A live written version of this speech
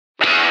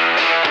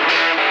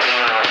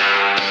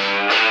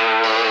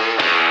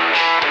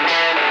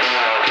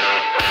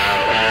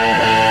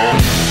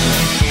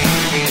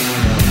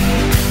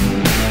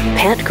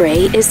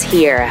Gray is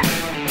here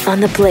on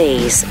the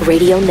Blaze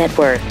Radio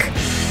Network.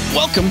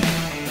 Welcome.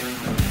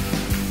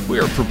 We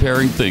are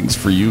preparing things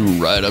for you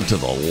right up to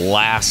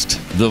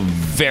the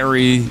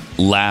very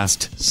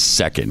last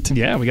second.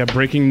 Yeah, we got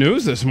breaking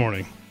news this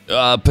morning.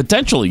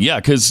 Potentially, yeah,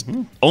 because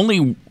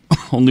only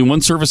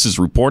one service is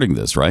reporting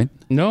this, right?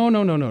 No,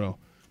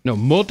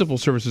 multiple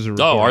services are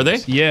reporting. Oh, are they?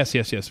 Yes.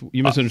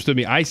 You misunderstood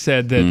me. I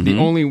said that the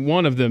only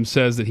one of them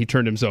says that he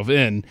turned himself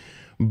in,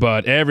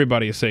 but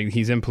everybody is saying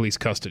he's in police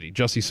custody.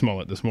 Jussie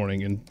Smollett this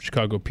morning in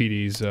Chicago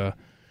PD's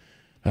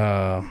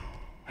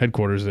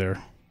headquarters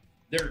there.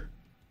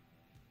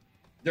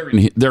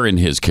 They're in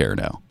his care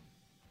now.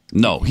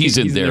 No, he's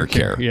in their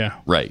care. Yeah.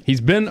 Right. He's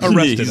been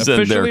arrested, He's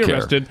officially in their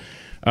arrested.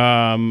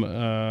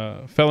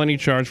 Felony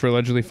charge for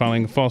allegedly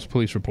filing a false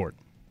police report.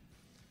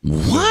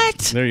 What?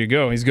 There you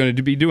go. He's going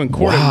to be doing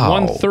court at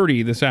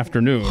 1:30 this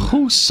afternoon.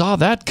 Who saw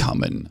that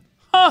coming?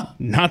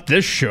 Not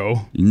this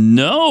show.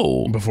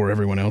 No. Before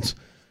everyone else.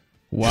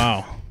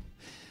 Wow.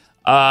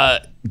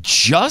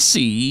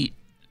 Jussie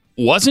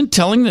wasn't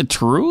telling the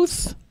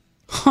truth?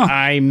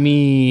 I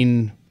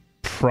mean,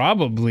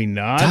 probably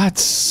not.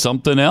 That's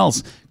something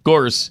else. Of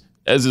course,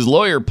 as his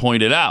lawyer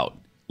pointed out,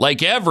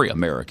 like every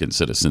American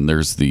citizen,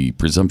 there's the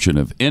presumption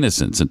of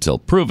innocence until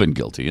proven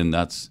guilty. And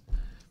that's,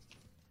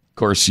 of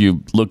course,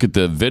 you look at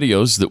the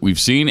videos that we've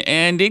seen,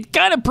 and it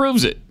kind of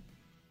proves it.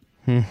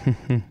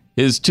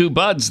 His two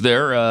buds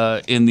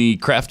there in the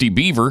Crafty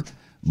Beaver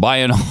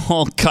buying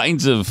all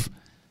kinds of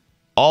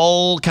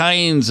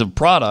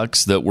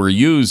products that were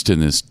used in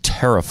this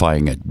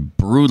terrifying and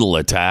brutal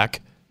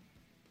attack.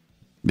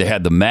 They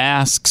had the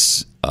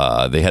masks,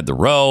 they had the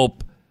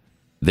rope,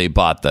 they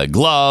bought the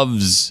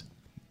gloves,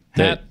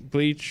 hat,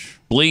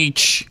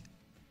 bleach.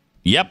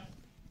 Yep,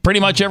 pretty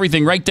much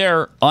everything right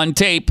there on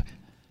tape.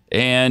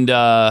 And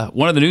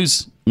one of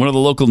the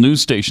local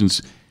news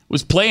stations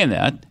was playing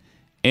that,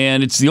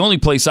 and it's the only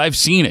place I've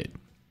seen it.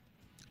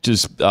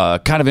 Just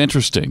kind of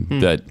interesting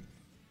that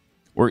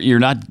you're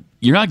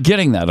not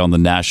getting that on the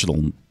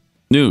national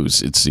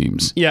news, it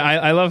seems. Yeah,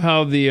 I love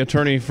how the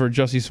attorney for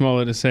Jussie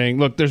Smollett is saying,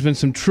 look, there's been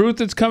some truth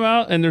that's come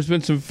out and there's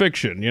been some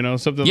fiction,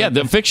 something Yeah, like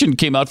the fiction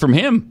came out from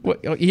him.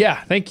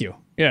 Yeah, thank you.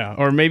 Yeah,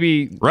 or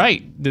maybe...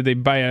 Right. Did they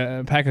buy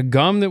a pack of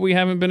gum that we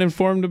haven't been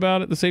informed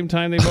about at the same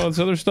time they bought this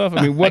other stuff?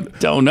 I mean, what? I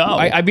don't know.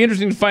 I'd be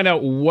interested to find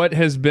out what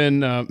has been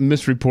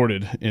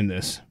misreported in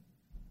this.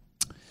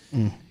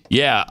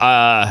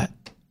 Yeah,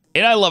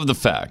 and I love the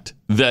fact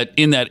that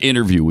in that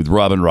interview with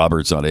Robin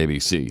Roberts on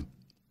ABC,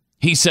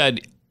 he said,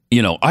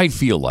 I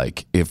feel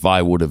like if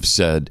I would have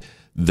said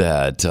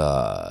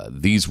that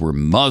these were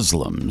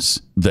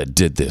Muslims that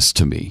did this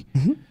to me,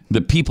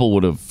 the people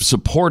would have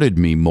supported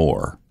me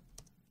more.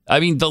 I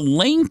mean, the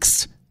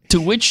lengths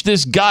to which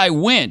this guy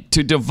went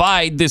to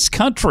divide this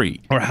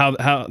country. Or how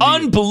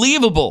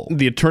unbelievable.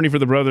 The attorney for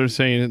the brothers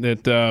saying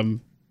that,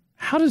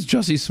 how does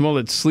Jussie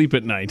Smollett sleep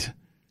at night?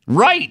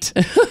 Right.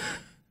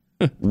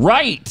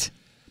 Right.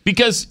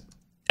 Because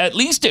at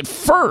least at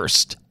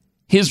first,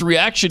 his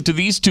reaction to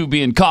these two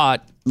being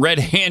caught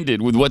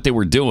red-handed with what they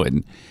were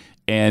doing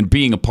and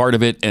being a part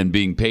of it and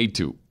being paid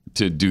to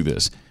do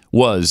this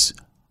was,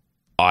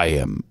 I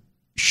am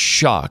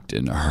shocked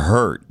and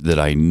hurt that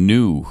I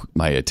knew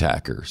my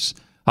attackers.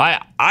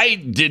 I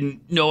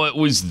didn't know it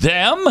was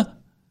them.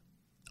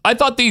 I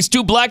thought these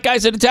two black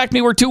guys that attacked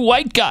me were two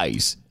white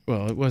guys.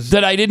 Well, it was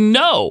that I didn't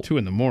know. 2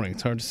 a.m.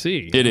 It's hard to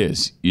see. It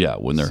is. Yeah,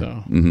 when they're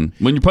when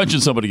you're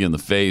punching somebody in the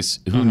face,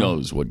 who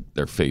knows what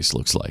their face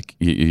looks like?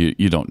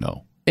 You don't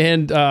know.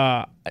 And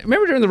I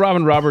remember during the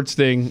Robin Roberts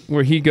thing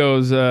where he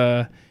goes,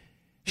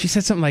 she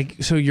said something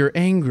like, "So you're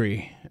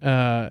angry?"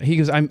 He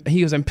goes,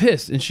 "I'm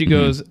pissed," and she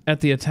goes,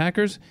 "At the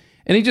attackers?"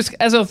 And he just,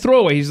 as a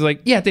throwaway, he's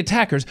like, "Yeah, at the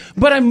attackers,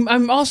 but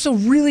I'm also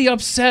really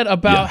upset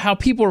about how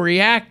people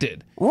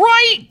reacted."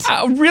 Right?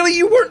 Really?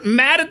 You weren't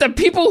mad at the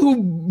people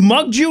who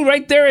mugged you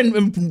right there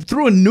and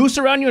threw a noose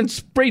around you and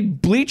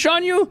sprayed bleach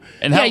on you?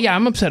 And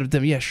I'm upset at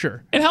them. Yeah,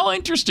 sure. And how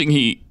interesting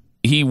he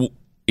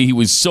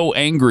was so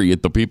angry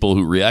at the people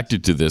who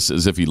reacted to this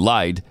as if he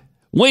lied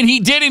when he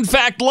did in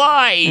fact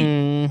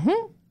lie.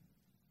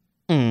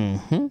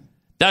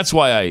 That's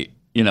why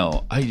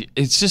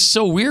it's just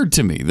so weird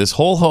to me. This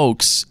whole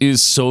hoax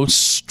is so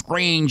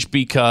strange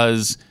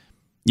because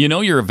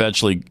you're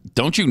eventually,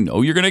 don't you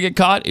know you're going to get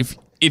caught?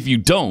 If you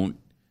don't,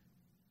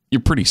 you're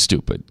pretty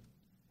stupid.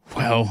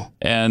 Well,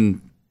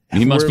 and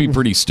he must be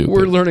pretty stupid.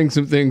 We're learning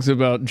some things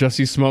about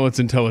Jussie Smollett's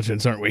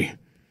intelligence, aren't we?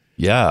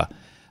 Yeah.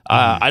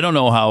 I don't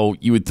know how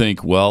you would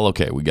think, well,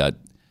 okay, we got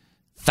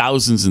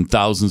thousands and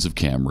thousands of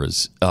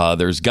cameras.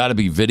 There's got to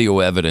be video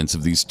evidence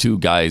of these two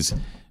guys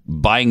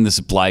buying the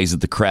supplies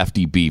at the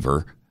Crafty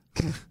Beaver,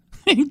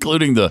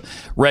 including the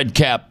red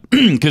cap,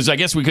 because I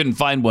guess we couldn't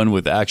find one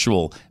with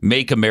actual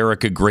Make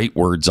America Great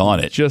words on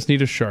it. Just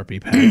need a Sharpie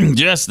pen.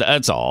 Just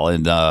that's all.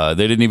 And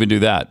they didn't even do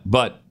that.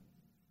 But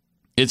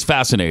it's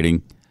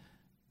fascinating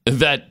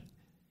that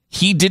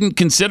he didn't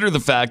consider the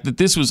fact that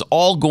this was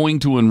all going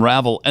to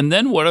unravel. And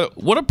then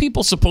what are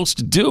people supposed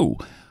to do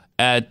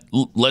at,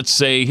 let's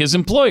say, his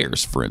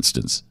employers, for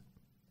instance,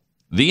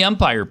 the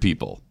Empire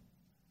people?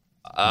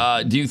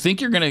 Do you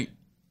think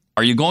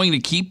are you going to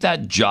keep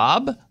that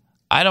job?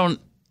 I don't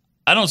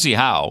see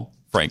how,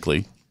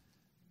 frankly.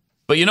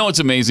 But you know what's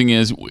amazing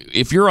is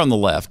if you're on the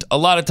left, a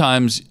lot of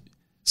times,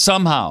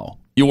 somehow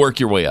you work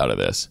your way out of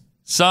this.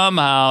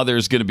 Somehow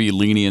there's going to be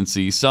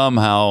leniency.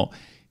 Somehow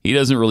he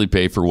doesn't really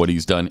pay for what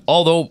he's done,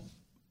 although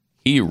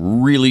he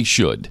really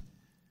should.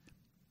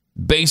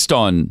 Based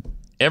on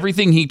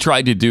everything he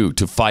tried to do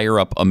to fire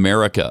up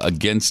America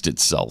against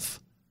itself,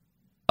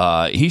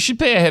 he should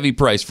pay a heavy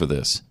price for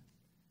this.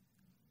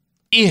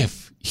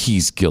 If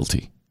he's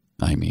guilty,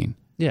 I mean.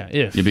 Yeah,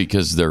 if.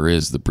 Because there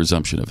is the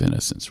presumption of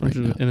innocence right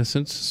now.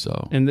 Innocence.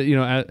 So, and,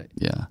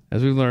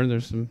 as we've learned,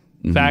 there's some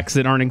facts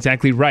that aren't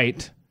exactly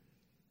right.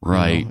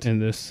 Right. In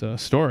this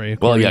story.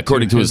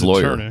 According to his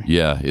lawyer. Attorney.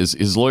 Yeah,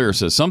 his lawyer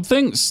says some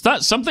things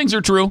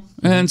are true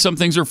and some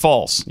things are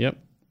false. Yep.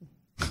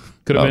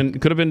 Could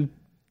have been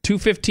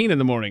 2:15 in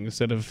the morning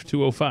instead of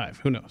 2:05.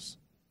 Who knows?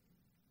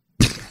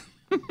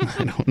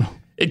 I don't know.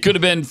 It could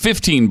have been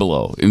 15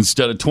 below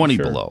instead of 20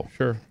 below.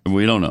 Sure.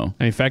 We don't know.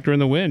 I mean, factor in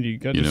the wind. You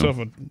got yourself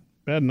a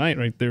bad night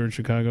right there in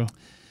Chicago.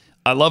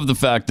 I love the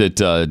fact that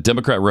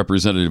Democrat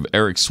Representative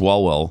Eric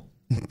Swalwell,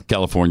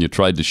 California,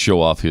 tried to show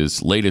off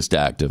his latest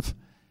act of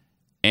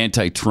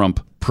anti-Trump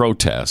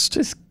protest.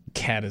 This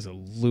cat is a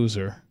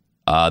loser.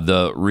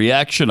 The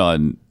reaction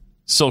on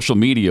social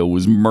media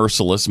was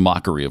merciless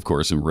mockery, of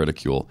course, and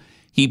ridicule.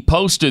 He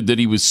posted that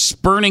he was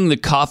spurning the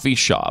coffee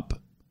shop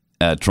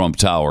at Trump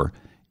Tower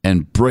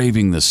and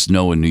braving the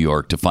snow in New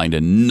York to find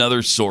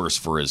another source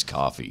for his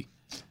coffee.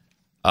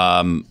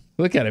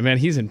 Look at it, man.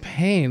 He's in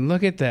pain.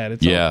 Look at that.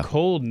 It's all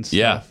cold and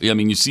stuff. Yeah, I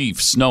mean, you see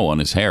snow on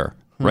his hair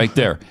right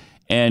there.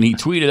 And he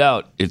tweeted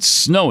out, "It's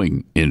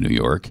snowing in New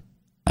York.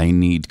 I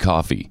need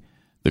coffee.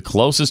 The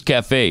closest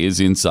cafe is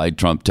inside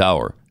Trump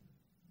Tower.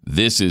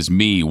 This is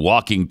me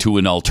walking to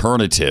an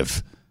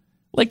alternative."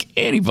 Like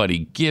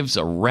anybody gives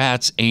a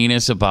rat's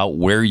anus about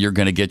where you're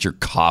going to get your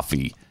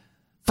coffee.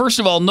 First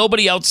of all,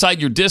 nobody outside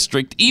your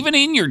district, even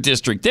in your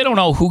district, they don't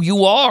know who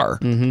you are.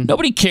 Mm-hmm.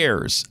 Nobody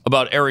cares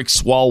about Eric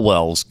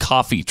Swalwell's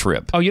coffee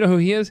trip. Oh, you know who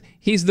he is?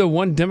 He's the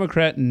one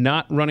Democrat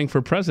not running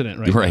for president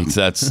right now. Right,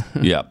 that's,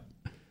 yeah.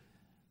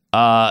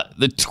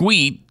 The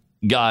tweet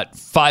got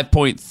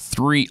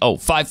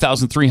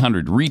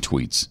 5,300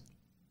 retweets,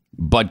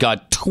 but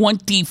got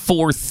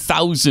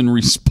 24,000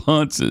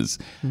 responses,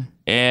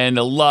 and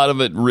a lot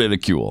of it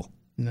ridicule.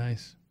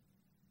 Nice.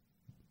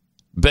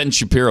 Ben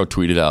Shapiro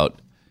tweeted out,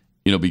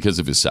 because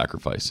of his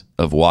sacrifice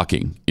of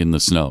walking in the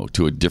snow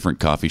to a different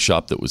coffee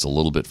shop that was a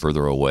little bit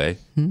further away,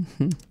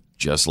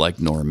 just like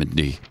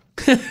Normandy.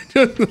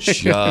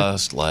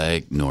 Just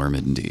like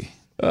Normandy.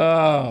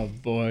 Oh,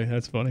 boy,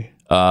 that's funny.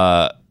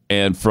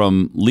 And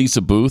from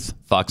Lisa Booth,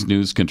 Fox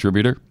News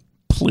contributor,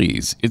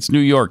 please, it's New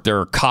York. There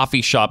are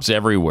coffee shops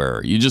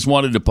everywhere. You just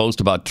wanted to post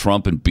about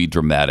Trump and be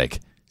dramatic.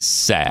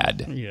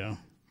 Sad. Yeah.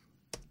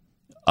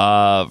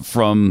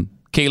 From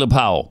Caleb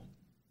Howell,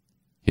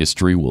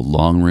 history will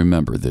long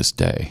remember this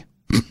day.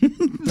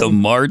 The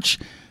march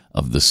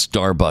of the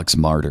Starbucks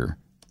martyr,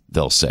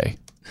 they'll say.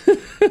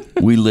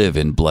 We live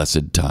in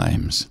blessed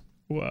times.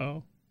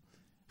 Wow.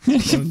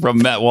 From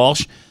Matt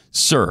Walsh,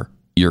 sir,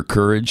 your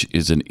courage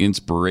is an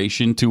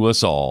inspiration to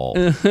us all.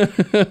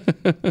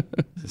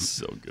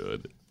 So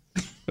good.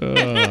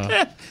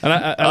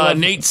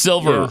 Nate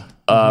Silver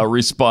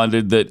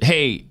responded that,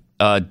 hey,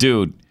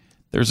 dude,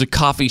 there's a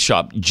coffee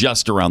shop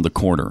just around the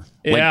corner,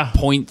 like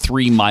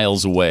 0.3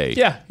 miles away.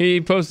 Yeah, he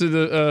posted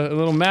a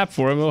little map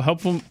for him, a little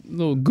helpful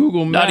little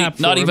Google map.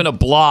 Not even a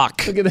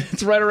block. Look at that.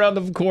 It's right around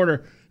the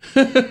corner.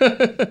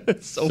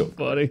 It's so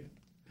funny.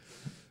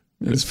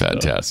 It's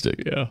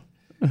fantastic. Yeah.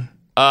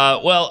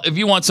 Well, if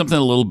you want something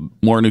a little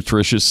more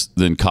nutritious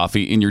than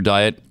coffee in your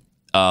diet,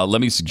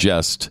 let me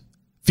suggest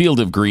Field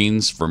of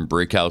Greens from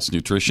Brickhouse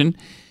Nutrition.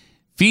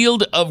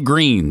 Field of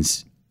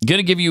Greens, going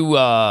to give you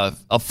a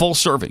full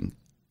serving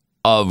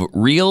of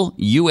real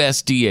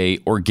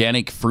USDA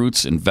organic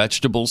fruits and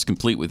vegetables,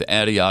 complete with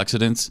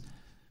antioxidants,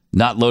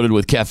 not loaded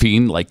with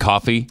caffeine like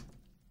coffee.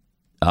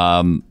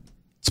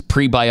 It's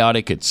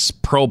prebiotic, it's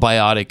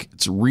probiotic,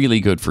 it's really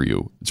good for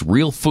you. It's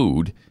real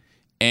food.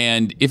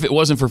 And if it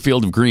wasn't for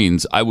Field of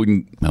Greens, I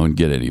wouldn't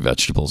get any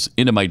vegetables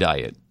into my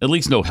diet, at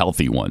least no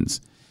healthy ones.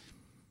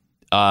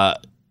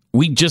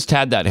 We just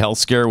had that health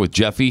scare with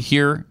Jeffy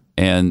here,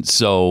 and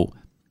so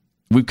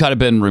we've kind of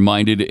been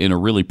reminded in a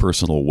really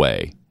personal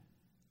way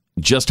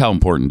just how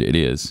important it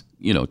is,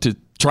 to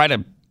try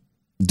to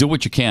do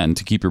what you can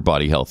to keep your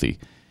body healthy.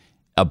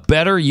 A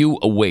better you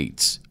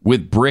awaits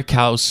with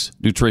Brickhouse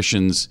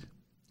Nutrition's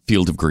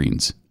Field of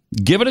Greens.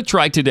 Give it a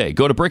try today.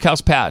 Go to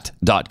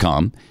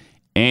brickhousepat.com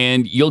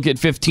and you'll get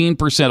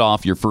 15%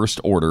 off your first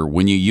order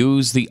when you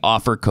use the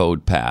offer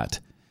code PAT.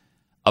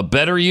 A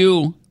better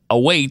you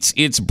awaits.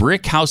 It's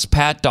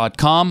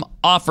brickhousepat.com,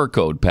 offer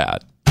code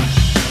PAT.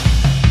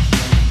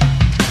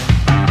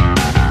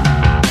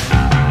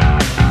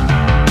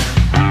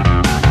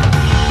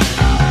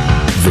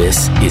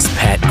 This is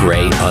Pat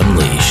Gray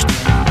Unleashed.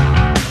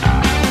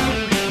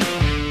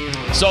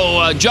 So,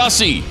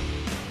 Jussie,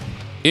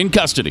 in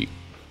custody.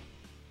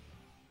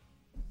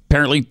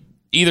 apparently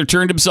either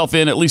turned himself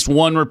in. At least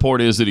one report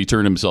is that he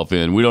turned himself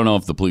in. We don't know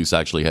if the police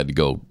actually had to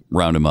go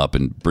round him up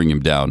and bring him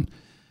down.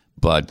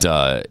 But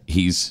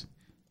he's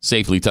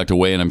safely tucked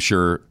away, and I'm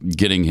sure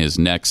getting his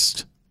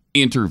next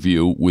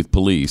interview with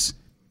police.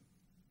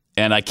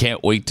 And I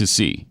can't wait to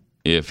see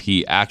if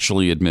he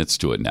actually admits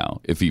to it now,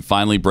 if he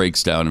finally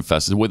breaks down and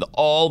fesses with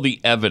all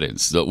the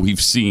evidence that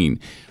we've seen,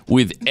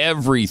 with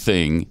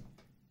everything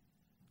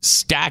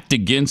stacked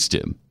against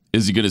him.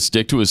 Is he going to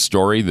stick to his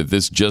story that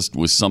this just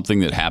was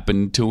something that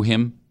happened to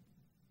him?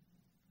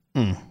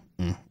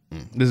 This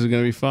is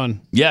going to be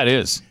fun. Yeah, it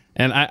is.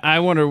 And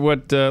I wonder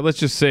what, let's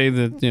just say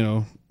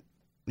that,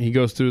 he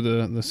goes through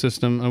the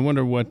system. I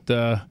wonder what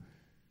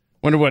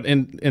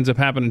ends up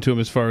happening to him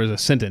as far as a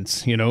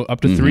sentence,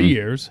 up to 3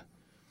 years.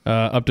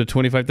 Up to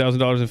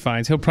 $25,000 in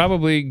fines. He'll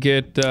probably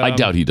get... I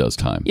doubt he does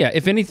time. Yeah,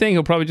 if anything,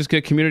 he'll probably just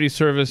get community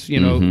service,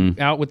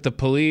 out with the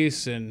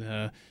police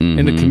and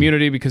in the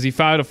community, because he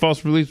filed a false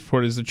police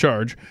report as the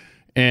charge.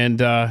 And,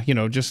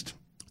 just...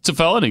 It's a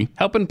felony.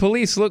 Helping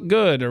police look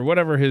good or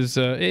whatever his...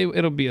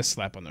 it'll be a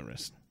slap on the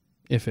wrist,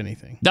 if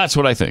anything. That's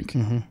what I think.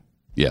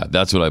 Yeah,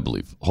 that's what I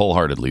believe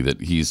wholeheartedly,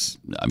 that he's,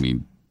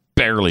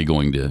 barely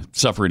going to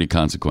suffer any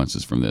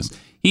consequences from this.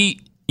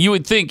 You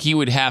would think he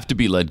would have to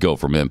be let go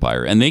from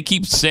Empire, and they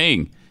keep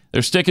saying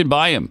they're sticking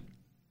by him.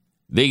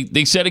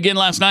 They said again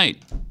last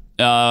night,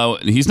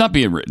 he's not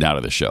being written out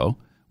of the show.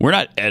 We're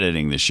not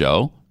editing the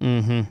show.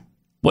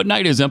 What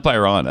night is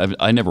Empire on?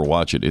 I never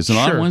watch it. Is it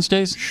on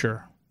Wednesdays?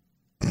 Sure.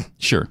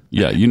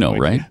 Yeah,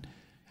 right?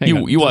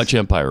 You watch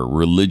Empire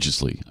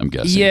religiously, I'm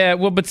guessing. Yeah,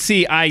 well, but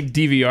see, I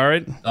DVR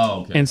it.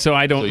 Oh, okay. And so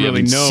I don't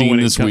really know when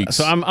it comes.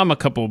 So I'm a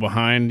couple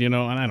behind, and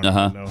I don't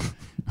really know.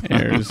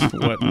 Airs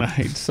what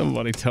night?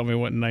 Somebody tell me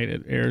what night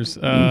it airs.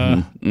 So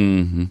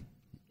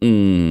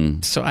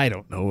I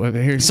don't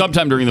know.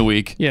 Sometime during the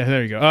week. Yeah,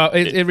 there you go.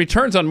 It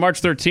returns on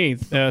March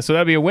 13th, so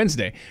that'll be a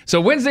Wednesday. So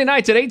Wednesday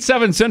nights at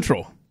 8/7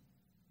 Central.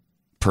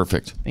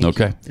 Perfect. Thank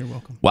you. You're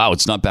welcome. Wow,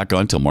 it's not back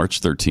on until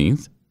March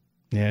 13th?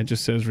 Yeah, it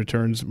just says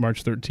returns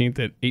March 13th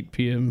at 8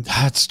 p.m.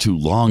 That's too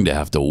long to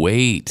have to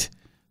wait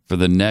for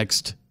the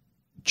next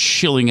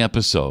chilling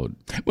episode.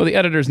 Well, the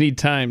editors need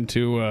time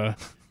to...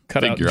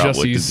 cut out Figure out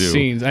what to Jussie's do.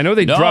 scenes. I know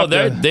they dropped.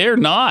 They're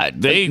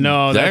not.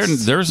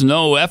 There's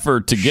no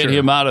effort to get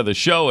him out of the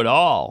show at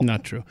all.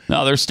 Not true.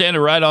 No, they're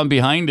standing right on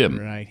behind him.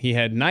 Right. He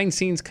had 9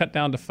 scenes cut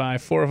down to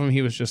 5. 4 of them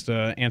he was just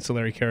an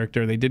ancillary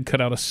character. They did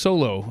cut out a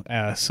solo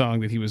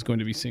song that he was going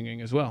to be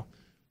singing as well.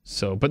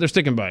 So, but they're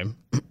sticking by him.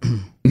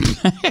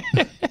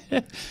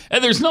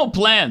 And there's no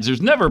plans.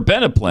 There's never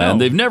been a plan. No.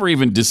 They've never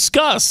even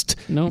discussed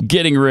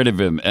getting rid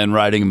of him and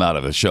writing him out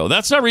of the show.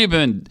 That's never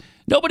even.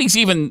 Nobody's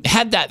even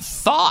had that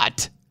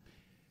thought.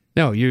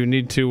 No, you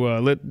need to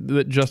let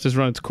justice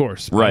run its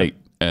course. Right,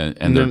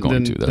 and they're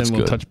going to. That's then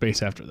we'll good. Touch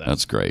base after that.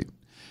 That's great.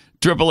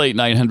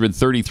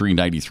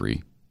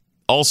 888-900-3393.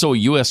 Also, a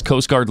U.S.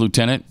 Coast Guard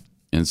lieutenant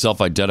and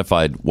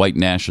self-identified white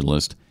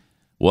nationalist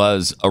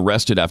was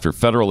arrested after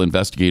federal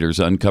investigators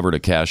uncovered a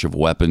cache of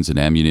weapons and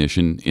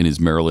ammunition in his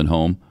Maryland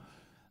home.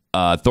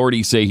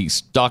 Authorities say he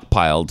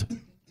stockpiled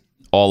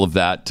all of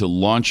that to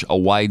launch a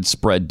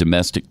widespread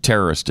domestic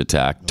terrorist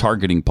attack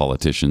targeting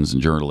politicians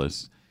and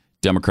journalists,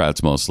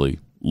 Democrats mostly.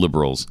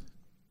 Liberals.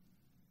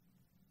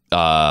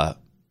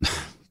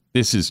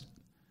 This is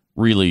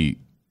really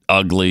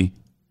ugly.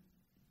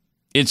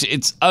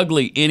 It's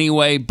ugly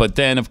anyway, but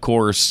then of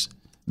course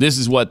this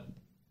is what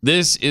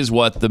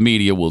the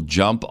media will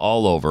jump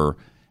all over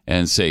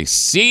and say,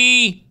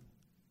 see,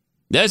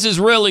 this is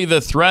really the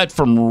threat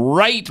from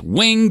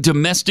right-wing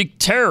domestic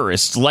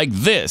terrorists like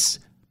this.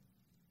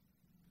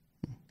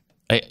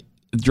 It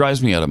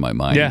drives me out of my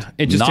mind. Yeah,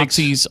 it just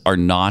Nazis are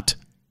not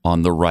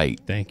on the right.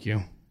 Thank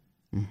you.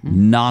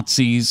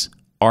 Nazis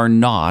are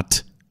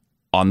not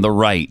on the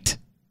right.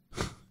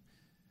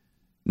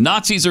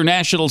 Nazis are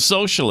National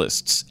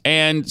Socialists,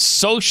 and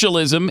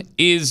socialism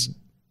is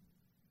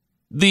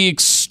the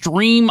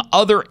extreme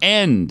other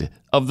end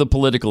of the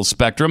political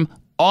spectrum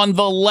on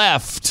the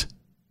left.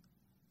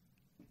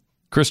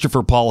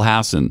 Christopher Paul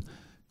Hassan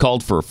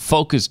called for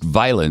focused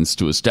violence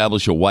to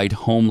establish a white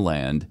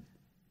homeland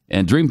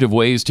and dreamed of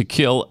ways to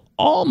kill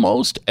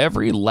almost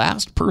every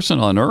last person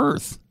on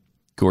earth,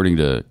 according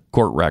to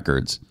court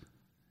records.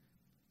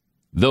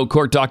 Though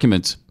court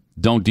documents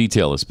don't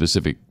detail a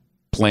specific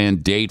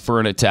planned date for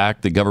an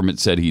attack, the government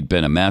said he'd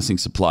been amassing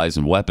supplies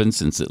and weapons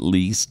since at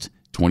least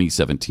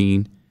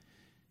 2017.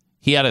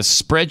 He had a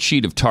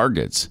spreadsheet of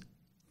targets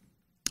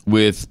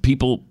with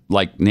people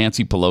like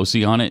Nancy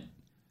Pelosi on it.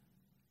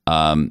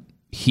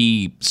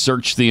 He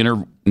searched the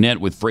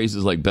internet with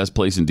phrases like best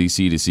place in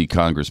D.C. to see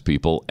Congress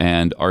people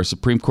and our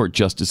Supreme Court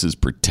justices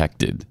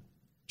protected.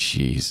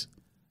 Jeez.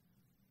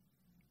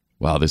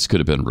 Wow, this could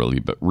have been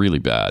really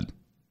bad.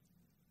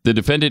 The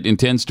defendant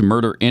intends to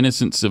murder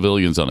innocent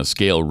civilians on a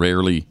scale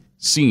rarely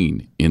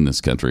seen in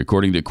this country,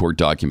 according to court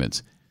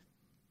documents.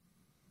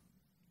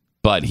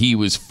 But he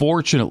was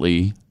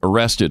fortunately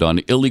arrested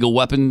on illegal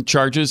weapon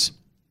charges,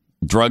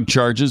 drug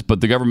charges, but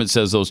the government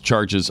says those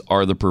charges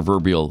are the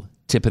proverbial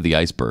tip of the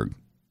iceberg.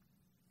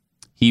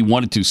 He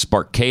wanted to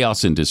spark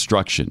chaos and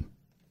destruction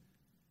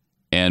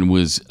and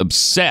was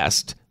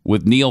obsessed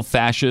with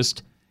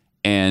neo-fascist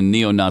and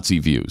neo-Nazi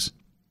views.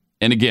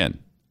 And again,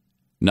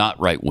 not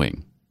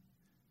right-wing.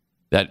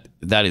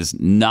 That is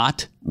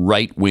not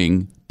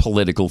right-wing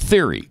political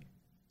theory.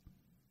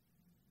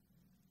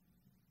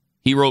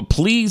 He wrote,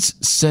 "Please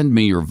send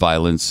me your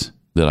violence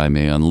that I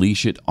may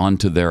unleash it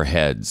onto their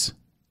heads."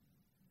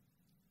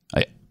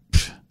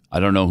 I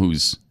don't know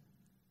is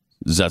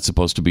that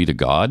supposed to be to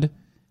God?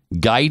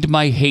 "Guide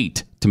my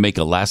hate to make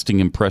a lasting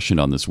impression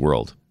on this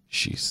world."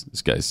 Jeez,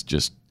 this guy's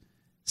just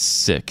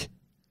sick.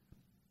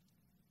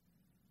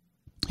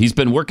 He's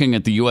been working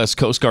at the U.S.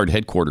 Coast Guard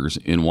headquarters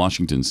in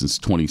Washington since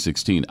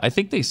 2016. I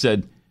think they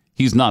said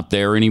he's not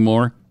there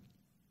anymore.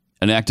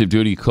 An active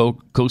duty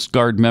Coast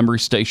Guard member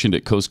stationed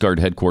at Coast Guard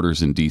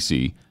headquarters in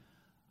D.C.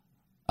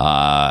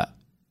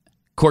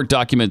 Court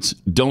documents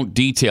don't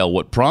detail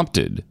what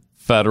prompted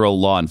federal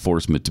law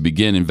enforcement to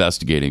begin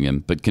investigating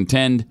him, but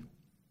contend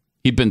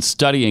he'd been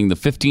studying the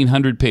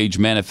 1,500-page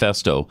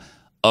manifesto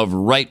of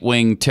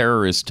right-wing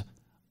terrorist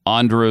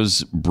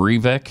Anders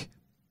Breivik,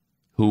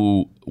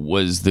 who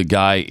was the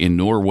guy in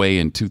Norway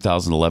in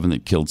 2011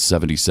 that killed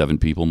 77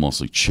 people,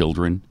 mostly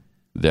children,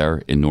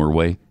 there in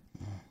Norway.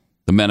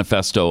 The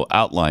manifesto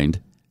outlined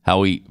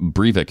how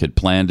Breivik had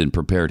planned and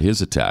prepared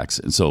his attacks.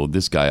 And so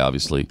this guy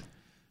obviously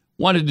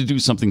wanted to do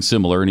something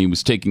similar, and he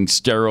was taking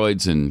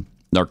steroids and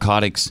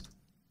narcotics.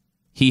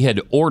 He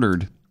had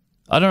ordered,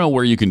 I don't know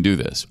where you can do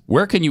this.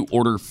 Where can you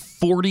order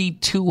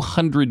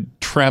 4,200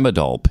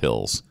 tramadol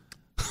pills?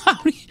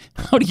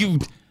 How do you...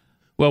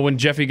 Well, when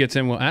Jeffy gets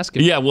in, we'll ask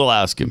him. Yeah, we'll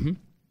ask him. Mm-hmm.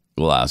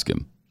 We'll ask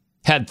him.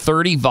 Had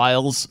 30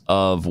 vials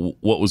of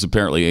what was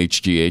apparently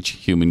HGH,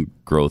 human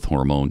growth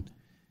hormone.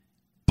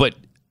 But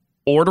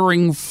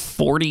ordering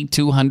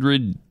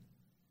 4,200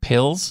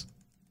 pills?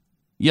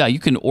 Yeah, you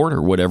can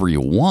order whatever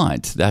you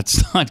want.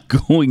 That's not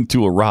going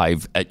to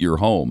arrive at your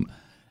home.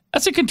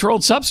 That's a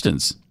controlled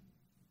substance.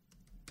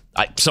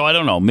 So I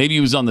don't know. Maybe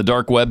he was on the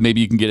dark web.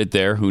 Maybe you can get it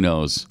there. Who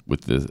knows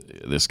with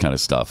this kind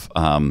of stuff.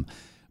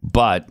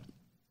 But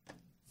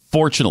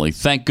fortunately,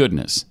 thank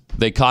goodness,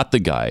 they caught the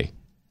guy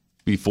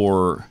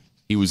before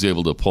he was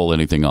able to pull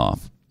anything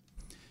off.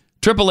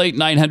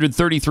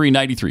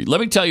 888-900-3393.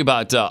 Let me tell you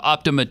about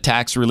Optima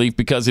tax relief,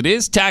 because it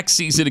is tax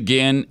season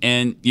again,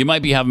 and you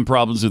might be having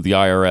problems with the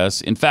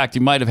IRS. In fact,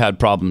 you might have had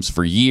problems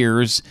for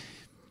years.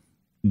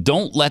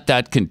 Don't let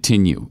that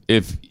continue.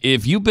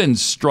 If you've been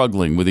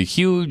struggling with a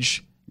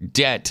huge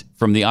debt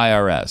from the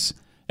IRS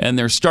and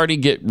they're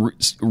starting to get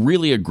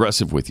really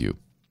aggressive with you,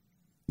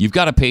 you've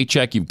got a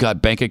paycheck, you've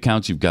got bank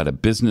accounts, you've got a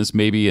business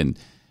maybe, and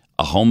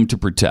a home to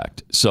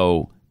protect.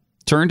 So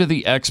turn to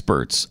the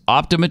experts.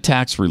 Optima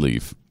Tax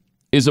Relief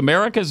is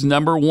America's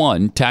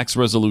 #1 tax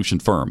resolution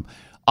firm.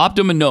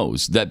 Optima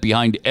knows that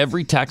behind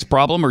every tax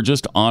problem are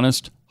just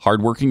honest,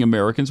 hardworking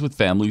Americans with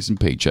families and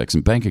paychecks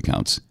and bank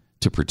accounts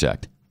to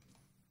protect.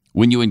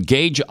 When you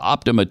engage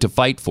Optima to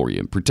fight for you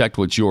and protect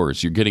what's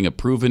yours, you're getting a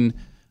proven,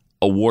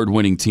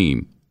 award-winning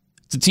team.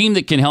 It's a team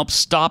that can help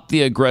stop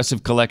the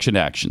aggressive collection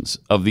actions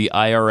of the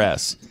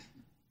IRS.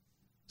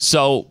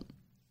 So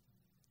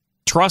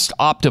trust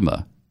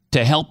Optima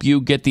to help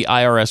you get the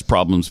IRS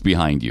problems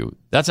behind you.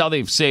 That's how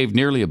they've saved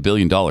nearly $1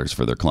 billion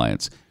for their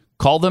clients.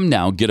 Call them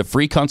now. Get a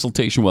free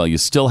consultation while you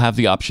still have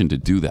the option to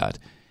do that.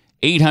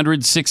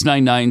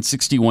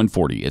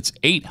 800-699-6140. It's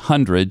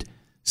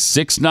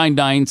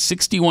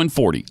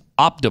 800-699-6140.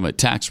 Optima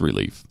Tax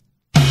Relief.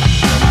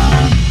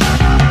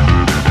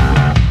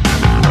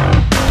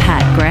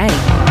 Pat Gray,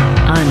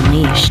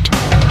 Unleashed.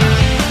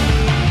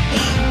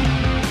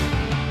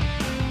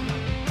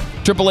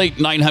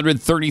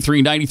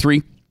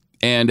 888-900-3393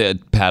 and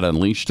at Pat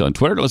Unleashed on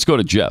Twitter. Let's go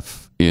to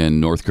Jeff in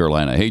North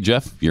Carolina. Hey,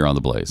 Jeff, you're on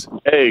the Blaze.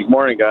 Hey, good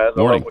morning, guys.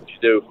 I love what you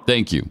do.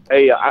 Thank you.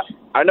 Hey,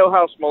 I know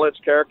how Smollett's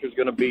character is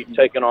going to be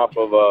taken off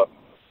of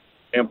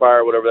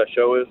Empire, whatever that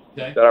show is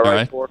that I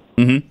write for.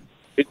 Mm-hmm.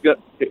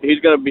 He's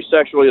going to be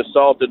sexually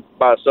assaulted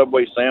by a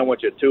Subway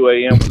sandwich at 2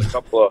 a.m. with a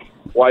couple of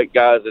white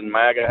guys in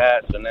MAGA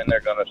hats, and then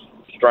they're going to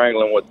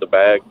strangle him with the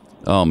bag.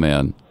 Oh,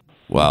 man.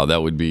 Wow,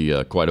 that would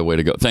be quite a way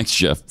to go. Thanks,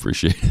 Jeff.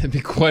 Appreciate it. It'd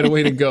be quite a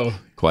way to go.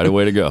 Quite a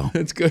way to go.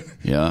 That's good.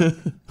 Yeah.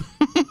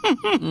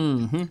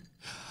 Mm-hmm.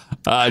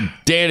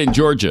 Dan in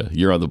Georgia,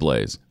 you're on the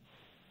Blaze.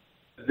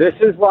 This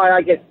is why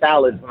I get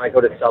salads when I go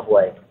to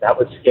Subway. That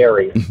was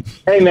scary.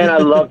 Hey, man, I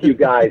love you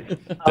guys.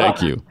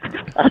 Thank you.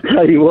 I'll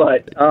tell you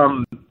what.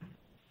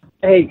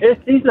 Hey,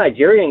 these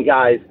Nigerian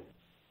guys,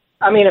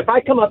 I mean, if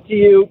I come up to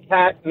you,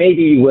 Pat,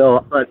 maybe you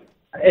will, but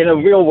in a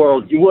real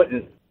world, you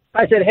wouldn't. If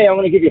I said, hey, I'm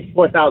going to give you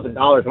 $4,000.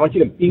 I want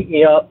you to beat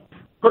me up,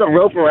 put a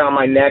rope around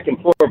my neck, and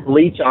pour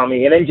bleach on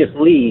me, and then just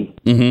leave.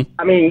 Mm-hmm.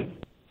 I mean,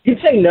 you'd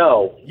say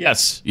no.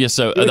 Yes,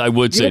 I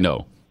would say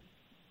no.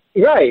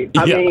 Right.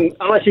 I mean,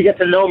 unless you get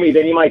to know me,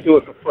 then you might do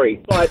it for free.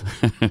 But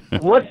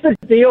what's the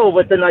deal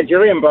with the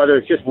Nigerian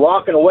brothers just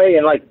walking away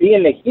and, like,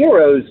 being the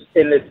heroes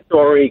in this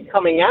story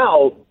coming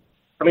out?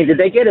 I mean, did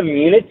they get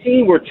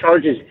immunity where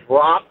charges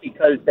dropped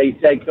because they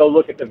said, go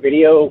look at the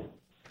video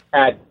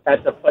at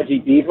the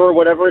Fudgy Beaver or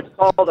whatever it's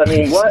called? I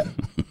mean, what?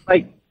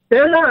 Like,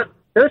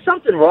 There's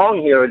something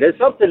wrong here. There's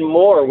something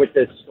more with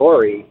this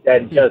story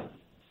than just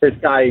this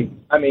guy.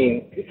 I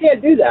mean, you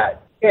can't do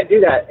that. You can't do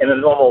that in a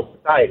normal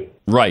society.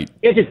 Right.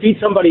 You can't just beat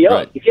somebody up.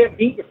 Right. You can't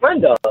beat your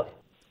friend up.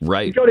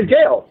 Right. You go to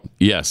jail.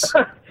 Yes,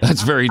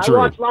 that's very true. I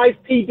watch live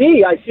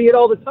PD. I see it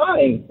all the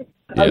time.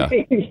 Yeah. I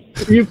mean,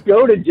 you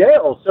go to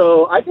jail.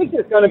 So I think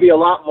there's going to be a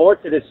lot more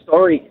to this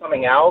story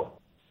coming out.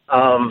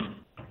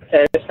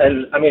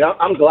 And I mean,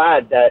 I'm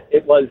glad that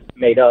it was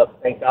made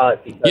up. Thank God.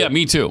 Because, Yeah,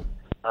 me too.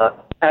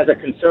 As a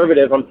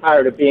conservative, I'm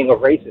tired of being a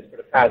racist for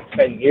the past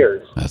 10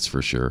 years. That's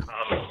for sure.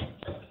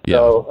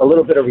 So a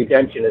little bit of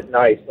redemption is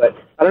nice. But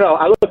I don't know.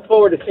 I look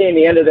forward to seeing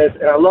the end of this.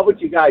 And I love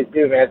what you guys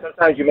do, man.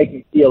 Sometimes you make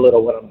me see a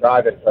little when I'm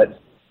driving, but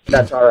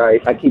that's all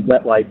right. I keep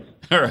wet lights.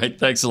 All right.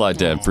 Thanks a lot,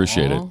 Dad.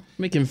 Appreciate it.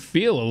 Make him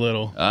feel a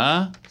little.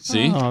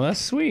 See? Oh, that's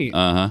sweet.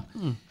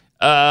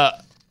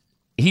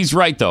 He's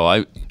right,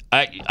 though.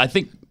 I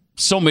think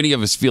so many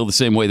of us feel the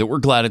same way, that we're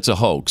glad it's a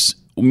hoax.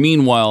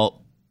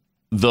 Meanwhile,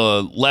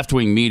 the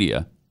left-wing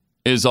media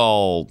is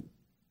all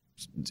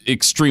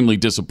extremely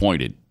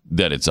disappointed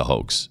that it's a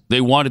hoax.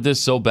 They wanted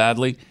this so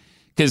badly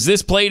because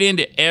this played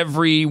into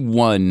every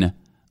one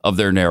of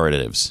their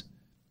narratives.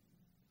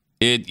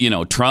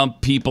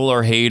 Trump people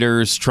are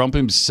haters. Trump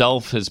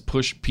himself has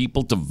pushed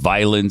people to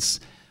violence.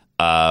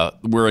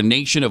 We're a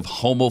nation of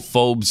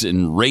homophobes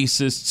and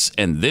racists,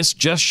 and this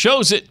just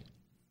shows it.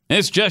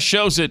 This just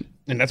shows it.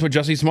 And that's what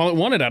Jussie Smollett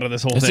wanted out of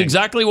this whole That's thing.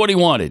 exactly what he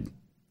wanted.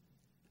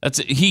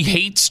 He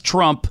hates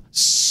Trump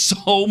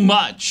so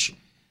much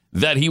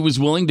that he was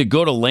willing to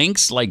go to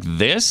lengths like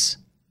this.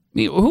 I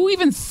mean, who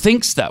even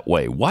thinks that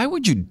way? Why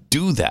would you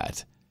do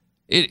that?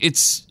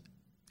 It's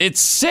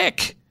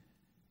sick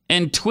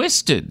and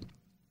twisted.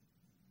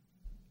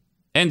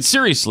 And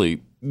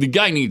seriously, the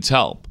guy needs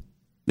help.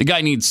 The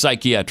guy needs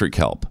psychiatric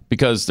help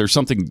because there's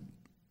something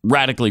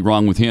radically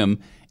wrong with him.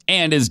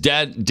 And as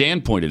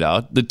Dan pointed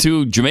out, the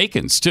two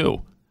Jamaicans,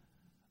 too.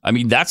 I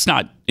mean, that's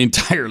not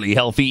entirely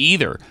healthy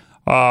either.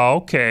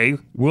 Okay,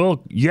 we'll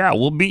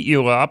beat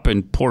you up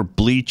and pour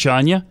bleach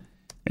on you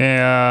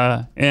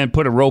and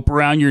put a rope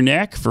around your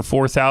neck for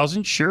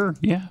 $4,000. Sure,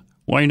 yeah,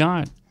 why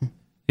not?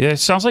 Yeah, it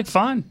sounds like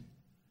fun.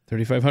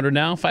 $3,500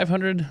 now,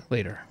 $500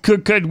 later.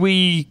 Could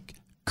we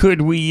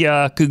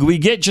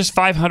get just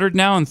 $500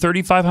 now and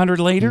 $3,500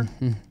 later?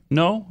 Mm-hmm.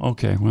 No?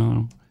 Okay,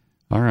 well,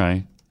 all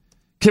right.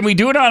 Can we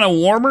do it on a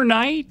warmer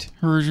night?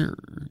 Or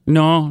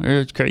no?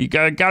 You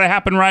gotta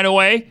happen right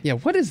away. Yeah,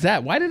 what is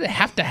that? Why did it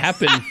have to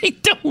happen? I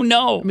don't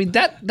know. I mean,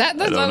 that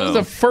was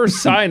the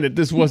first sign that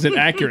this wasn't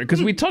accurate,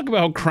 because we talk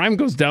about how crime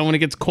goes down when it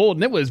gets cold,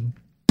 and it was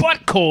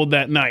butt cold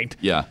that night.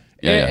 Yeah.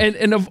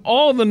 And of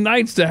all the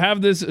nights to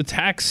have this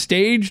attack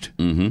staged,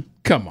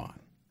 come on.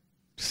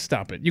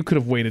 Stop it. You could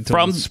have waited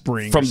till the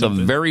spring. From the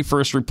very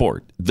first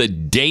report, the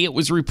day it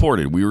was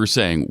reported, we were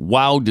saying,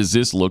 wow, does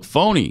this look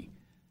phony?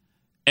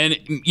 And,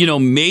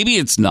 maybe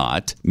it's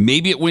not.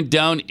 Maybe it went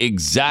down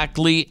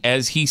exactly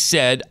as he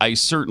said. I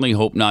certainly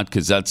hope not,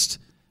 because that's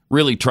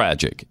really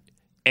tragic.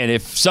 And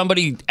if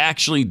somebody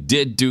actually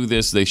did do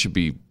this, they should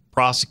be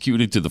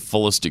prosecuted to the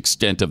fullest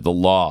extent of the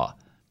law.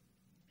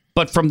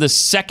 But from the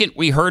second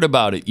we heard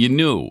about it, you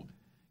knew.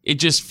 It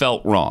just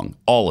felt wrong.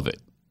 All of it.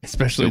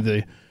 Especially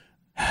the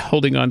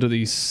holding on to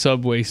the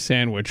Subway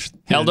sandwich.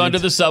 Held on to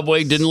the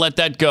Subway, didn't let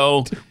that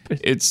go.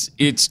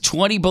 It's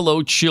 20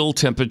 below chill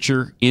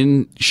temperature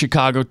in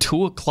Chicago,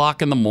 2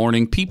 o'clock in the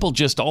morning. People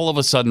just all of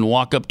a sudden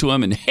walk up to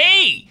him and,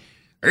 hey,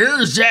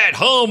 here's that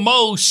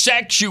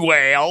homosexual.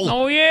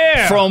 Oh,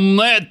 yeah. From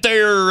that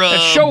there...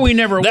 that show we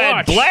never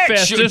watched, black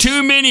Festus.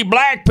 Too many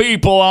black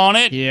people on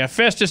it. Yeah,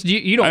 Festus,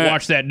 you don't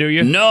watch that, do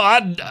you? No,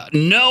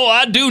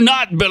 I do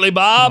not, Billy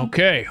Bob.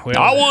 Okay. Well,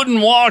 I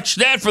wouldn't watch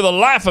that for the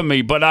life of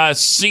me, but I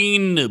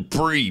seen the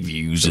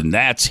previews, and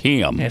that's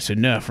him. That's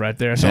enough right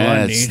there. That's all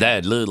I need. That's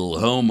that little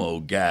homo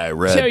guy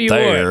right Tell you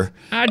there. what,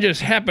 I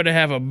just happen to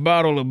have a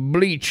bottle of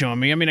bleach on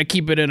me. I mean, I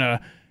keep it in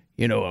a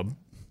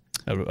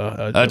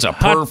That's a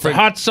perfect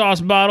hot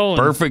sauce bottle.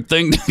 Perfect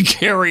thing to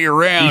carry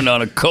around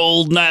on a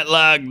cold night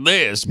like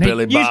this,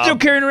 Billy Bob. You still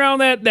carrying around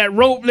that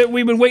rope that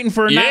we've been waiting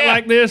for a night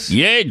like this?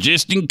 Yeah,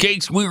 just in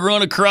case we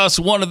run across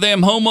one of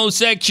them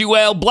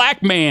homosexual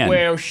black men.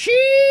 Well, Let's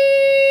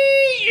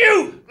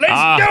do it.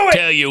 I'll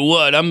tell you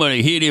what, I'm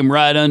going to hit him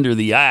right under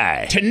the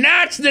eye.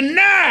 Tonight's the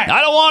night.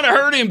 I don't want to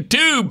hurt him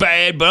too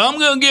bad, but I'm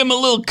going to give him a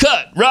little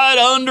cut right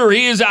under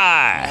his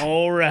eye.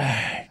 All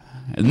right.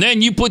 And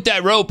then you put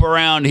that rope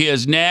around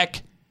his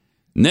neck,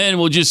 and then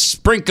we'll just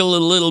sprinkle a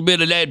little bit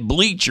of that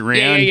bleach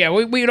around. Yeah.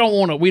 We don't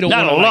want to. We don't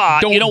Not want a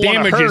lot. Don't you don't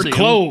damage hurt his him.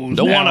 clothes.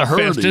 Don't want to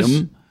hurt Festus.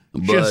 him.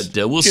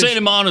 But we'll send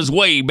him on his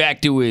way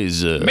back to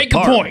his Make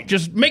park. a point.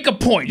 Just make a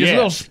point. Just a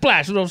little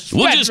splash. A little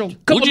splash.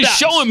 We'll just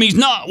show him he's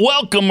not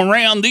welcome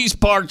around these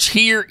parts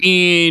here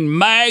in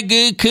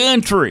MAGA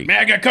country.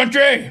 MAGA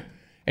country.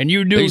 And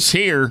you do He's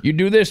here. You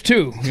do this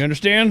too. You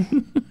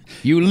understand?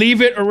 You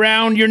leave it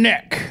around your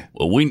neck.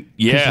 Well,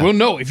 we'll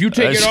know if you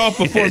take it off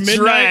before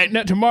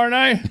midnight tomorrow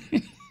night.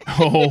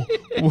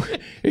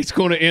 It's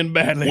going to end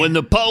badly. When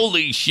the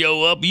police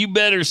show up, you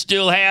better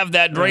still have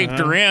that draped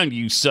around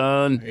you,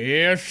 son.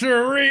 Yes,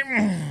 sir.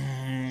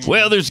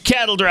 Well, there's a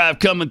cattle drive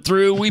coming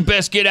through. We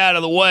best get out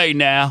of the way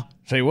now.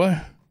 Say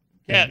what?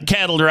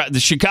 Cattle drive, the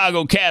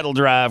Chicago cattle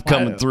drive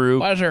coming through.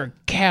 Why is there a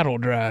cattle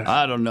drive?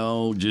 I don't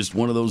know, just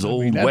one of those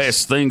old that's-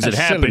 West things that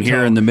that's happen silly here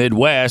talk. in the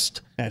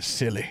Midwest. That's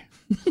silly.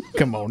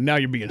 Come on, now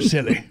you're being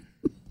silly.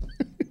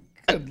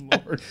 Good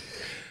Lord.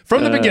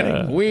 From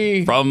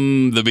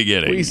the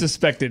beginning, we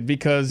suspected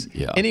because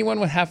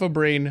anyone with half a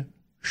brain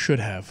should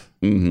have.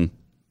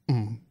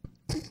 Mm-hmm.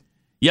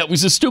 Yeah, it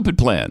was a stupid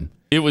plan.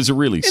 It was a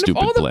really stupid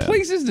plan. And all the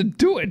places to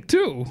do it,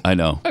 too. I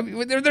know. I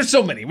mean, there's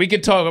so many. We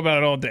could talk about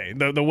it all day.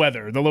 The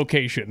weather, the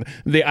location,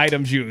 the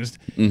items used.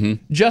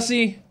 Mm-hmm.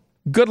 Jussie,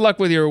 good luck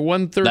with your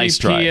 1:30 Nice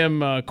try.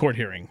 p.m. Court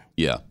hearing.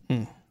 Yeah.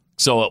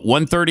 So at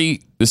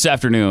 1:30 this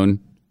afternoon,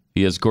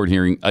 he has a court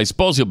hearing. I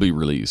suppose he'll be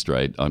released,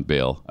 right, on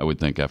bail, I would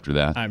think, after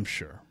that. I'm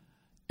sure.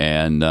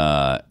 And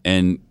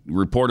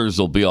reporters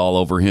will be all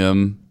over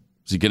him.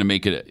 Is he going to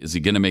make it? Is he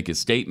going to make a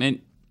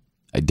statement?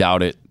 I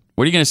doubt it.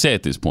 What are you going to say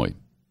at this point?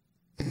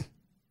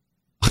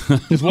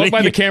 Just walk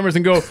by the cameras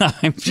and go,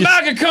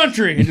 MAGA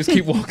country, and just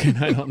keep walking.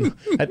 I don't know.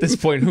 At this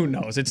point, who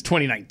knows? It's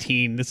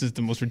 2019. This is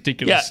the most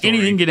ridiculous story.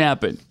 Anything can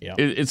happen. Yeah.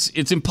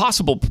 It's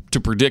impossible to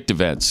predict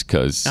events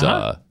because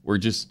we're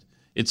just,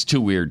 it's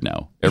too weird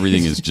now.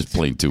 Everything is just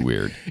plain too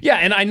weird. Yeah,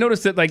 and I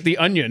noticed that, like, The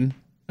Onion,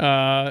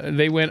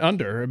 they went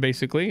under,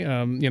 basically.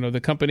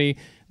 The company,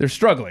 they're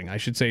struggling, I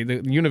should say,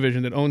 the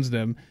Univision that owns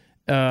them.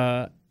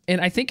 And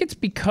I think it's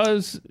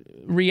because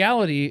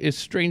reality is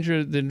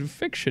stranger than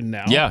fiction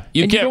now. Yeah.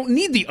 You don't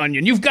need The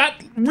Onion. You've got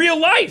real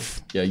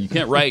life. Yeah, you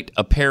can't write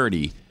a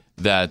parody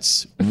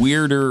that's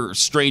weirder,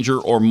 stranger,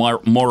 or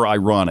more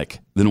ironic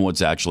than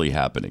what's actually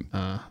happening.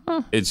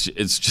 It's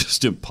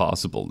just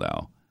impossible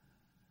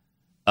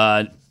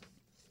now.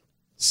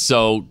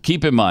 So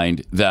keep in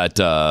mind that,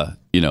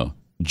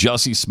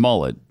 Jussie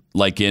Smollett,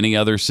 like any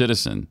other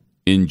citizen,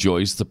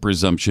 enjoys the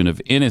presumption of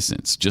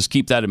innocence. Just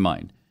keep that in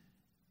mind.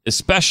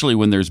 Especially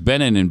when there's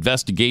been an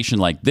investigation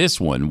like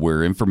this one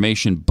where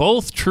information,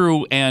 both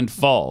true and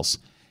false,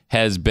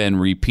 has been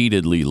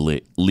repeatedly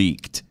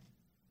leaked.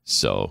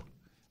 So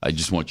I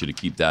just want you to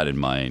keep that in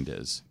mind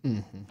as,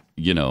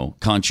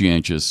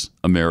 conscientious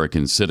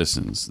American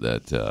citizens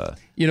that...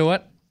 You know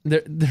what?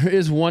 There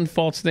is one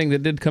false thing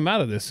that did come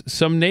out of this.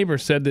 Some neighbor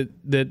said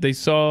that they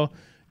saw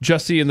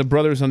Jussie and the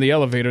brothers on the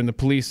elevator, and the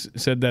police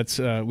said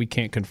we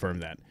can't confirm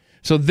that.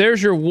 So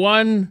there's your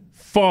one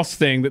false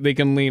thing that they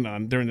can lean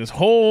on during this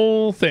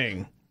whole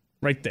thing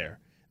right there.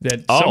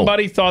 That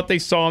somebody thought they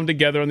saw them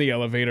together on the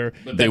elevator.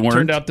 But they weren't.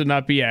 Turned out to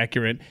not be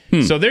accurate.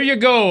 So there you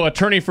go,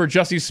 attorney for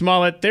Jussie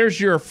Smollett. There's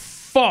your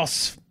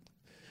false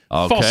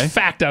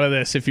fact out of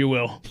this, if you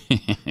will.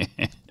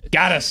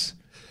 Got us.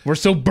 We're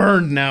so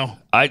burned now.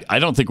 I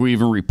don't think we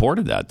even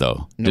reported that,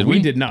 though. No, we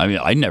did not. I mean,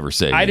 I never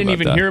say anything I didn't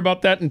even that. hear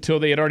about that until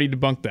they had already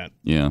debunked that.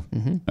 Yeah.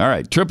 All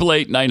right.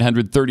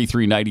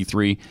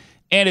 888-900-3393.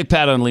 And at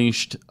Pat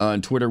Unleashed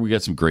on Twitter, we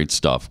got some great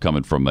stuff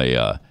coming from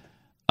a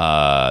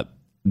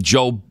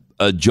Joe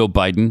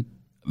Biden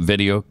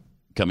video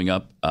coming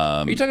up.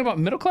 Are you talking about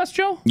Middle Class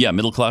Joe? Yeah,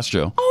 Middle Class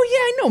Joe. Oh, yeah,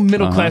 I know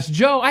Middle Class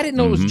Joe. I didn't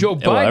know it was Joe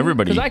Biden. Well,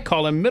 everybody, because I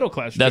call him Middle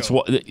Class Joe. That's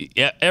what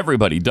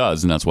everybody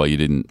does, and that's why you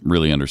didn't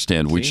really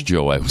understand which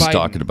Joe I was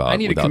talking about. I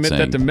need to commit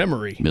that to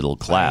memory. Middle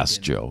Class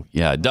Joe.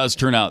 Yeah, it does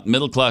turn out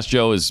Middle Class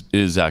Joe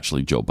is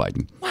actually Joe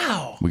Biden.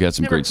 Wow. We got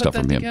some great stuff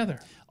from him.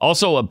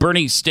 Also,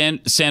 Bernie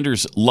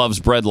Sanders loves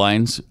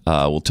breadlines.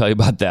 We'll tell you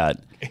about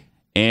that.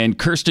 And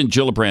Kirsten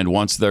Gillibrand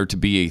wants there to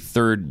be a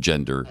third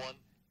gender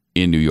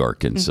in New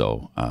York, and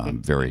so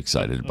I'm very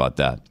excited about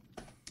that.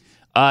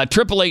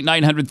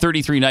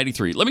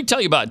 888-900-3393. Let me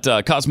tell you about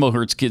Cosmo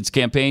Hurts Kids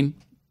campaign,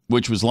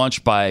 which was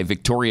launched by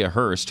Victoria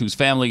Hearst, whose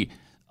family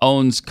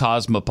owns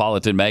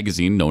Cosmopolitan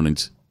magazine, known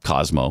as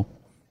Cosmo.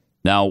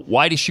 Now,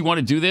 why does she want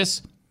to do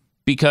this?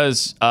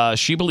 Because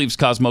she believes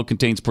Cosmo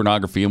contains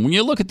pornography. And when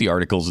you look at the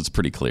articles, it's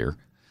pretty clear.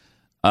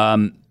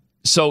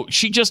 So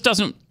she just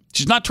doesn't,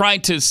 she's not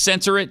trying to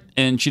censor it,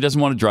 and she doesn't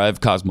want to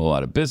drive Cosmo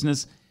out of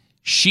business.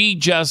 She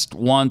just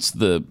wants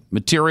the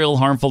material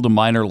harmful to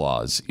minor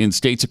laws in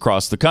states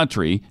across the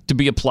country to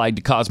be applied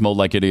to Cosmo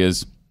like it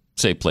is,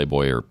 say,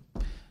 Playboy or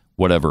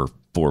whatever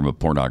form of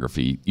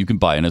pornography you can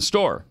buy in a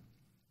store.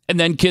 And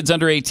then kids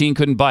under 18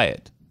 couldn't buy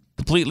it.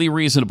 Completely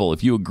reasonable.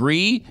 If you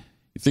agree,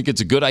 you think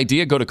it's a good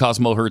idea, go to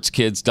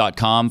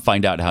CosmoHurtsKids.com.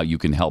 Find out how you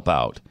can help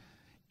out.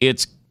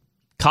 It's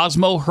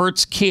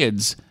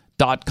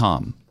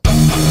CosmoHurtsKids.com.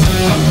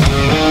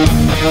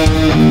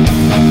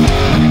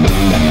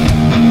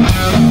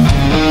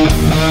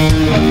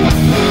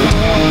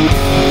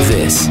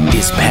 This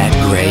is Pat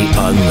Gray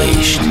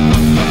Unleashed.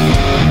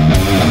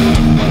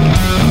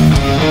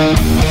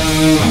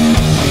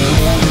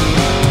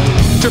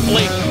 Triple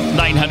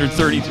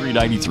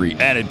 8-933-93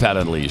 and at Pat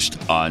Unleashed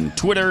on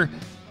Twitter,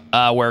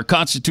 where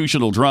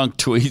Constitutional Drunk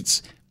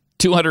tweets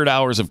 200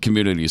 hours of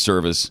community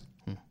service.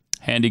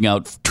 handing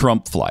out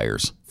Trump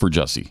flyers for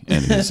Jussie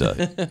and his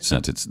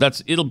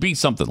sentence. It'll be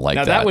something like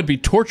now, that. That would be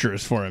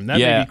torturous for him. That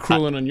may be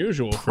cruel and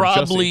unusual for Jussie.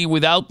 Probably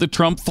without the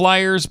Trump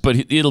flyers,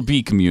 but it'll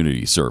be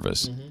community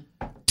service.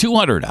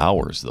 200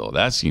 hours, though.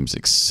 That seems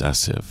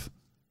excessive.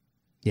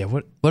 Yeah,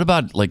 what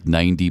about like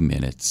 90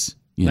 minutes?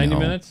 90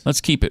 minutes?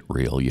 Let's keep it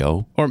real,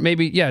 yo. Or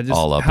maybe, just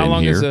all up how in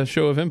long here. is a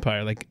show of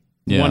Empire? Like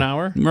 1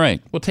 hour?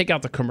 Right. We'll take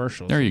out the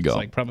commercials. There you go. It's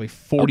like probably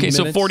 40 minutes.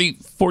 Okay,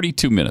 so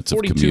 42 minutes of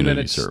community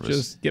minutes, service.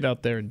 Just get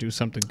out there and do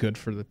something good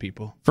for the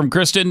people. From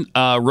Kristen,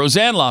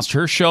 Roseanne lost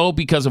her show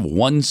because of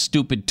one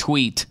stupid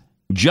tweet.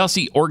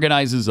 Jussie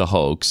organizes a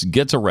hoax,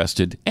 gets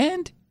arrested,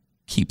 and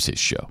keeps his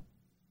show.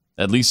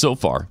 At least so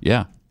far,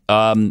 yeah.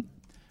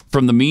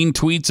 From the mean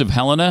tweets of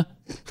Helena,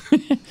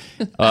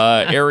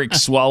 Eric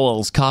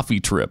Swalwell's Coffee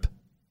Trip.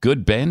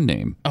 Good band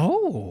name.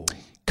 Oh.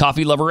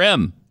 Coffee Lover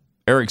M.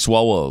 Eric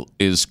Swalwell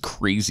is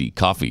crazy.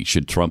 Coffee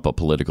should trump a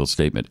political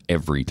statement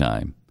every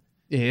time.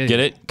 Yeah.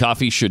 Get it?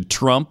 Coffee should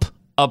trump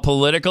a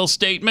political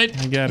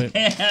statement. I got it.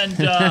 And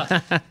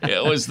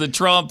it was the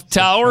Trump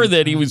Tower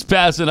that he was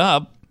passing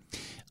up.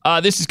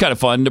 This is kind of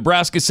fun.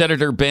 Nebraska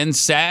Senator Ben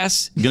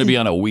Sasse going to be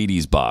on a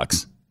Wheaties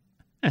box.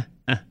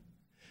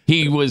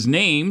 He was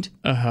named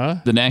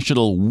the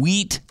National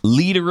Wheat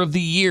Leader of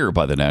the Year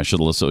by the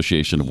National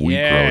Association of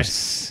Wheat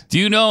Growers. Do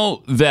you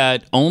know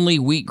that only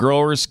wheat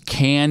growers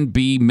can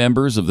be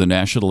members of the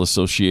National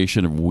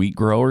Association of Wheat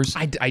Growers?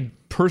 I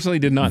personally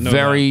did not know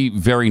very,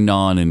 very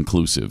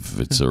non-inclusive.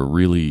 It's a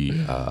really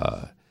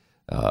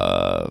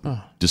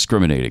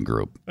discriminating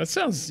group. That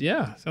sounds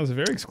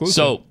very exclusive.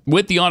 So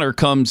with the honor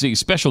comes a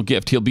special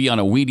gift. He'll be on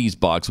a Wheaties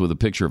box with a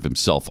picture of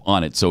himself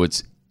on it. So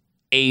it's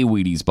a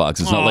Wheaties box.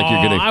 It's not like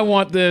you're going to... I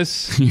want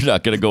this. You're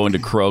not going to go into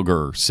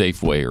Kroger or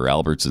Safeway or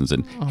Albertsons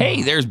and,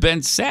 hey, there's Ben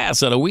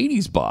Sasse on a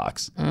Wheaties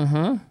box.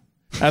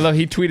 I love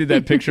he tweeted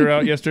that picture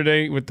out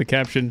yesterday with the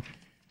caption,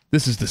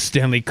 "This is the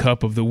Stanley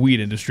Cup of the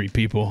wheat industry,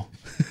 people."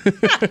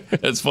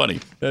 That's funny.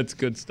 That's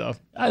good stuff.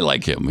 I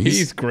like him.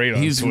 He's great on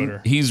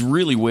Twitter. He's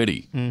really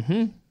witty.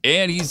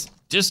 And he's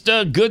just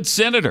a good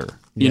senator.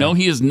 You know,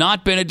 he has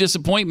not been a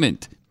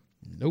disappointment.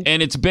 Nope.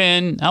 And it's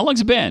been, how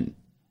long's it been?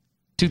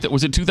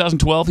 Was it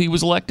 2012 he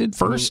was elected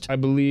first? I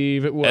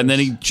believe it was. And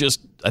then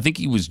I think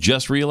he was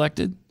just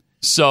reelected.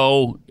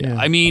 So,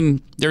 I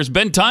mean, there's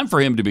been time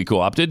for him to be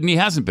co-opted, and he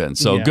hasn't been.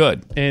 So,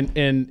 good.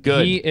 And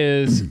good. He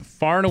is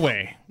far and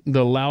away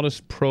the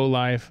loudest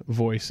pro-life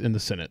voice in the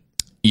Senate.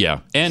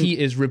 Yeah. And he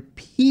is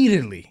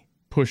repeatedly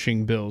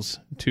pushing bills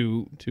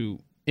to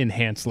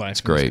enhance life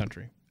in this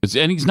country.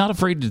 And he's not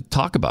afraid to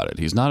talk about it.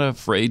 He's not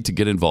afraid to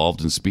get involved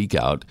and speak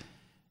out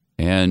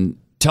and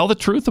tell the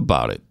truth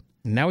about it.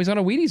 Now he's on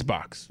a Wheaties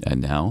box.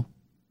 And now,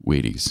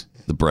 Wheaties,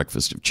 the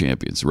breakfast of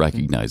champions,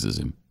 recognizes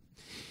him.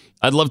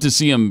 I'd love to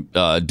see him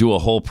do a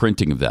whole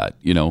printing of that,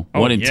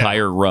 one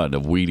entire run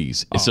of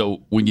Wheaties.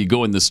 So when you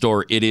go in the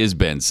store, it is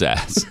Ben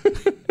Sasse.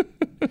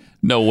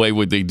 No way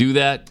would they do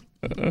that,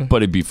 but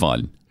it'd be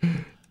fun.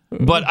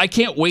 But I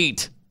can't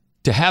wait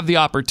to have the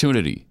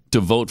opportunity to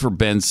vote for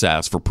Ben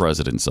Sasse for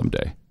president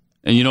someday.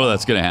 And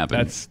that's going to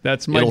happen.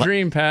 That's my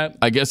dream, Pat.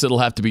 I guess it'll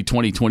have to be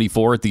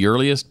 2024 at the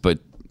earliest, but...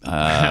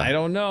 I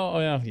don't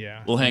know.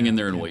 Yeah. We'll hang in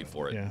there and wait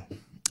for it.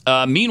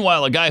 Yeah.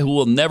 Meanwhile, a guy who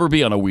will never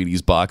be on a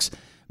Wheaties box,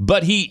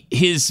 but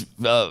his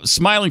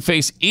smiling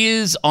face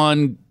is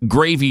on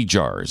gravy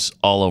jars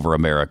all over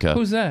America.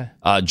 Who's that?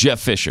 Jeff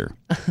Fisher.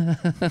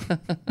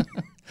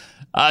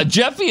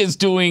 Jeffy is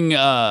doing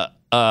a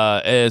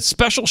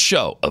special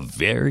show, a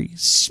very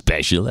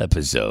special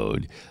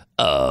episode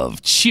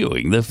of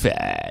Chewing the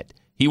Fat.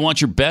 He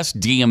wants your best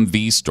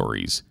DMV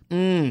stories.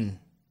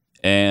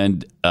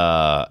 And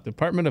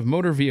Department of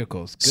Motor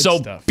Vehicles. Good so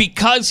stuff.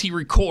 Because he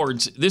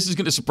records, this is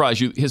going to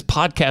surprise you, his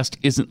podcast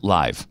isn't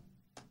live.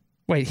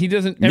 Wait, he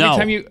doesn't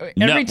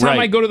every time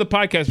I go to the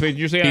podcast page,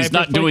 you're saying he's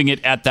not doing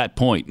it at that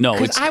point. No,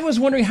 I was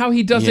wondering how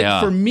he does it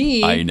for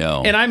me. I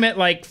know. And I'm at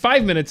like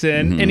 5 minutes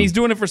in and he's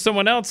doing it for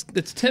someone else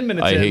that's 10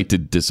 minutes in. I hate to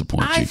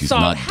disappoint you. He's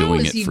not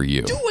doing it for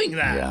you. Doing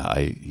that?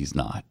 Yeah, he's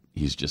not.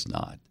 He's just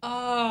not.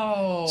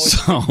 Oh,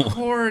 it's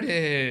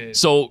recorded.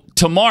 So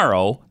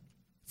tomorrow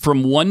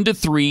from 1 to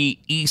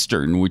 3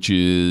 Eastern, which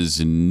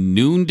is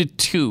noon to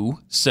 2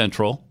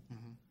 Central.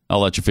 I'll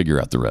let you figure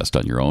out the rest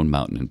on your own,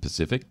 Mountain and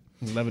Pacific.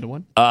 11 to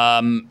 1.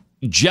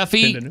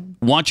 Jeffy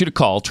wants you to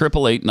call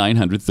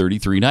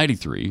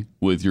 888-900-3393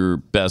 with your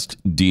best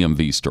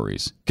DMV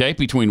stories. Okay?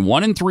 Between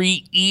 1 and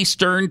 3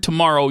 Eastern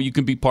tomorrow, you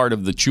can be part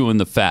of the Chewing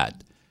the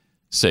Fat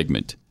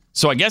segment.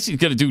 So I guess he's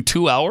going to do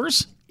 2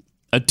 hours?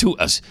 A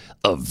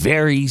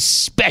very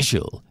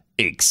special,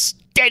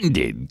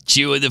 extended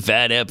Chewing the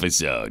Fat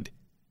episode.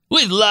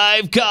 With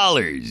live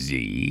callers.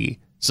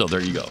 So there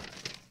you go.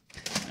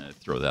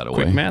 Throw that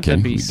away. Quick math,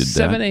 that'd be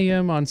 7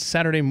 a.m. on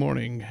Saturday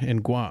morning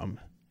in Guam,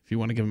 if you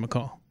want to give him a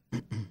call.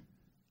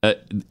 The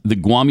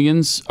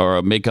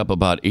Guamians make up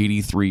about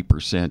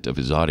 83% of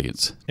his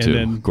audience,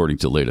 according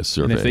to latest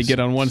surveys. And if they get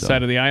on one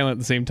side of the island at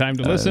the same time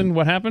to listen,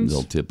 what happens?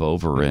 They'll tip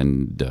over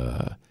and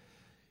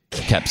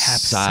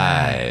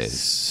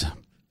capsize.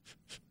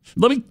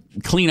 Let me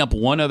clean up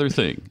one other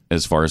thing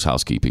as far as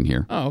housekeeping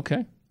here. Oh,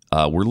 okay.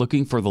 We're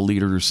looking for the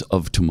leaders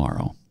of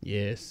tomorrow.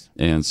 Yes.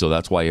 And so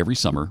that's why every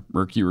summer,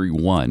 Mercury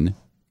One,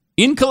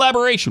 in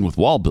collaboration with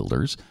Wall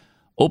Builders,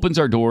 opens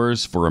our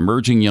doors for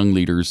emerging young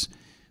leaders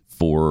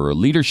for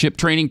leadership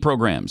training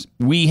programs.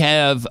 We've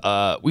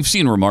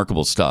seen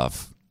remarkable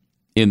stuff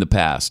in the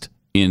past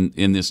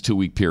in this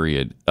 2-week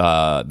period.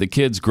 The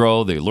kids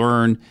grow, they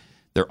learn,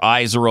 their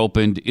eyes are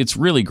opened. It's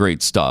really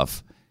great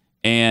stuff.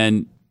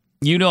 And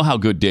you know how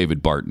good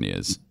David Barton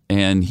is,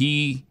 and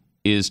he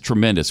is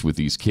tremendous with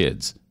these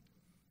kids.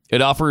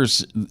 It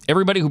offers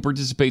everybody who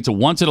participates a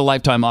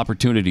once-in-a-lifetime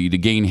opportunity to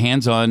gain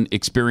hands-on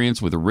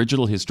experience with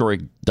original historic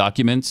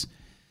documents.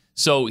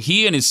 So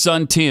he and his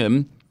son,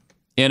 Tim,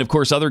 and, of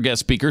course, other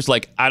guest speakers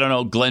like, I don't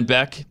know, Glenn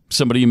Beck,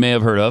 somebody you may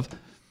have heard of,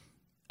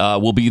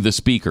 will be the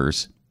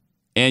speakers.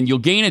 And your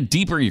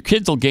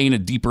kids will gain a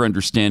deeper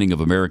understanding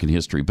of American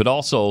history, but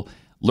also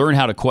learn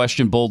how to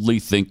question boldly,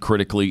 think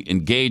critically,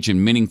 engage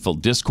in meaningful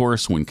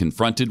discourse when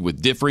confronted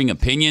with differing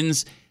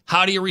opinions.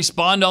 How do you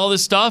respond to all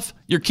this stuff?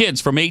 Your kids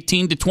from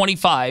 18 to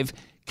 25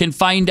 can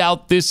find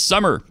out this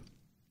summer.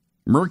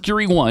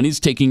 Mercury One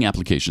is taking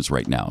applications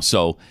right now.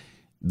 So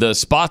the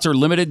spots are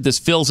limited. This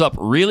fills up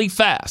really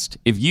fast.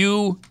 If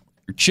you,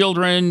 your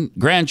children,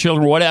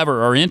 grandchildren,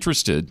 whatever, are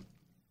interested,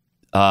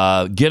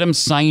 get them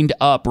signed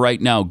up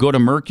right now. Go to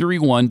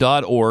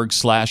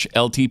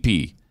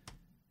mercury1.org/LTP.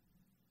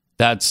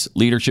 That's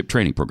Leadership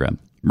Training Program.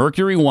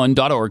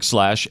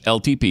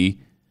 mercury1.org/LTP.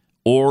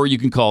 Or you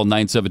can call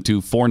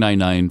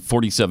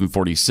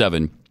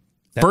 972-499-4747.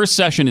 First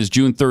session is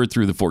June 3rd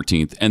through the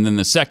 14th, and then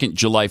the second,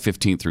 July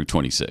 15th through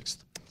 26th.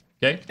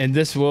 Okay? And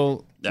this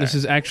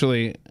is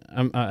actually,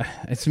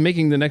 it's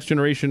making the next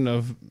generation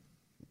of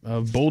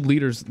bold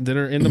leaders that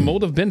are in the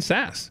mold of Ben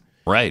Sasse.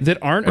 Right. That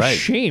aren't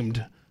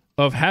ashamed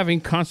of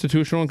having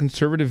constitutional and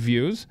conservative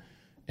views.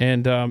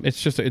 And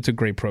it's a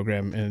great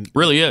program. And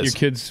really is. Your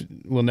kids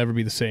will never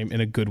be the same in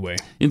a good way.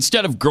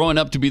 Instead of growing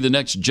up to be the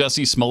next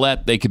Jussie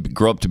Smollett, they could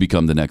grow up to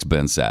become the next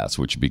Ben Sasse,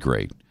 which would be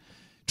great.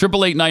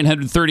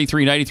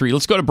 888-900-3393.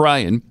 Let's go to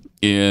Brian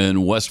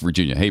in West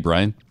Virginia. Hey,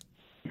 Brian.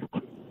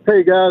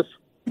 Hey, guys.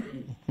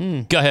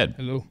 Go ahead.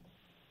 Hello.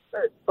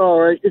 All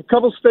right. A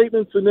couple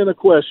statements and then a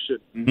question.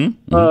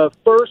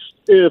 First,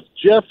 if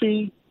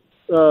Jeffy,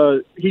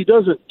 he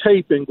doesn't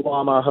tape in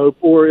Guam, I hope,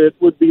 or it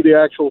would be the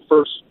actual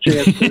first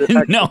chance that it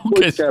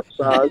actually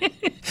capsize.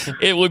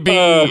 It would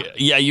be,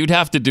 you'd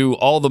have to do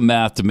all the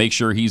math to make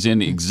sure he's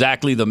in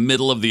exactly the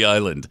middle of the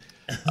island.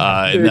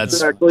 And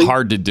that's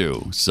hard to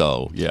do.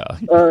 So, yeah.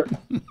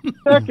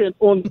 Second,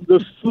 on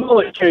the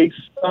Smollett case,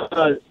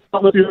 I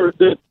don't know if you heard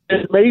that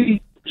it may.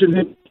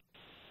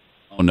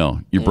 Oh,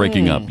 no. You're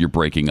breaking up. You're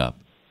breaking up.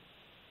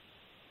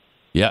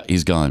 Yeah,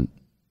 he's gone.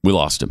 We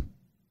lost him.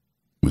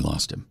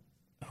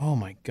 Oh,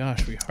 my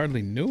gosh. We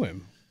hardly knew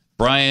him.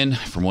 Brian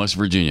from West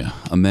Virginia,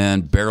 a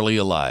man barely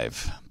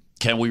alive.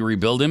 Can we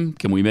rebuild him?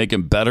 Can we make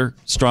him better,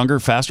 stronger,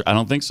 faster? I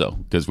don't think so,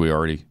 because we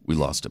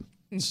lost him.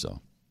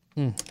 So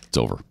it's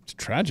over. It's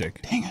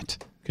tragic. Dang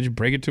it. Could you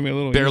break it to me a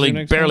little barely easier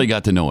next time?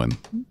 got to know him.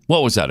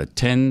 What was that, a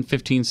 10,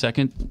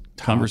 15-second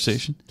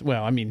conversation?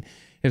 Well, I mean,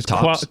 it was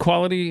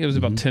quality. It was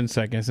about 10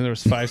 seconds, and there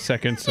was 5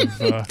 seconds of...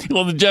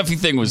 well, the Jeffy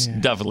thing was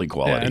definitely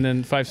quality. Yeah, and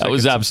then 5 seconds. That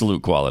was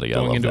absolute quality. I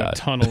love going into that.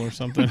 a tunnel or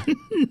something.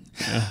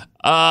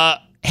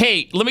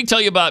 Hey, let me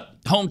tell you about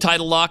home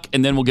title lock,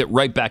 and then we'll get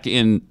right back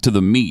into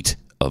the meat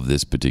of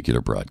this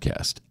particular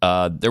broadcast.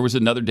 There was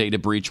another data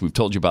breach. We've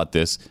told you about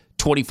this.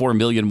 24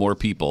 million more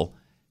people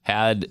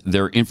had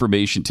their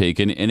information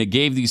taken, and it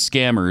gave these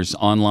scammers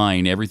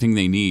online everything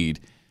they need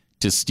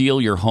to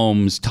steal your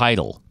home's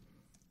title.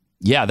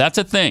 Yeah, that's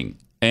a thing,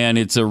 and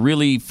it's a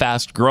really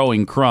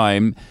fast-growing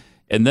crime.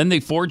 And then they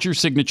forge your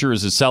signature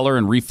as a seller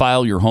and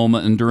refile your home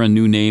under a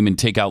new name and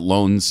take out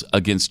loans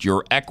against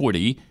your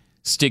equity,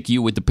 stick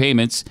you with the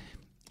payments,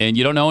 and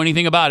you don't know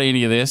anything about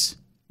any of this.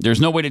 There's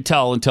no way to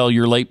tell until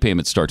your late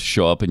payments start to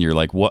show up, and you're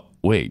like, "What?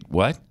 Wait,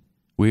 what?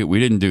 We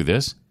didn't do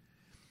this?"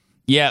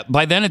 Yeah,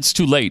 by then it's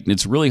too late, and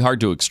it's really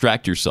hard to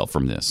extract yourself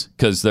from this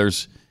because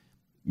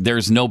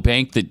there's no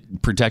bank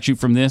that protects you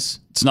from this.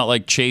 It's not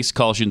like Chase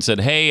calls you and said,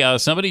 "Hey,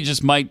 somebody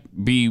just might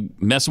be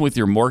messing with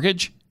your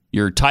mortgage,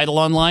 your title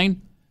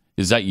online.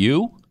 Is that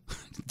you?"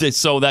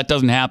 So that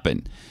doesn't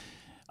happen.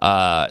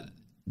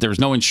 There's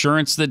no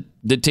insurance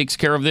that takes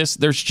care of this.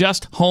 There's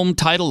just Home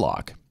Title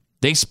Lock.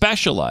 They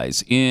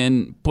specialize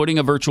in putting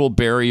a virtual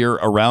barrier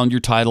around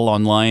your title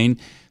online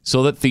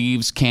so that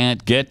thieves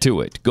can't get to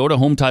it. Go to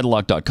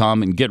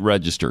HometitleLock.com and get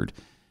registered.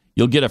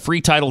 You'll get a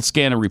free title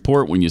scan and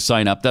report when you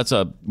sign up. That's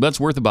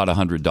worth about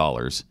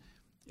 $100,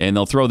 and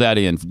they'll throw that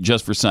in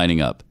just for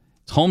signing up.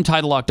 It's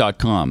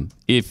HometitleLock.com.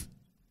 If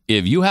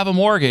you have a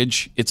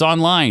mortgage, it's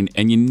online,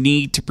 and you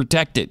need to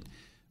protect it.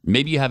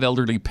 Maybe you have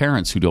elderly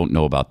parents who don't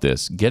know about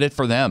this. Get it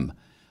for them.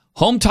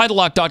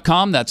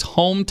 HometitleLock.com. That's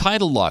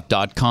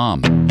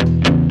HometitleLock.com.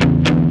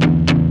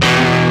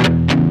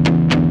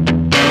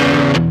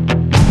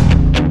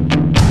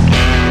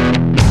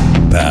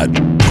 Pat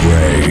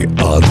Gray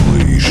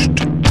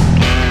Unleashed.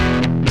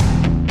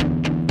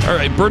 All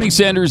right, right, Bernie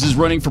Sanders is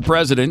running for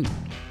president.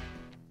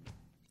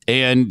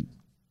 And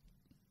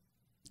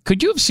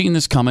could you have seen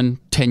this coming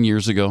 10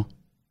 years ago?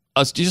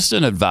 Just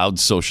an avowed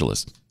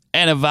socialist.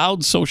 An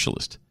avowed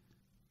socialist.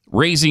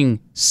 Raising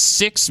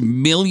 $6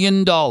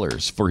 million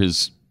for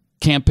his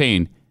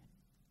campaign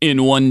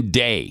in one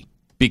day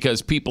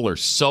because people are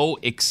so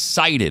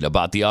excited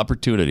about the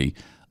opportunity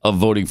of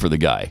voting for the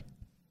guy.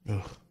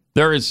 Ugh.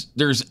 There's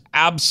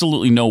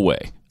absolutely no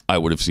way I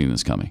would have seen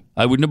this coming.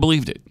 I wouldn't have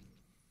believed it.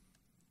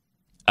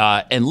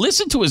 And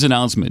listen to his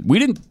announcement. We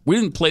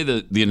didn't play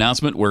the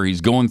announcement where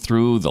he's going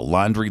through the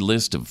laundry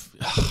list of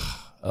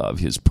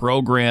his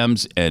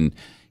programs and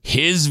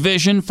his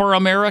vision for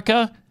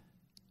America.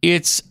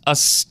 It's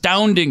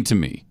astounding to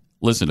me.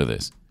 Listen to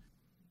this.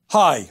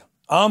 Hi,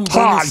 I'm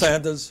Bernie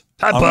Sanders.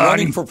 I'm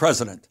running for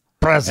president.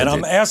 And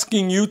I'm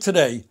asking you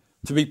today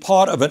to be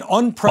part of an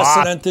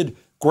unprecedented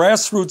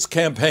grassroots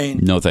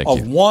campaign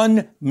of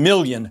 1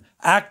 million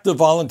active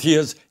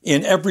volunteers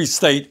in every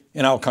state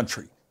in our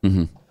country.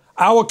 Mm-hmm.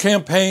 Our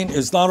campaign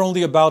is not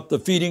only about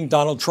defeating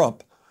Donald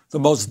Trump, the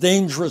most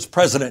dangerous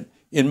president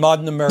in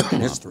modern American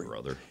history.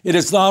 It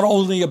is not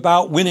only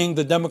about winning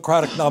the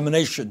Democratic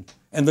nomination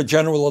and the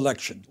general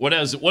election. What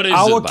is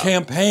our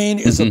campaign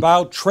is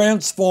about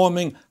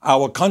transforming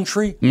our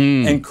country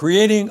and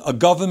creating a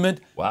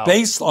government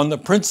based on the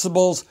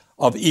principles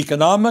of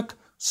economic,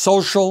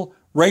 social,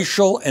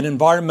 racial, and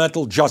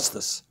environmental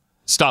justice.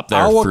 Stop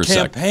there for a second.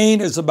 Our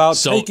campaign is about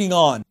taking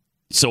on.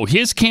 So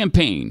his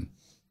campaign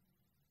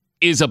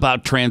is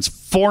about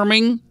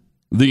transforming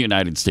the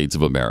United States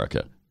of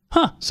America.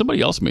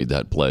 Somebody else made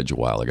that pledge a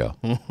while ago.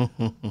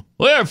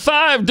 We're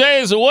 5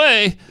 days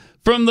away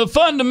from the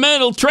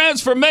fundamental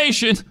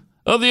transformation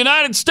of the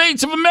United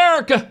States of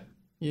America.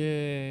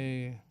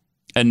 Yay.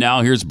 And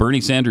now here's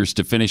Bernie Sanders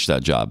to finish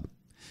that job.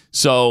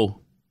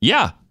 So,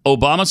 yeah,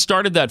 Obama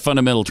started that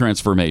fundamental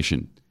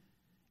transformation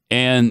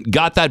and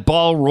got that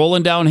ball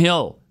rolling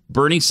downhill.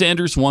 Bernie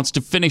Sanders wants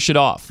to finish it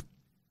off.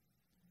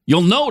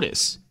 You'll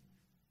notice.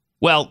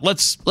 Well,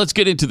 let's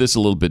get into this a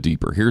little bit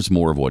deeper. Here's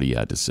more of what he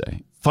had to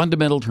say.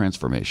 Fundamental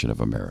transformation of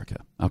America.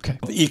 Okay.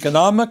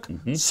 Economic,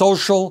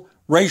 social,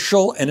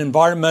 racial, and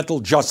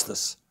environmental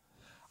justice.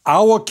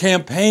 Our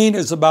campaign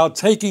is about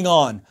taking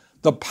on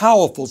the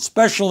powerful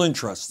special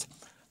interests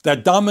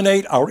that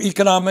dominate our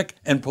economic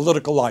and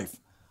political life.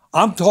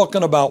 I'm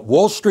talking about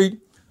Wall Street,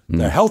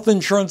 the health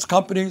insurance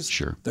companies,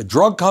 the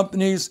drug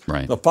companies,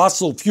 the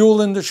fossil fuel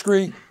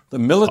industry, the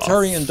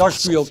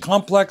military-industrial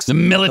complex, the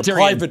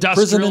private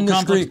prison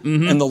industry,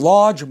 and the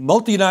large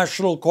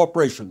multinational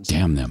corporations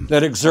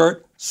that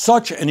exert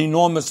such an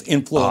enormous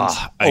influence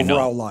over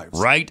our lives.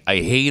 Right? I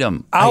hate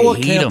them. Our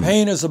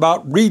campaign is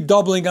about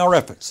redoubling our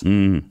efforts to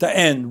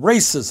end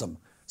racism,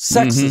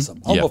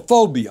 sexism,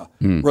 homophobia,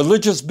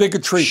 religious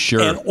bigotry,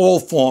 and all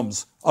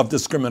forms of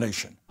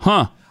discrimination.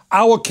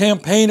 Our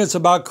campaign is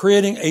about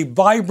creating a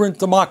vibrant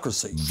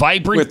democracy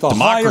with the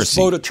highest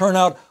voter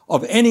turnout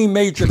of any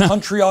major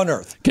country on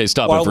earth. Okay,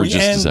 stop it for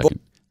just a second.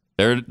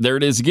 There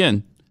it is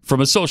again from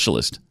a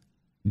socialist.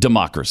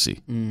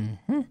 Democracy.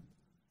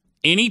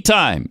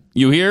 Anytime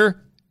you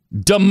hear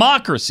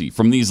democracy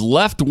from these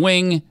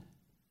left-wing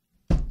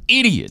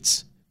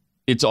idiots,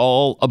 it's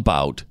all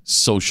about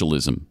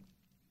socialism.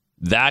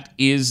 That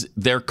is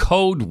their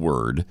code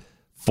word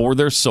for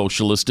their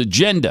socialist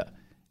agenda.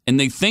 And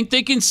they think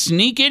they can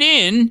sneak it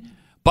in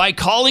by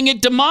calling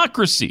it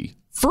democracy.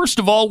 First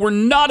of all, we're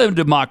not a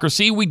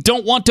democracy. We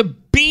don't want to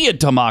be a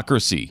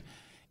democracy.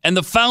 And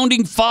the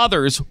founding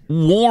fathers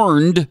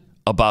warned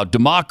about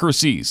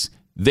democracies.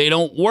 They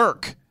don't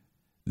work.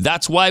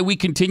 That's why we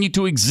continue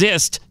to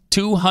exist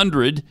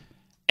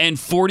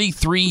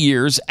 243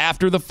 years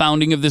after the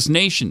founding of this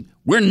nation.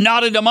 We're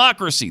not a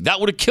democracy. That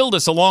would have killed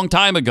us a long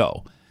time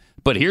ago.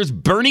 But here's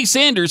Bernie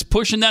Sanders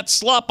pushing that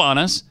slop on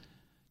us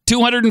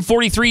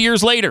 243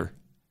 years later.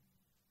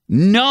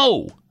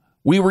 No,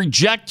 we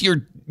reject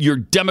your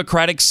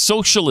democratic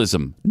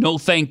socialism. No,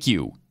 thank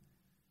you.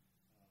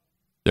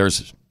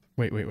 There's...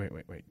 Wait.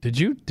 Did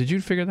you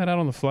figure that out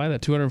on the fly,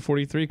 that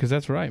 243? Because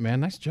that's right, man.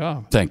 Nice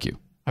job. Thank you.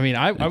 I mean,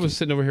 I was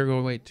sitting over here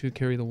going, wait, 2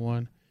 carry the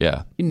 1.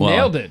 Yeah. You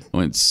nailed it.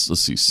 Let's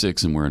see,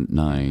 6 and we're at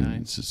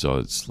 9. So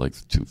it's like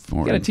 2, 4.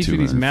 You got to teach me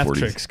these math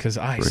tricks because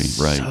I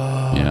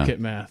suck at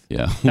math.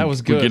 Yeah. That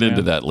was good. We'll get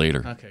into that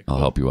later. Okay, cool. I'll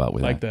help you out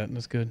with that. Like that.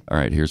 That's good. All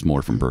right, here's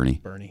more from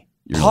Bernie.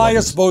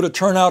 Highest voter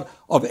turnout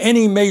of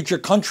any major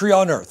country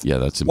on earth. Yeah,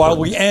 that's important.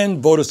 While we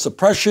end voter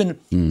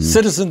suppression,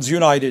 Citizens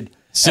United,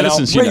 and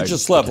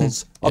outrageous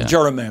levels of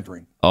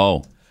gerrymandering.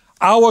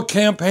 Our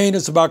campaign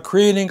is about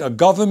creating a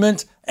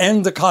government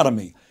and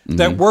economy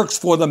that works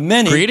for the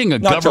many. Creating a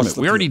government.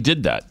 We already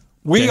did that.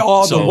 We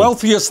are the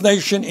wealthiest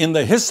nation in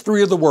the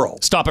history of the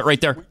world. Stop it right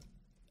there.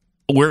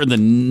 We're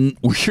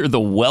the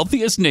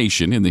wealthiest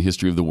nation in the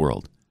history of the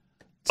world.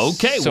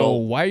 Okay, so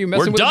why are you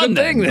messing with the good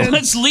thing then?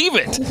 Let's leave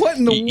it. What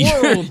in the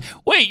world?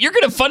 Wait, you're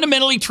going to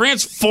fundamentally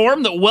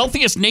transform the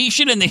wealthiest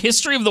nation in the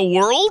history of the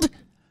world?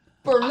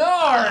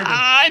 Bernard!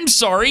 I'm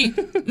sorry.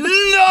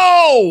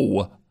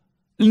 No!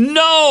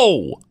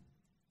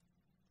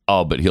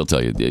 Oh, but he'll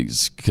tell you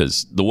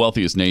because the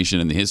wealthiest nation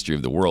in the history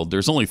of the world,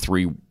 there's only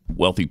 3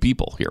 wealthy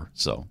people here.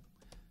 So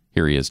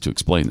here he is to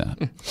explain that.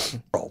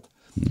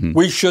 Mm-hmm.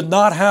 We should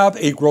not have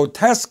a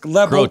grotesque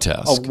level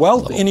of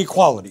wealth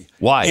inequality.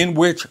 Why? In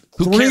which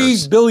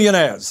 3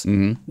 billionaires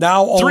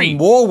now own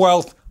more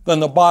wealth than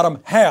the bottom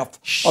half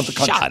of the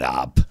country. Shut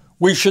up.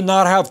 We should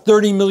not have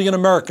 30 million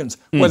Americans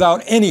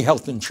without any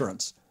health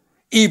insurance,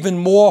 even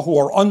more who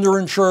are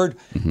underinsured,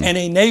 and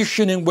a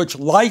nation in which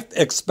life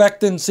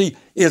expectancy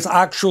is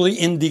actually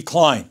in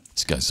decline.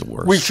 This guy's the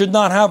worst. We should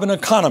not have an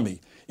economy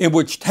in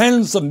which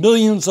tens of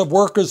millions of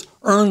workers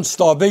earn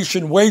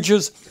starvation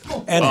wages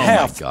and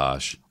half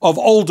of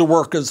older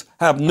workers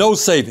have no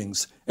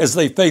savings as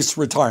they face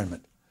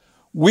retirement.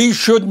 We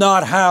should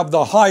not have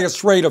the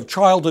highest rate of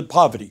childhood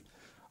poverty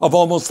of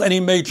almost any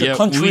major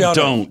country on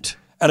earth,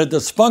 and a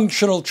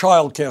dysfunctional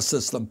child care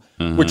system,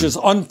 which is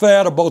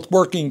unfair to both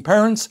working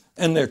parents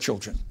and their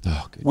children.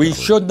 We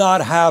should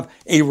not have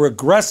a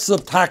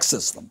regressive tax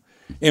system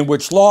in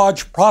which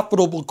large,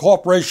 profitable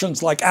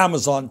corporations like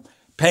Amazon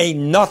pay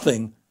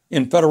nothing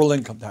in federal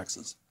income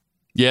taxes.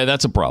 Yeah,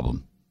 that's a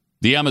problem.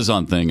 The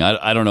Amazon thing,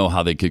 I don't know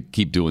how they could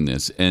keep doing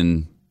this,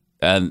 and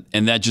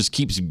that just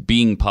keeps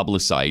being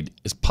publicized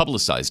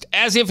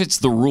as if it's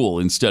the rule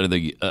instead of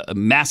the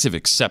massive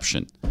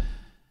exception.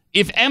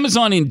 If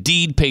Amazon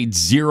indeed paid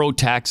 0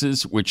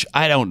 taxes, which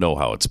I don't know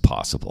how it's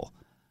possible,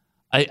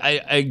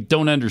 I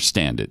don't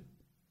understand it.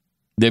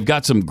 They've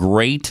got some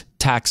great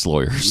tax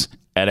lawyers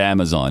at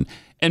Amazon,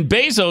 and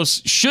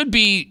Bezos should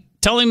be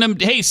telling them,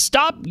 hey,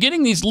 stop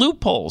getting these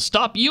loopholes.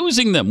 Stop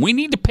using them. We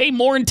need to pay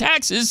more in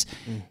taxes.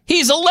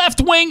 He's a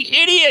left-wing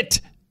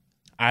idiot.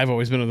 I've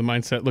always been of the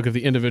mindset, look, if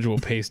the individual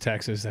pays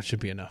taxes, that should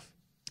be enough.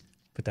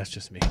 But that's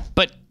just me.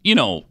 But,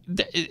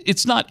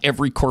 it's not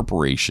every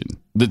corporation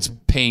that's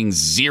paying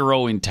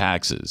 0 in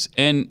taxes.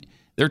 And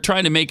they're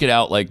trying to make it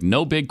out like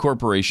no big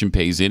corporation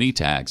pays any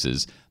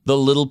taxes. The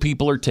little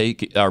people are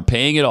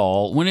paying it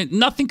all, when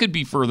nothing could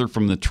be further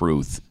from the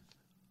truth.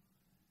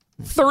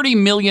 30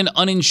 million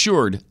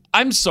uninsured.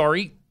 I'm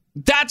sorry.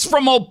 That's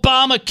from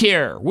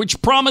Obamacare,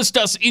 which promised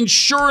us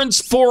insurance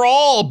for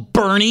all,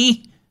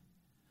 Bernie.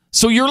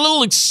 So your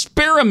little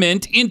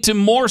experiment into a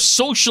more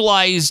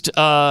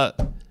socialized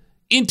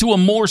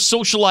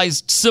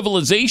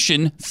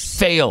civilization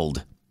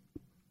failed.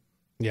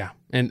 Yeah,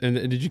 and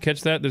did you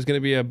catch that? There's going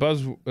to be a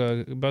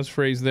buzz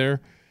phrase there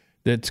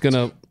that's going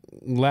to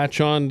latch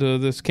on to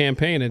this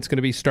campaign. It's going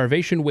to be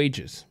starvation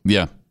wages.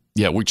 Yeah,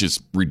 which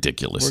is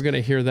ridiculous. We're going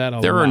to hear that a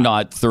lot. There are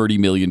not 30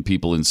 million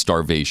people in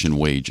starvation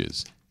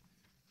wages.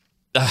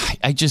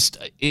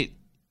 The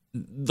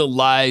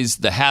lies,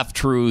 the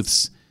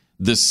half-truths,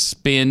 the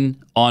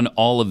spin on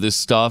all of this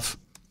stuff.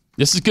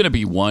 This is going to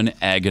be one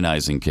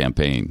agonizing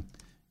campaign.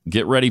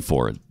 Get ready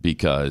for it,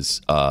 because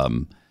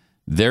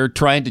they're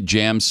trying to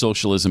jam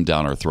socialism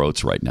down our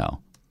throats right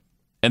now.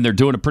 And they're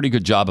doing a pretty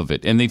good job of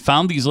it. And they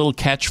found these little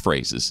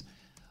catchphrases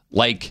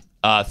like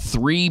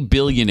 3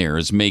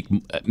 billionaires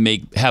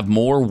have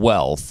more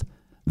wealth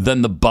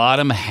than the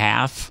bottom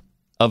half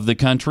of the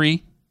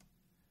country.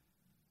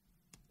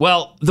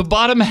 Well, the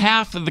bottom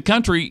half of the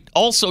country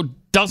also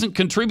doesn't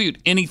contribute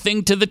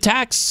anything to the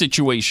tax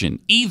situation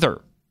either.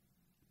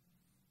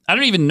 I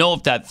don't even know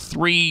if that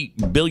 3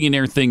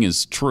 billionaire thing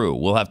is true.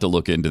 We'll have to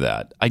look into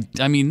that.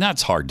 I mean,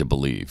 that's hard to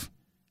believe.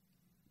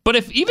 But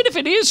even if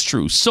it is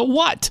true, so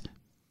what?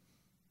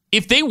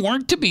 If they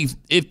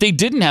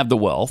didn't have the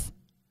wealth,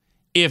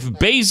 if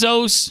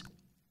Bezos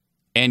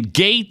and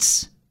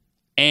Gates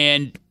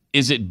and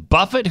is it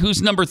Buffett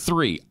who's number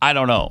 3? I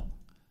don't know.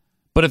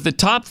 But if the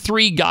top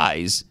 3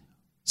 guys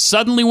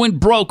suddenly went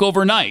broke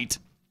overnight,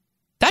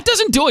 that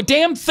doesn't do a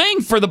damn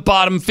thing for the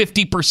bottom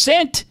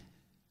 50%.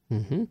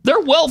 Mm-hmm. Their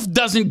wealth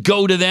doesn't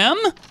go to them.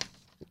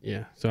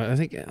 Yeah, so I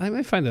think I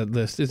might find that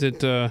list. Is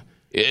it?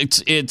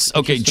 It's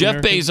okay.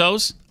 Jeff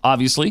Bezos,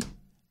 obviously,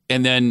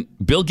 and then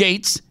Bill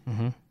Gates,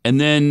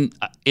 and then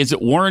is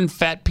it Warren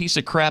Fat Piece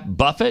of Crap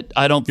Buffett?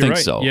 I don't think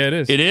so. Yeah, it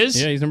is. It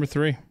is. Yeah, he's number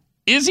 3.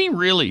 Is he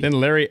really? Then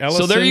Larry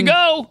Ellison. So there you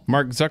go.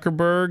 Mark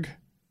Zuckerberg,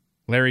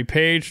 Larry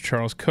Page,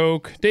 Charles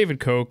Koch, David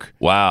Koch.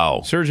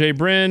 Wow. Sergey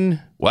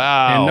Brin.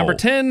 Wow. And number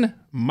 10,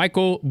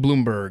 Michael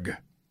Bloomberg.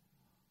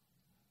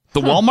 The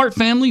Walmart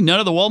family?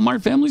 None of the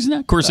Walmart families in that?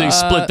 Of course, they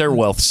split their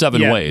wealth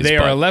 7 ways. They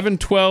are 11,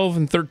 12,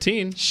 and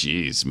 13.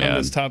 Jeez, man. On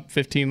this top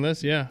 15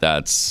 list, yeah.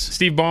 That's...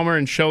 Steve Ballmer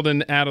and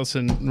Sheldon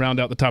Adelson round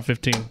out the top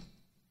 15.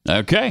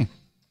 Okay.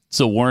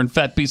 So Warren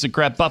Fat Piece of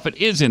Crap Buffett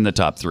is in the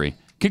top 3.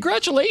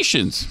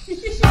 Congratulations.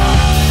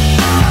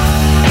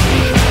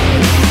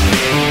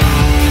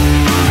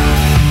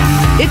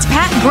 It's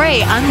Pat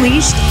Gray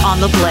Unleashed on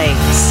the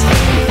Blaze.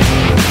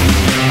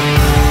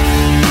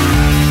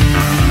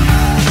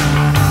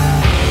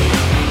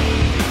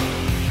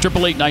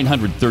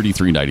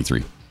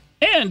 888-900-3393.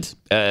 And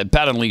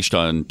Pat Unleashed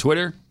on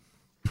Twitter,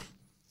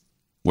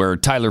 where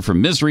Tyler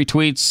from Misery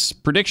tweets,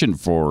 prediction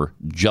for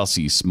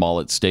Jussie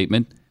Smollett's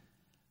statement.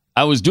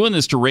 I was doing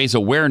this to raise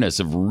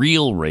awareness of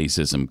real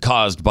racism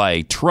caused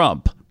by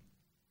Trump.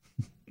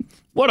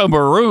 What a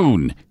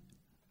maroon.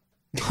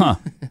 Huh.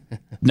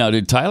 Now,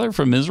 did Tyler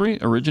from Misery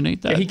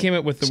originate that? Yeah, he came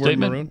up with the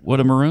statement? word maroon. What,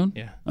 a maroon?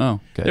 Yeah.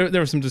 Oh, okay.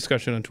 There was some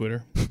discussion on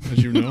Twitter,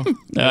 as you know.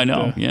 I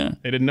know, yeah.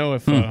 They didn't know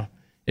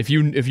if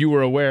you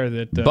were aware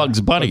that...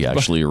 Bugs Bunny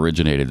actually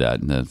originated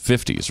that in the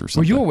 50s or something.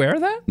 Were you aware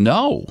of that?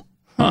 No.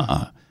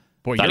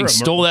 Boy, Thought he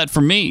stole that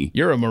from me.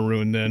 You're a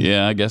maroon then.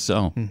 Yeah, I guess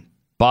so.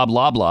 Bob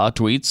Loblaw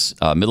tweets,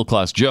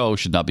 middle-class Joe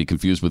should not be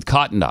confused with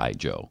Cotton Eye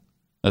Joe.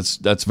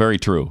 That's very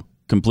true.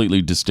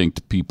 Completely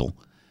distinct people.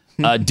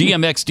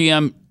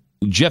 DMXDM,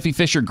 Jeffy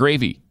Fisher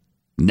gravy,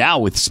 now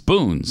with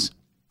spoons.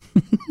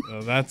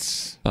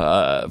 That's...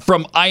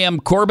 From I Am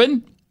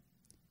Corbin,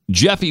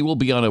 Jeffy will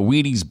be on a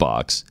Wheaties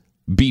box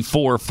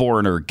before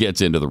Foreigner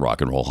gets into the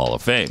Rock and Roll Hall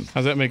of Fame.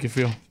 How's that make you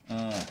feel?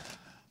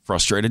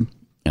 Frustrated,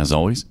 as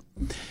always.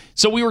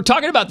 So we were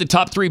talking about the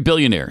top 3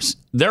 billionaires.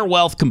 Their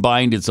wealth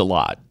combined is a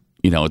lot.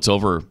 You know, it's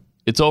over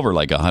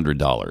like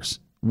 $100.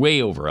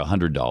 Way over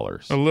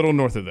 $100. A little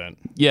north of that.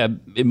 Yeah,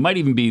 it might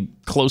even be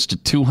close to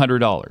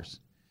 $200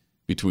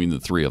 between the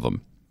three of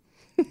them.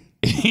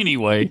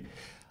 Anyway,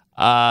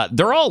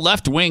 they're all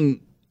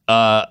left-wing,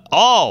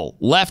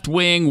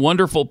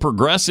 wonderful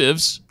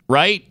progressives,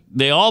 right?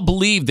 They all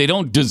believe they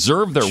don't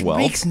deserve their wealth.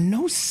 Makes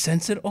no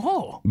sense at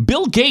all.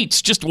 Bill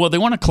Gates they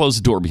want to close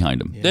the door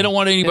behind him. Yeah. They don't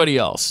want anybody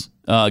else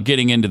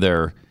getting into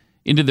their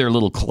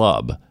little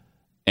club.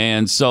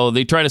 And so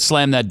they try to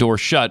slam that door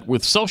shut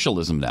with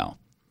socialism now.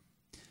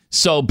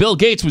 So Bill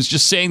Gates was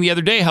just saying the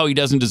other day how he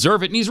doesn't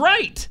deserve it, and he's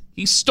right.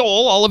 He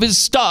stole all of his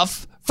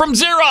stuff from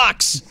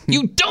Xerox.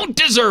 You don't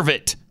deserve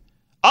it.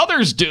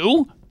 Others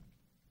do.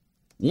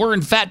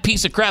 Warren fat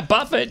piece of crap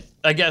Buffett,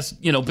 I guess,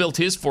 built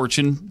his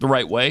fortune the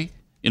right way,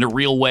 in a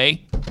real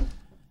way.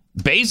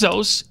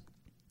 Bezos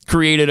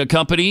created a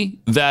company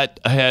that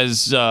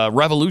has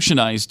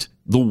revolutionized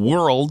the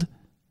world.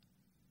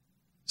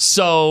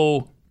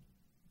 So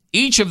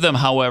each of them,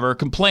 however,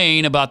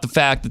 complain about the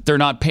fact that they're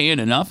not paying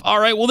enough. All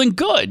right, well then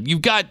good.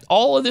 You've got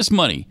all of this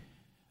money.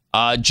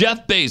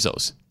 Jeff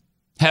Bezos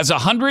has a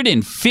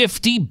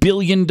 $150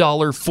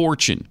 billion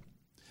fortune.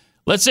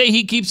 Let's say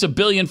he keeps $1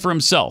 billion for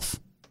himself.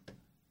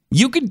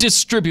 You could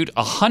distribute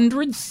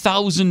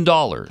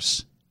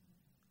 $100,000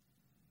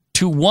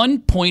 to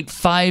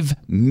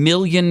 1.5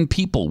 million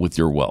people with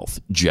your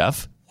wealth,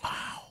 Jeff.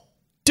 Wow.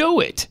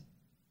 Do it.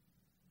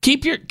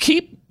 Keep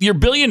your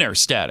billionaire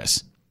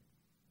status.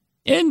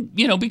 And,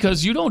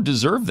 because you don't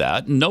deserve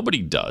that, and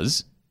nobody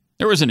does.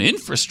 There was an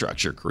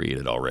infrastructure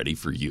created already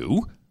for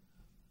you.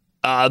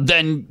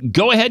 Then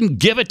go ahead and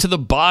give it to the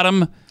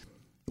bottom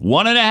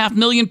 1.5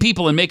 million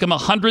people and make them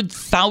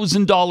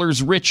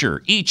 $100,000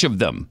 richer, each of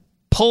them.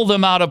 Pull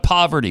them out of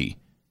poverty.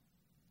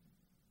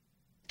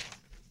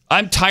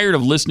 I'm tired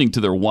of listening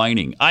to their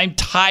whining. I'm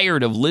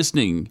tired of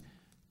listening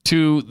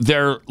to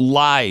their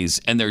lies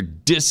and their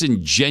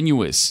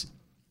disingenuous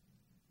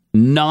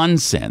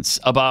nonsense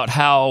about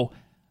how,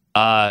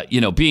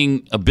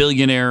 being a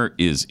billionaire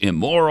is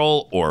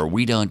immoral, or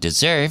we don't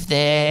deserve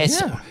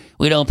this. Yeah.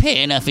 We don't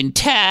pay enough in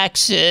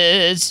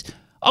taxes.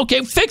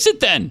 Okay, fix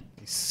it then.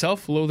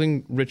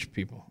 Self-loathing rich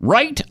people.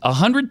 Write a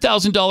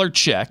 $100,000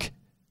 check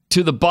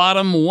to the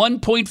bottom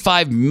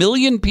 1.5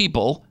 million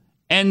people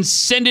and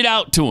send it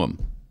out to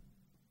them.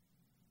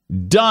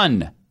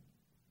 Done.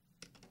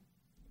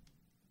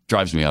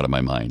 Drives me out of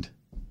my mind.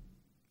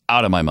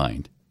 Out of my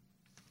mind.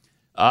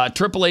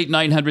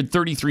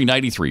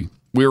 888-900-3393.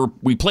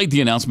 We played the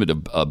announcement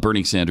of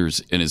Bernie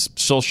Sanders and his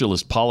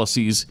socialist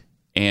policies,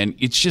 and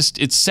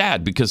it's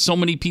sad because so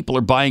many people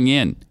are buying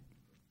in.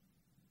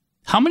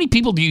 How many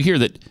people do you hear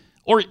that,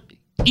 or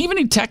even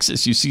in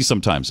Texas, you see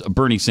sometimes a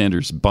Bernie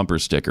Sanders bumper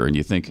sticker, and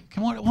you think,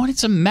 what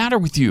is the matter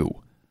with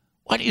you?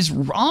 What is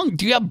wrong?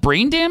 Do you have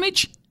brain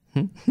damage?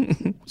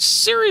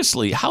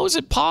 Seriously, how is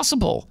it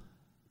possible?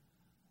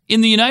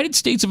 In the United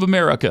States of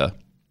America,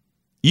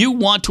 you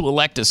want to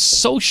elect a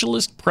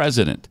socialist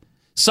president,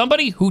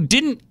 somebody who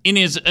didn't, in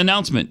his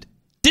announcement,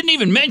 didn't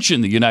even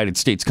mention the United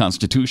States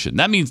Constitution.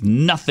 That means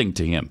nothing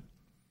to him.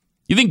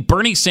 You think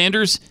Bernie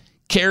Sanders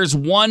cares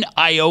one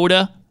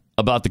iota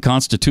about the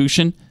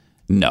Constitution?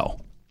 No.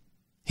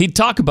 He'd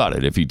talk about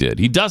it if he did.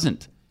 He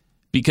doesn't,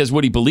 because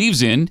what he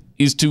believes in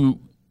is to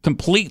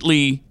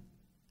completely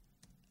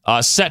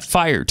set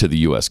fire to the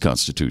U.S.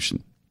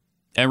 Constitution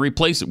and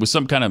replace it with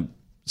some kind of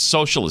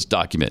socialist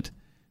document.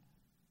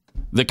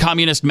 The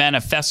Communist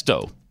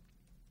Manifesto.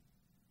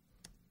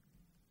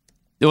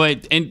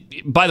 And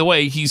by the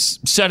way, he's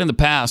said in the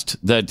past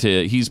that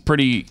he's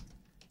pretty,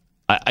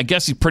 I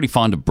guess he's pretty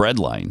fond of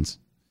breadlines.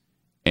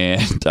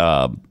 And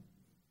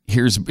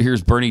here's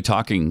Bernie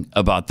talking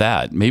about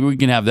that. Maybe we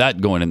can have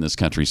that going in this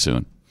country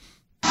soon.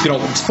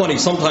 It's funny.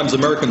 Sometimes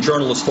American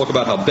journalists talk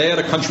about how bad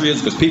a country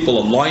is because people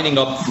are lining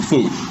up for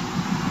food.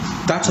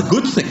 That's a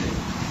good thing.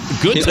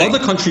 In other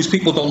countries,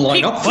 people don't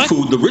line up for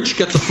food. The rich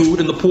get the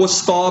food and the poor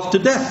starve to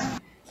death.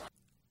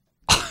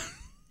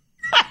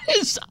 That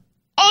is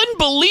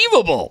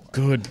unbelievable.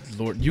 Good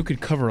Lord. You could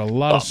cover a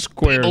lot of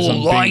squares on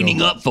bingo.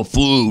 Lining up for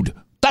food.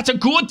 That's a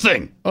good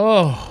thing.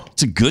 Oh.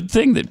 It's a good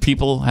thing that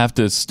people have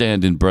to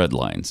stand in bread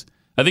lines.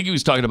 I think he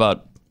was talking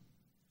about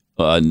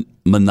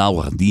Manawari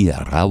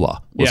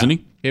Rawa, wasn't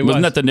he?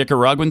 Wasn't that the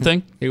Nicaraguan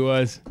thing? It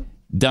was.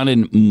 Down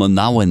in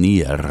Managua,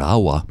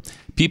 Nicaragua,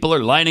 people are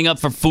lining up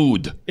for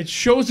food. It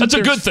shows that that's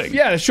a good thing.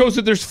 Yeah, it shows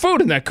that there's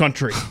food in that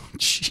country.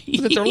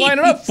 That they're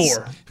lining up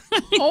for.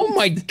 Oh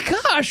my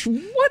gosh,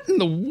 what in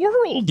the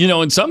world? You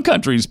know, in some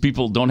countries,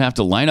 people don't have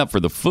to line up for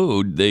the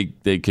food. They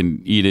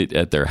can eat it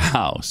at their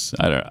house.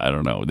 I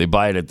don't know. They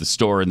buy it at the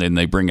store and then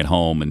they bring it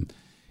home and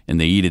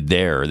they eat it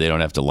there. They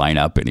don't have to line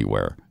up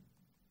anywhere.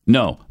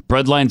 No,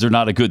 breadlines are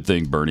not a good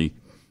thing, Bernie.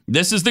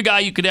 This is the guy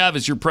you could have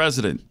as your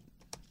president.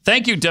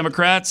 Thank you,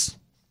 Democrats.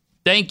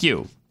 Thank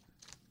you.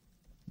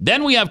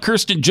 Then we have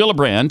Kirsten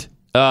Gillibrand,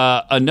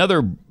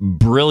 another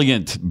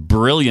brilliant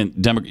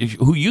Democrat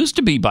who used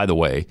to be, by the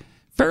way,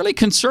 fairly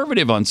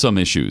conservative on some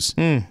issues.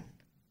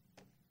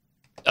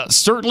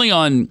 Certainly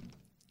on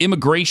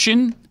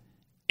immigration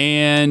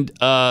and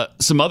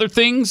some other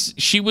things,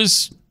 she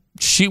was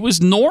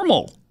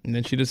normal. And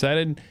then she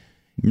decided,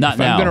 not if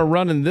now. I'm going to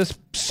run in this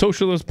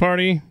socialist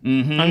party,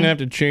 I'm going to have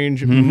to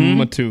change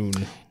my tune.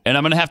 And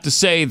I'm going to have to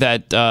say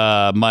that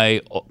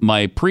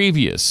my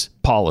previous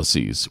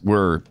policies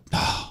were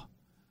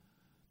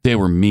they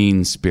were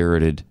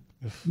mean-spirited.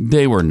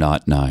 They were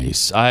not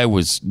nice. I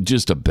was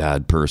just a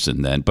bad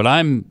person then, but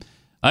I'm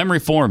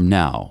reformed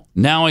now.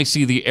 Now I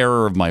see the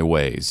error of my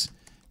ways.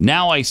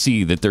 Now I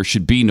see that there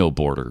should be no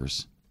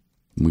borders.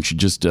 We should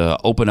just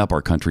open up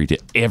our country to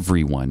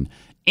everyone.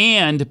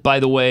 And, by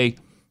the way,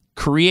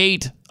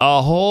 create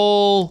a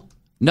whole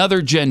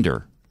another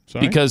gender.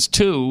 Sorry? Because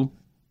 2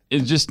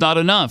 is just not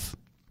enough.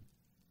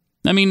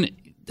 I mean,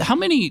 how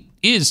many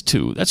is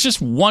 2? That's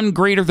just 1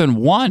 greater than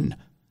 1.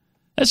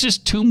 That's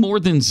just 2 more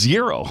than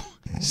 0.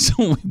 So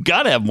we've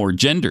got to have more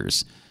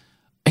genders.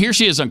 Here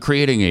she is on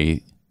creating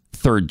a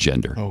 3rd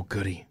gender. Oh,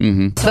 goody.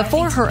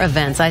 Before her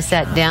events, I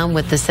sat down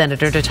with the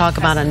senator to talk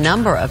about a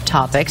number of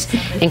topics,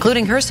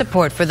 including her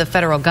support for the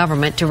federal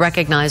government to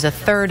recognize a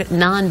 3rd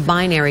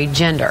non-binary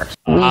gender.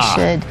 We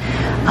should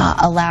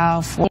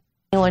allow for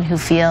anyone who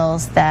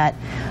feels that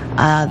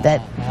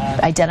that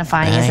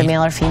identifying as a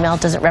male or female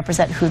doesn't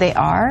represent who they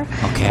are.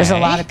 Okay. There's a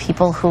lot of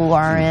people who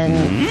are in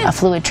a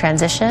fluid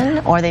transition,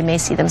 or they may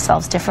see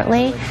themselves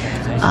differently.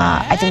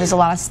 I think there's a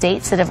lot of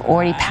states that have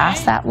already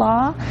passed that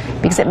law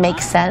because it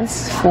makes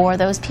sense for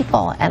those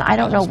people. And I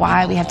don't know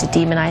why we have to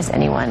demonize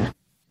anyone.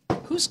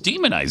 Who's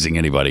demonizing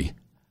anybody?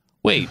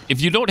 Wait,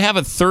 if you don't have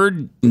a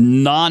 3rd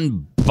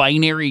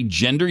non-binary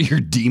gender, you're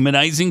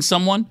demonizing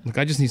someone? Look,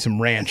 I just need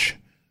some ranch.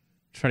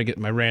 Trying to get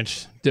my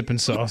ranch dipping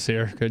sauce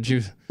here. Could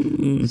you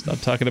stop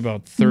talking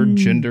about 3rd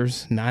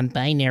genders,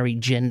 non-binary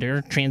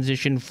gender,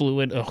 transition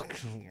fluid? Oh,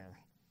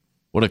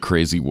 what a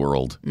crazy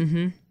world.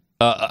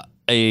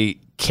 A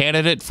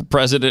candidate for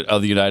president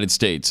of the United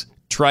States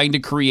trying to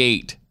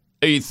create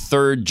a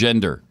 3rd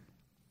gender.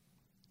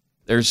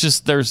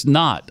 There's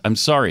not. I'm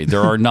sorry.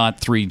 There are not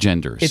 3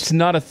 genders. it's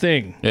not a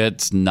thing.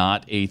 It's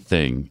not a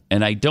thing.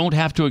 And I don't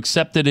have to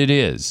accept that it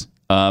is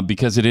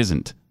because it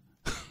isn't.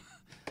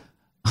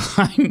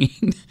 I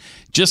mean,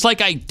 just like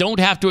I don't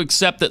have to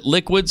accept that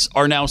liquids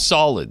are now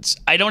solids.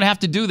 I don't have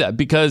to do that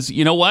because,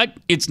 you know what?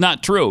 It's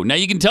not true. Now,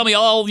 you can tell me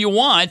all you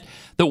want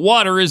that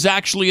water is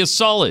actually a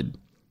solid.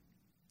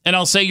 And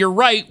I'll say you're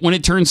right when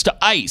it turns to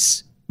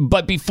ice.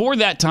 But before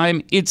that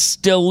time, it's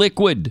still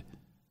liquid.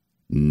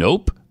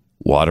 Nope.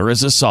 Water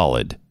is a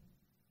solid.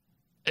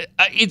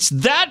 It's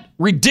that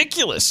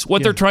ridiculous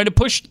what they're trying to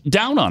push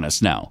down on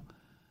us now.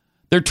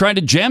 They're trying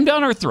to jam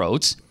down our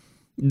throats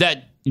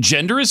that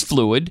gender is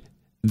fluid,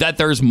 that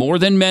there's more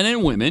than men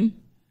and women.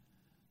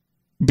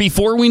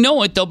 Before we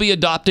know it, they'll be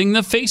adopting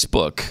the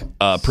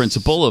Facebook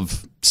principle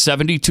of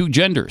 72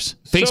 genders.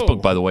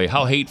 Facebook, by the way,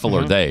 how hateful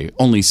are they?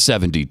 Only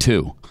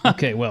 72.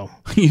 Okay, well.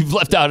 You've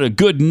left out a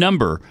good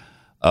number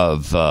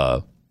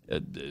of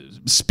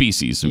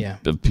species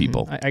of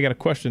people. I got a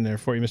question there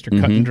for you, Mr.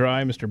 Cut and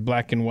Dry, Mr.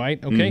 Black and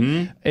White.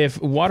 Okay, if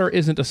water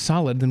isn't a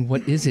solid, then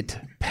what is it,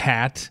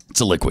 Pat? It's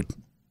a liquid.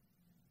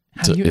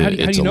 How do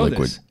you know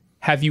liquid. this?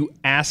 Have you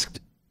asked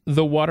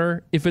the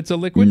water if it's a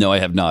liquid? No, I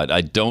have not.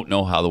 I don't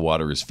know how the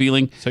water is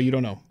feeling. So you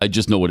don't know? I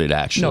just know what it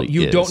actually is.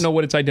 No, you don't know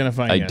what it's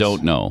identifying as. I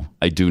don't know.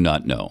 I do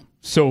not know.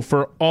 So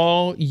for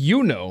all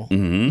you know,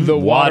 the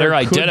water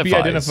could be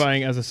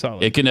identifying as a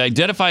solid. It can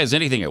identify as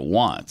anything it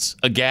wants.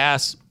 A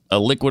gas, a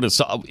liquid,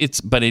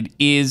 but it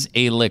is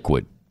a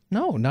liquid.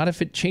 No, not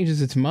if it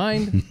changes its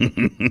mind.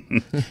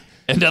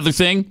 Another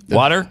thing,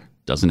 water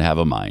doesn't have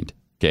a mind.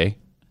 Okay?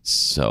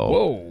 So.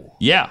 Whoa.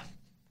 Yeah.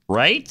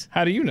 Right?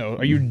 How do you know?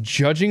 Are you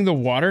judging the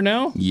water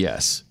now?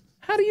 Yes.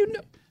 How do you know?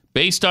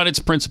 Based on its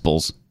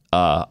principles,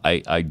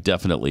 I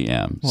definitely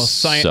am. Well,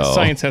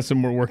 science has some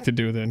more work to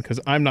do then, because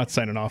I'm not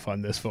signing off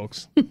on this,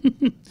 folks.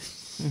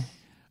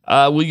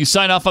 Will you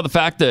sign off on the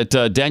fact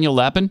that Daniel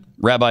Lapin,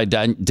 Rabbi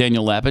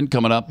Daniel Lapin,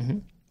 coming up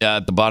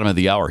at the bottom of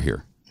the hour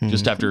here,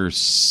 just after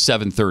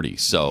 7:30.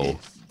 So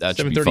that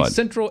should be fun. 7:30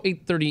 Central,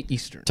 8:30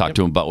 Eastern. Talk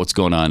to him about what's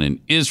going on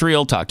in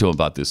Israel. Talk to him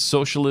about this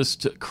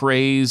socialist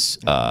craze.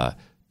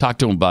 Talk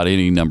to him about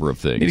any number of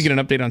things. Need to get an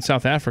update on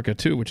South Africa,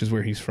 too, which is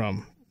where he's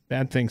from.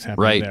 Bad things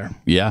happen there.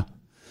 Yeah.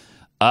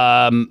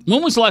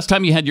 When was the last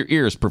time you had your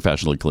ears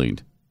professionally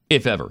cleaned,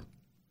 if ever?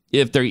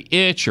 if they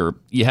itch or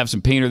you have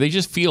some pain or they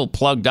just feel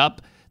plugged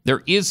up,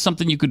 there is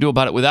something you could do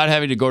about it without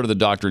having to go to the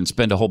doctor and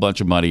spend a whole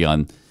bunch of money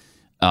on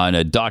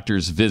a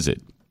doctor's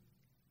visit.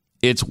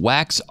 It's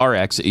Wax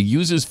RX. It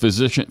uses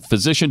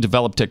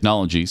physician-developed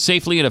technology,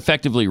 safely and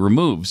effectively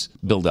removes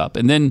buildup,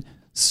 and then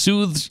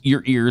soothes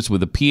your ears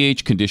with a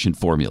pH-conditioned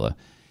formula.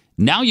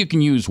 Now you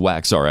can use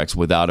Wax RX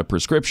without a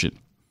prescription.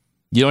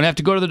 You don't have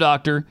to go to the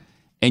doctor,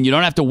 and you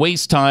don't have to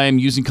waste time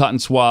using cotton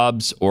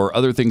swabs or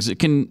other things that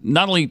can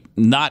not only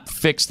not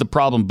fix the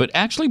problem, but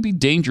actually be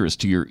dangerous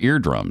to your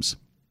eardrums.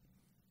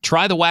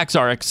 Try the Wax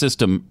RX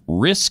system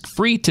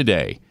risk-free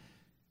today.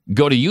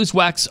 Go to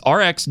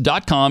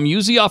usewaxrx.com,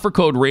 use the offer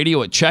code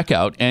radio at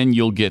checkout, and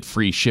you'll get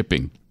free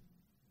shipping.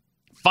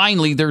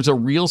 Finally, there's a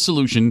real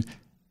solution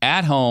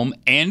at home,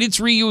 and it's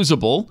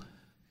reusable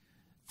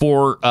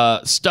for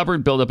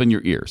stubborn buildup in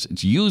your ears.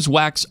 It's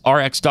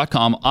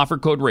usewaxrx.com, offer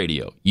code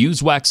radio.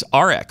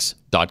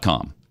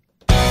 Usewaxrx.com.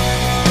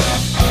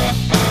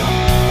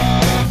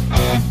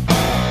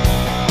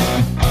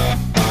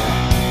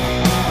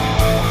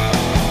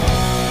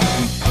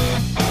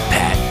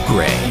 Pat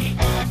Gray.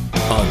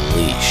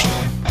 Unleashed.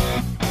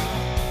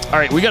 All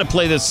right, we got to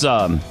play this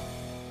Joe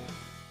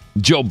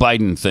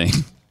Biden thing.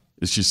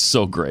 It's just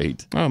so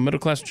great. Oh, middle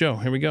class Joe.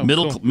 Here we go.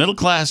 Middle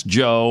class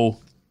Joe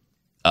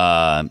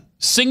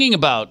singing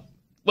about,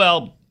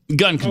 well,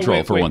 gun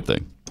control for one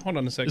thing. Hold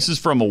on a second. This is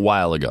from a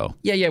while ago.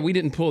 Yeah, we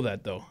didn't pull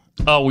that though.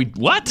 Oh,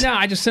 what? No,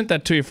 I just sent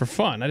that to you for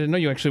fun. I didn't know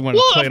you actually wanted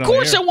to play it on the air. Well,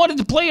 of course I wanted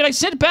to play it. I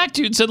sent it back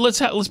to you and said,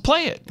 let's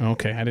play it.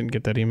 Okay, I didn't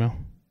get that email.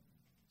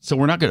 So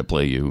we're not going to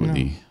play you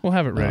the we'll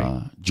have it ready.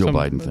 Joe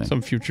Biden thing.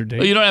 Some future date.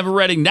 Well, you don't have it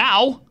ready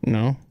now.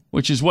 No.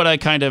 Which is what I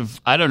kind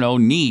of,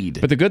 need.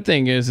 But the good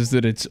thing is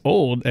that it's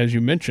old, as you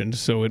mentioned,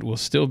 so it will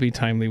still be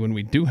timely when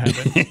we do have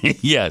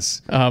it.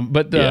 Yes.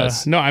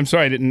 Yes. No, I'm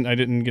sorry, I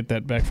didn't get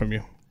that back from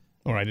you.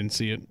 Or I didn't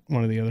see it,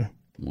 one or the other.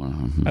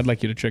 Mm-hmm. I'd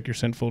like you to check your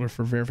sent folder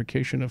for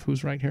verification of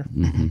who's right here.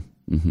 Mm-hmm.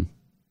 Mm-hmm.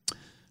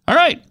 All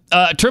right.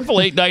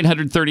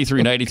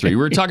 888-900-3393. We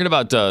were talking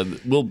about,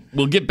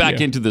 we'll get back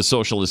into the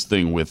socialist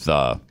thing with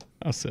I'll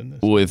send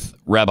this. With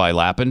Rabbi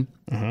Lapin.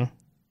 Uh-huh.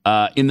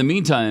 In the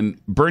meantime,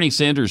 Bernie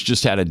Sanders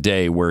just had a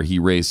day where he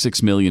raised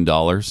 $6 million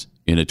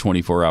in a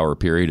 24-hour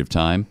period of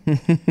time.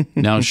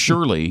 Now,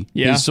 surely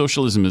his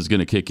socialism is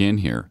going to kick in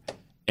here,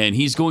 and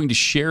he's going to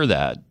share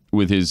that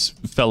with his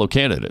fellow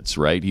candidates,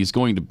 right? He's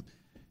going to,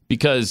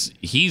 because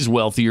he's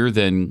wealthier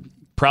than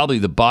probably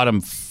the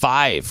bottom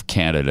 5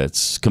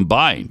 candidates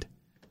combined.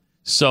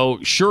 So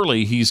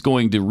surely he's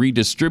going to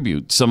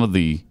redistribute some of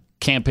the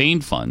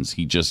campaign funds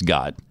he just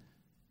got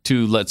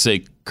to, let's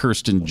say,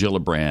 Kirsten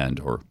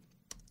Gillibrand or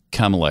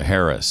Kamala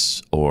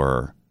Harris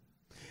or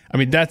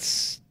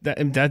that's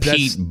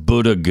Pete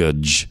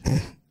Buttigieg.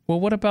 Well,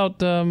 what about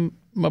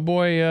my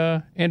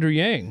boy Andrew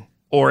Yang?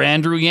 Or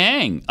Andrew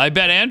Yang. I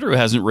bet Andrew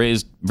hasn't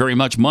raised very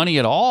much money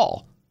at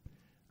all.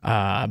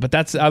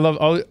 But I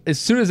love as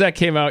soon as that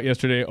came out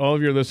yesterday, all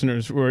of your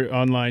listeners were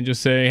online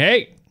just saying,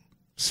 "Hey,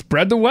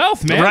 spread the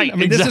wealth, man." Right, I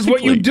mean, This is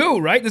what you do,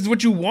 right? This is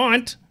what you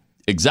want.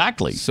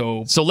 Exactly.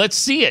 So let's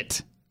see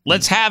it.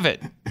 Let's have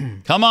it.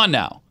 Come on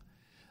now.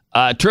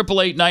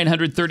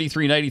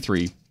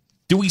 888-900-3393.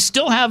 Do we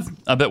still have?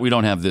 I bet we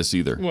don't have this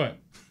either.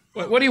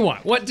 What do you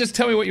want? Just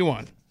tell me what you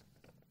want.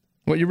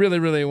 What you really,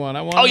 really want.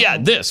 I want. Oh yeah,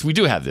 this. We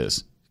do have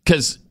this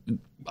because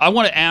I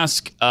want to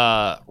ask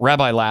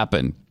Rabbi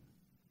Lapin.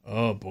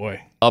 Oh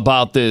boy.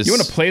 About this. You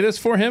want to play this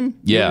for him?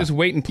 Yeah. You want to just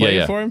wait and play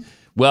it for him?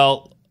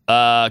 Well,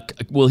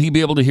 will he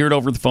be able to hear it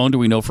over the phone? Do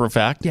we know for a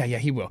fact? Yeah,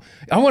 he will.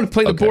 I want to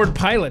play the board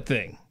pilot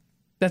thing.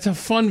 That's a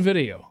fun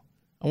video.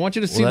 I want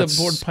you to see the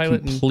board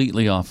pilot.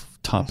 Completely off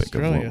topic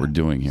of what we're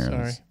doing here.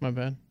 Sorry, my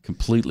bad.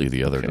 Completely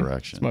the other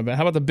direction. It's my bad.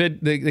 How about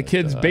the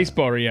kids'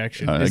 baseball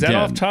reaction? Is that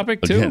off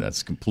topic too? Again,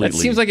 that's completely.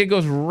 That seems like it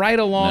goes right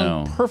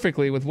along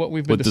perfectly with what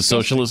we've been with discussing.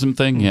 the socialism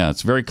thing. Yeah,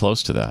 it's very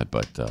close to that,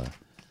 but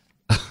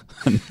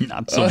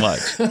not so much.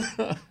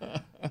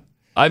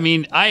 I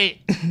mean,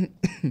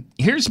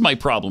 here's my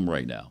problem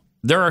right now.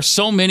 There are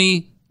so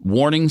many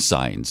warning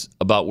signs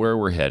about where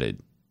we're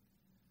headed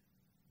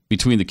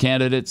between the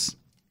candidates,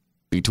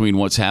 between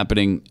what's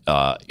happening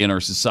in our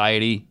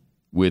society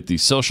with the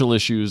social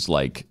issues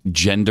like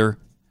gender.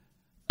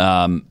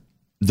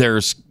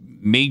 There's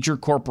major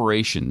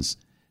corporations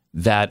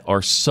that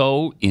are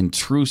so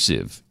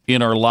intrusive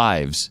in our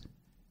lives,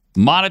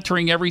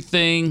 monitoring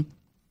everything,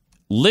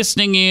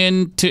 listening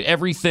in to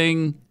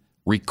everything,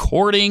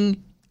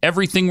 recording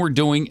everything we're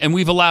doing, and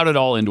we've allowed it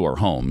all into our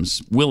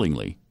homes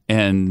willingly,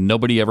 and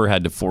nobody ever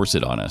had to force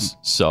it on us.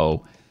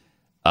 So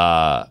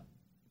the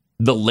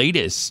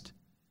latest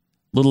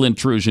little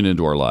intrusion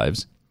into our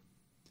lives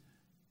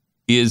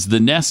is the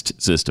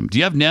Nest system. Do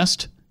you have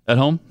Nest at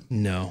home?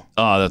 No.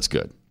 Oh, that's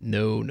good.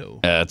 No.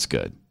 That's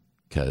good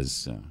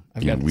because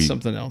I've got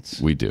something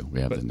else. We do.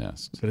 We have the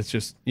Nest. But it's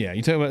just, you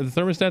talking about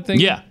the thermostat thing?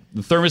 Yeah,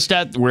 the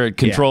thermostat where it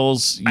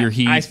controls your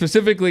heat. I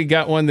specifically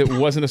got one that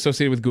wasn't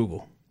associated with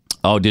Google.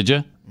 Oh, did you?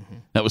 Mm-hmm.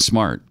 That was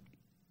smart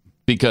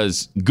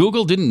because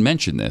Google didn't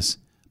mention this,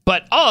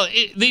 But,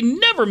 they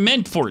never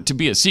meant for it to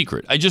be a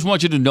secret. I just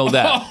want you to know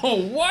that.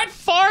 Oh, what?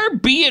 Far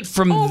be it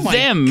from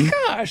them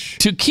gosh.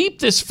 to keep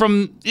this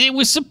from... It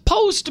was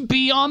supposed to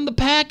be on the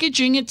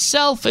packaging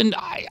itself, and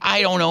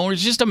I don't know. It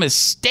was just a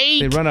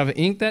mistake. They run out of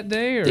ink that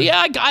day? Or?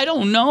 Yeah, I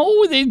don't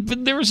know.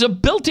 There was a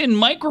built-in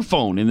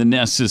microphone in the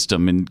Nest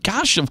system, and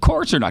gosh, of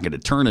course they're not going to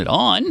turn it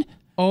on.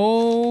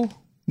 Oh,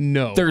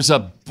 no. There's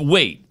a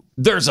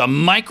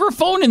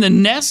microphone in the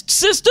Nest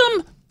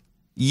system?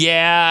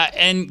 Yeah,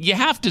 and you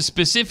have to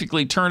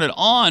specifically turn it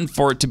on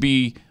for it to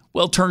be,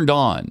 turned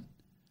on.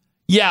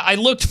 Yeah, I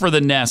looked for the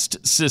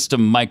Nest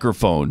system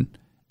microphone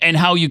and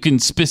how you can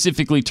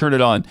specifically turn it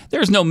on.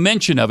 There's no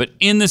mention of it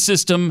in the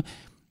system,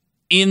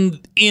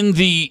 in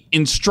the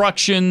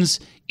instructions,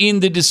 in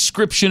the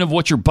description of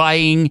what you're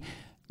buying.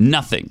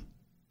 Nothing.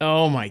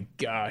 Oh, my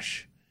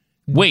gosh.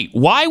 Wait,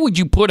 why would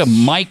you put a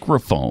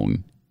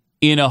microphone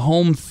in a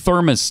home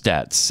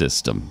thermostat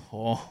system?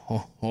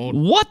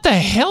 What the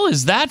hell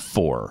is that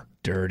for?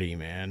 Dirty,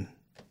 man.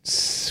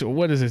 So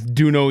what is this?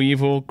 Do no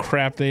evil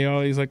crap they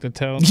always like to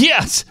tell?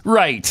 Yes,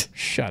 right.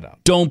 Shut up.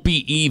 Don't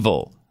be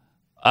evil.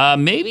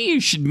 Maybe you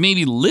should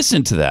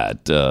listen to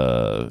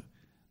that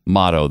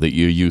motto that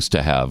you used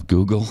to have,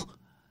 Google.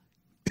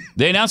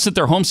 They announced that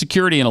their home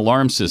security and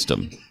alarm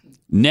system,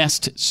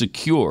 Nest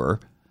Secure,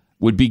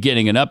 would be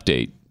getting an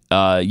update.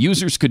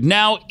 Users could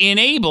now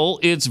enable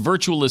its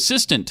virtual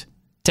assistant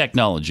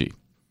technology,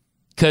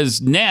 because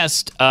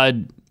Nest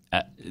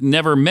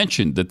never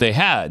mentioned that they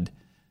had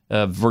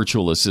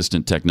virtual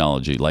assistant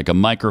technology, like a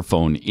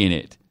microphone in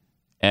it.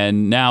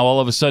 And now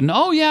all of a sudden,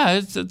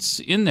 it's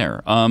in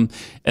there. And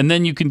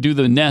then you can do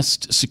the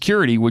Nest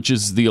Security, which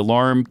is the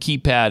alarm,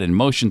 keypad, and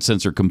motion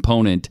sensor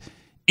component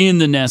in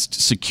the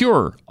Nest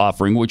Secure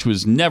offering, which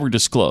was never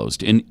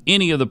disclosed in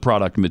any of the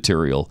product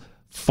material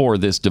for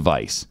this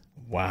device.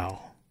 Wow.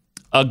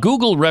 A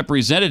Google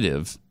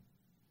representative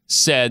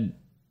said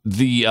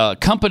the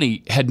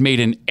company had made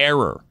an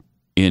error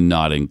in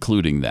not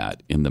including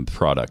that in the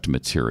product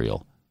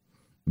material.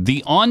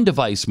 The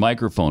on-device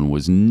microphone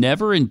was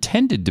never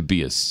intended to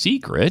be a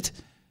secret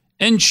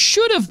and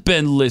should have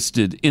been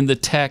listed in the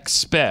tech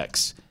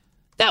specs.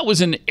 That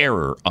was an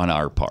error on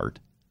our part.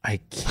 I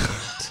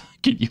can't.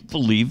 Can you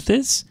believe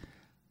this?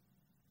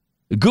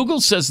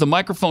 Google says the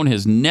microphone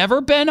has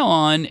never been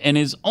on and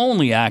is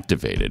only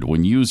activated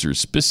when users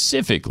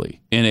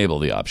specifically enable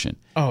the option.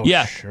 Oh,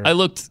 yeah, sure. I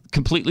looked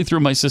completely through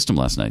my system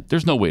last night.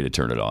 There's no way to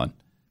turn it on.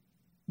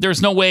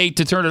 There's no way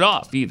to turn it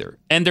off either.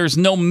 And there's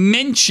no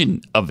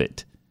mention of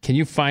it. Can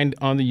you find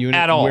on the unit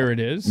at all where it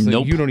is?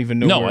 Nope. You don't even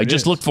know where it is. No, I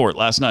just looked for it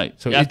last night.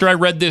 So after I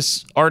read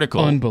this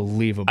article,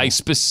 unbelievable. I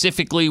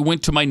specifically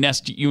went to my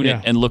Nest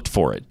unit and looked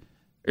for it.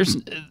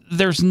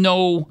 There's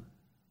no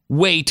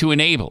way to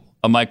enable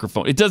a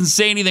microphone. It doesn't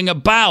say anything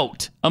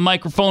about a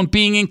microphone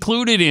being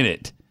included in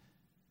it.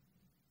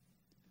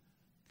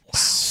 Wow.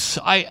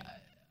 So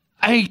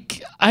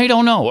I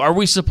don't know. Are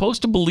we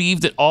supposed to believe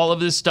that all of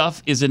this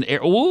stuff is an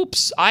error?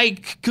 Oops.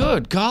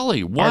 Good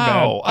golly.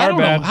 Wow. I don't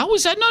know. How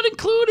was that not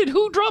included?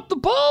 Who dropped the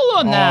ball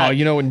on that? Oh,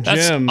 you know,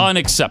 That's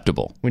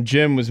unacceptable. When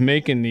Jim was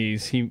making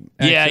these, he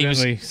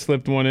accidentally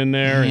slipped one in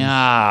there.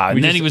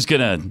 And then he was going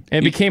to...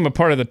 It became a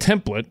part of the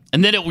template.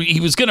 And then he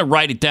was going to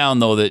write it down,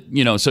 though, that,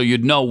 so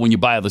you'd know when you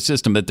buy the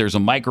system that there's a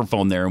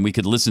microphone there and we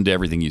could listen to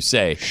everything you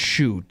say.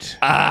 Shoot.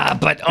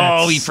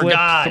 He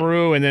forgot.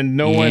 Through, and then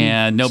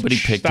nobody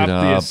picked it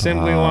up. The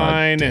assembly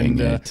line,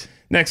 and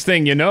next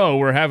thing you know,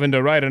 we're having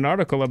to write an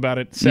article about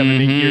it 7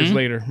 8 years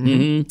later.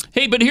 Mm-hmm.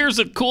 Hey, but here's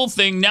a cool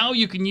thing. Now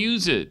you can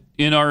use it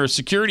in our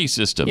security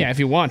system. Yeah, if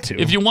you want to.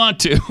 If you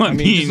want to. I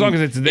mean, as long as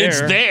it's there.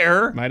 It's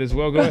there. Might as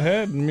well go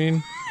ahead.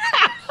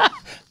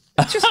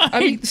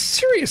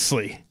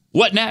 Seriously.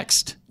 What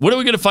next? What are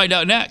we going to find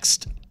out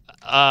next?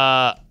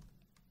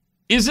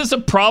 Is this a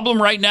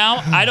problem right now?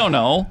 I don't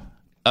know.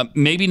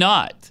 Maybe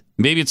not.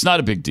 Maybe it's not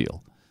a big deal.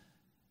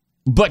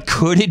 But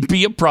could it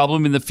be a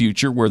problem in the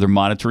future where they're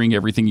monitoring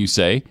everything you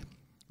say?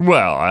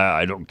 Well,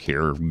 I don't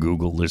care if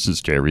Google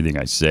listens to everything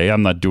I say.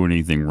 I'm not doing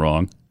anything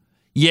wrong.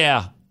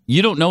 Yeah,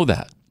 you don't know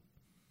that.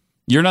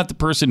 You're not the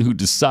person who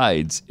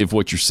decides if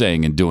what you're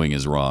saying and doing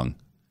is wrong.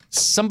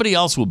 Somebody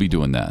else will be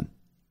doing that.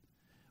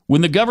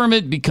 When the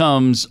government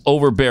becomes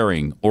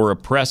overbearing or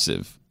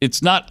oppressive,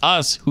 it's not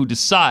us who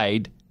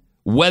decide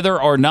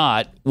whether or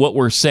not what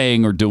we're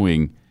saying or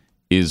doing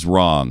is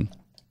wrong.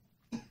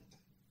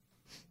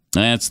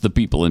 That's the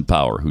people in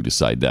power who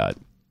decide that.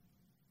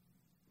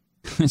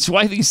 That's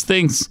why these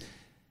things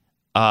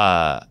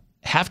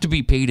have to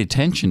be paid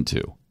attention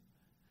to.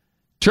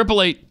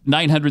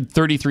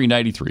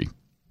 888-900-3393.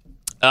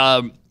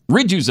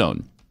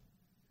 Riduzone.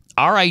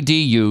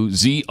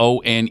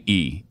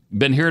 Riduzone.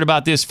 Been hearing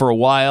about this for a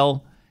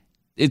while.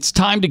 It's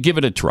time to give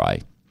it a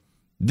try.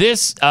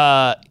 This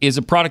is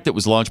a product that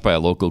was launched by a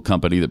local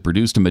company that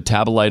produced a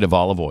metabolite of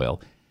olive oil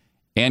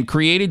and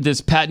created this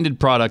patented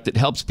product that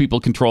helps people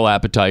control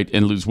appetite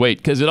and lose weight,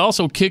 because it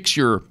also kicks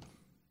your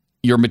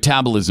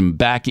metabolism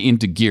back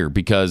into gear,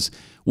 because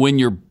when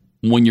you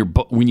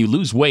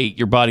lose weight,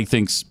 your body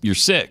thinks you're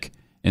sick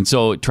And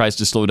so it tries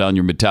to slow down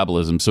your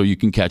metabolism so you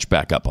can catch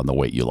back up on the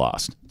weight you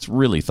lost. It's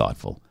really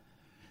thoughtful.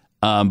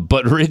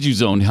 But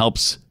Riduzone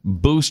helps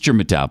boost your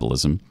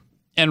metabolism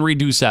and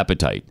reduce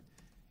appetite.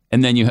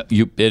 And then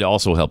it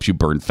also helps you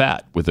burn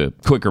fat with a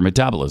quicker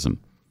metabolism.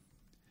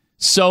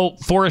 So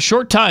for a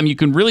short time, you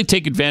can really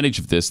take advantage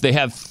of this. They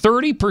have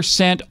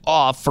 30%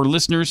 off for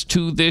listeners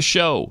to this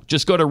show.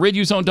 Just go to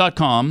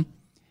riduzone.com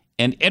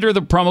and enter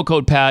the promo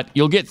code PAT.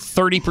 You'll get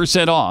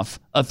 30%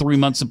 off a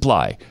 3-month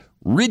supply.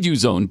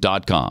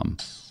 riduzone.com.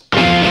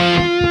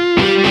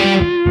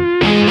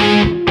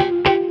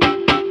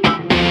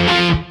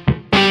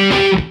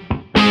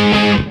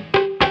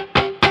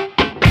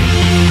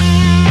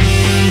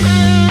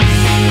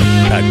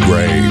 Pat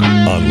Gray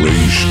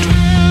Unleashed.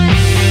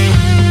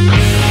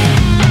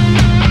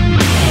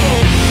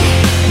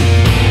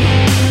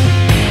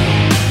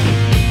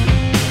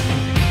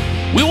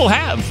 We will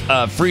have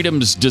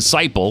Freedom's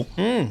Disciple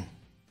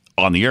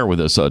on the air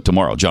with us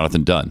tomorrow.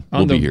 Jonathan Dunn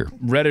will be here.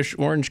 Reddish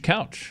orange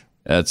couch.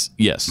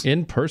 Yes.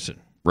 In person.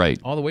 Right.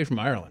 All the way from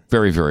Ireland.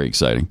 Very, very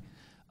exciting.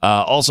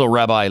 Also,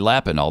 Rabbi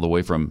Lapin, all the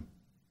way from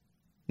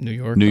New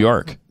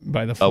York.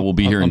 By the phone. Will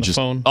be here on in the just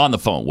phone. on the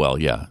phone. Well,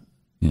 yeah.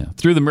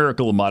 Through the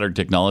miracle of modern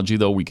technology,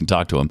 though, we can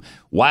talk to him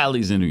while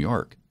he's in New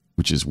York,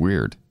 which is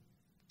weird.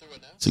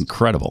 It's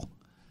incredible.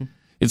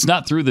 It's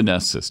not through the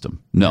Nest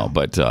system, no,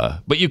 but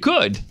you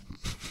could.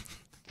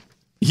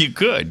 You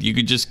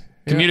could just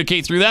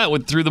communicate through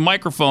that through the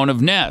microphone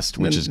of Nest,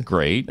 which is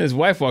great. His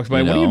wife walks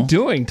by. What are you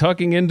doing?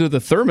 Talking into the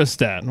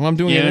thermostat. Well, I'm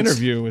doing an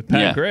interview with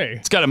Pat Gray.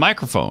 It's got a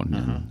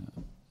microphone,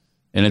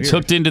 and it's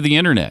hooked into the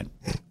internet,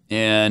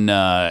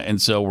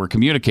 and so we're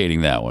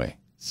communicating that way.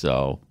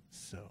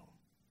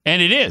 And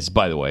it is,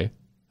 by the way,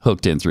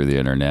 hooked in through the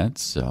internet.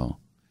 So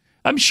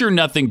I'm sure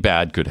nothing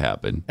bad could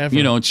happen. Ever.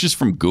 It's just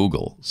from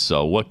Google.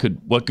 So what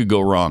could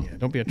go wrong? Yeah,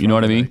 don't be a You know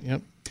what I mean?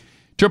 Yep.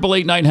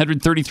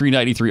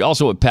 888-900-3393.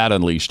 Also at Pat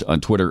Unleashed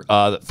on Twitter.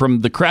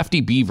 From the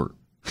Crafty Beaver.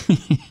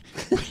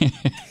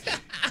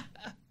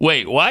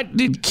 Wait, what?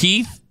 Did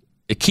Keith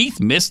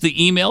miss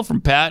the email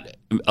from Pat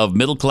of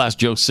middle class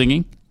Joe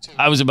singing?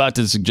 I was about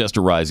to suggest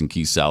a rise in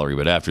Keith's salary,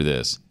 but after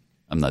this,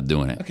 I'm not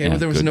doing it. Okay, well,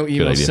 there was no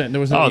email sent.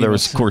 There was no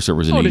of course there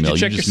was an email. Did you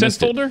check your sent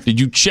folder? Did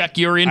you check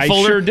your in folder?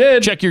 I sure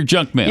did. Check your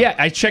junk mail. Yeah,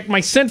 I checked my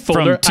sent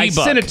folder. I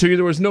sent it to you.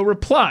 There was no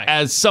reply.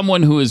 As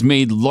someone who is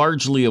made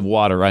largely of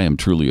water, I am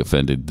truly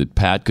offended that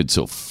Pat could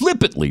so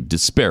flippantly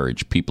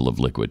disparage people of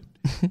liquid.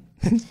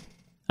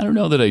 I don't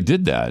know that I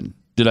did that.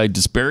 Did I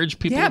disparage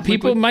people? Yeah, of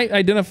people liquid? might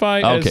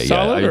identify as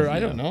solid, I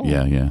don't know.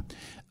 Yeah.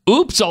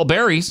 Oops, all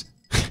berries.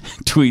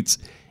 Tweets,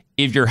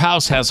 if your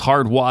house has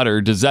hard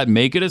water, does that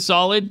make it a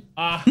solid?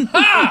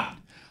 Aha!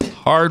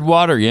 Hard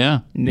water, yeah.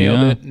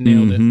 Nailed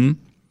it.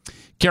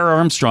 Kara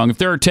Armstrong, if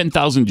there are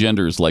 10,000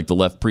 genders like the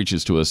left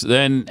preaches to us,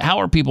 then how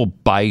are people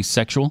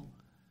bisexual?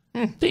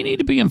 They need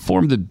to be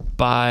informed that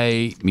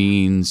bi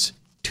means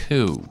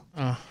two.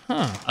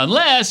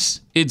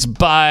 Unless it's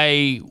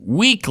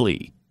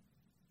bi-weekly,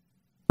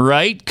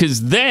 right?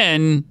 Because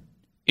then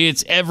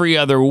it's every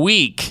other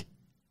week,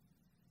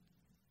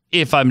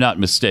 if I'm not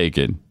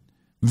mistaken.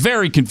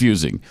 Very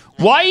confusing.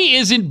 Why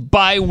isn't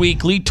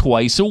bi-weekly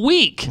twice a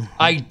week?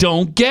 I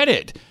don't get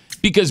it.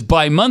 Because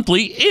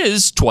bi-monthly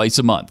is twice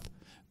a month.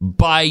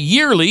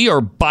 Bi-yearly or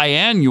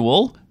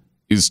biannual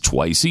is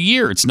twice a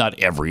year. It's not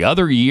every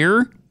other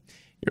year.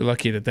 You're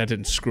lucky that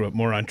didn't screw up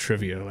more on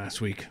trivia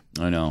last week.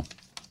 I know.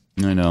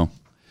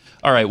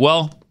 All right,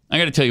 well, I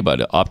got to tell you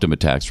about Optima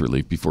Tax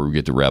Relief before we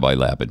get to Rabbi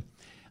Lapin.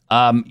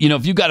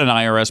 If you've got an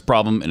IRS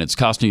problem and it's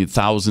costing you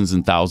thousands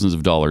and thousands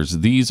of dollars,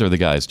 these are the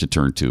guys to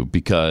turn to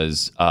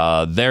because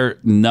they're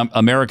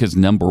America's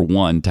number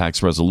one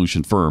tax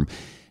resolution firm.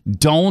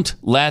 Don't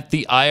let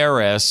the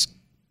IRS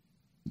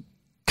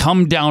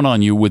come down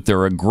on you with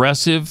their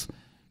aggressive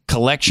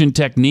collection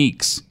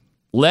techniques.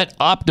 Let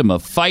Optima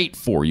fight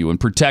for you and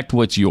protect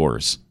what's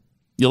yours.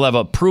 You'll have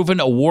a proven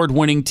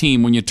award-winning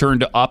team when you turn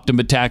to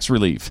Optima Tax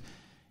Relief.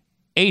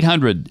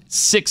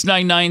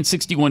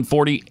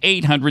 800-699-6140,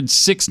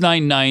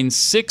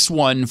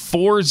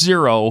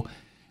 800-699-6140.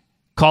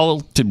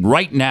 Call to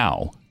right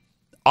now.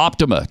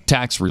 Optima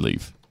Tax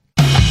Relief.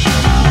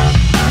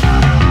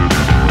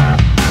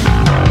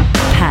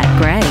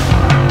 Pat Gray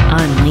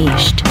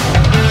Unleashed.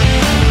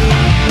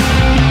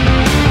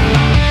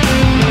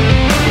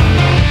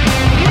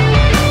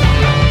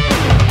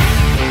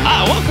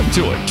 Welcome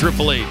to it.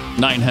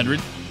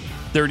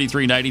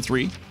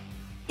 888-900-3393.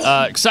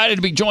 Excited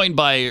to be joined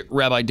by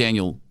Rabbi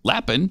Daniel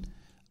Lapin,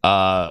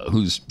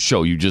 whose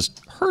show you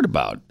just heard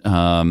about.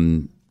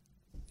 And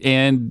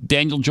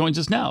Daniel joins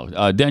us now.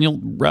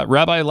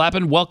 Rabbi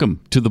Lapin,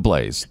 welcome to The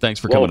Blaze. Thanks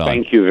for coming on.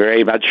 Thank you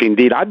very much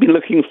indeed. I've been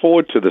looking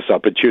forward to this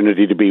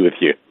opportunity to be with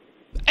you.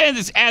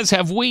 And as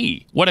have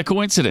we. What a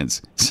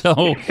coincidence.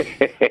 So,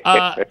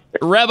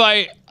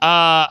 Rabbi,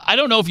 I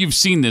don't know if you've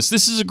seen this.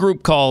 This is a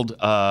group called,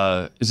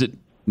 is it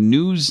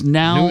News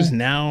Now? News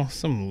Now,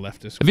 some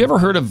leftist group. Have you ever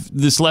heard of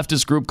this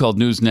leftist group called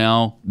News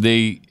Now?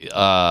 They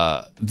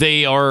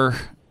are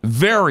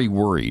very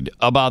worried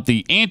about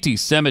the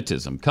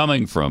anti-Semitism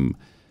coming from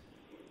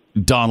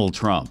Donald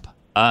Trump.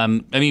 I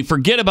mean,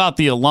 forget about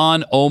the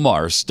Ilhan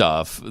Omar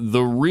stuff.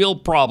 The real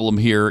problem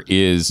here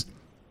is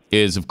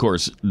of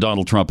course,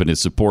 Donald Trump and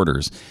his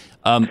supporters.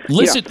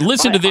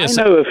 Listen to this.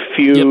 I know a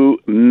few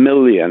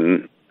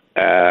million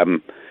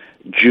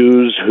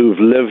Jews who've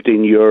lived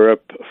in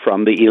Europe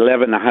from the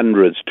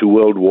 1100s to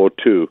World War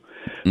II,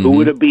 who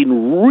would have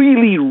been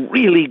really,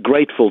 really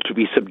grateful to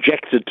be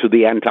subjected to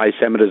the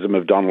anti-Semitism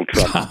of Donald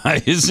Trump.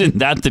 Isn't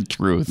that the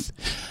truth?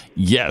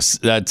 Yes,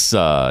 that's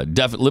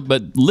definitely.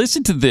 But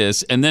listen to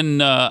this, and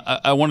then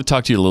I want to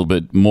talk to you a little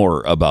bit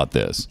more about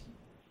this.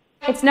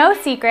 It's no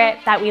secret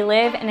that we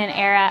live in an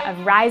era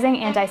of rising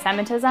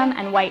anti-Semitism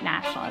and white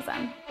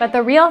nationalism. But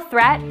the real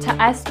threat to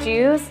us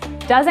Jews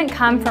doesn't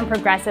come from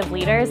progressive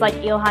leaders like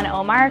Ilhan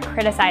Omar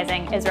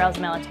criticizing Israel's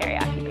military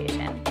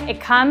occupation. It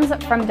comes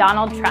from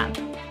Donald Trump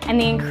and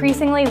the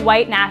increasingly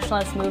white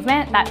nationalist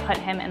movement that put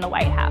him in the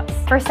White House.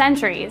 For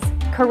centuries,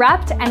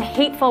 corrupt and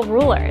hateful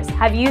rulers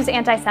have used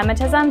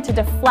anti-Semitism to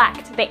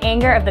deflect the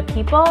anger of the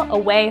people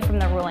away from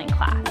the ruling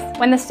class.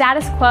 When the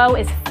status quo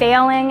is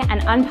failing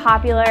and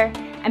unpopular,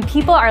 and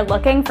people are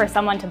looking for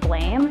someone to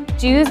blame,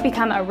 Jews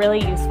become a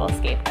really useful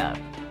scapegoat.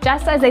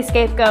 Just as they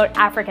scapegoat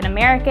African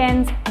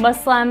Americans,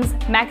 Muslims,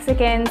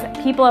 Mexicans,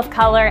 people of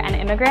color, and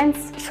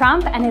immigrants,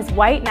 Trump and his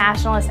white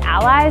nationalist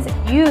allies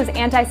use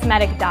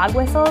anti-Semitic dog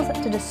whistles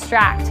to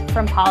distract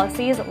from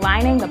policies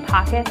lining the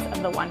pockets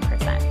of the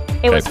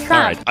 1%. It was Trump. All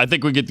right, I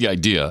think we get the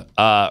idea.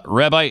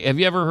 Rabbi, have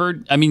you ever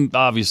heard, I mean,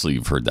 obviously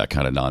you've heard that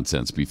kind of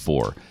nonsense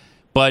before,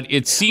 but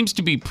it seems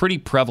to be pretty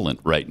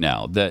prevalent right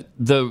now that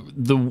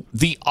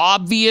the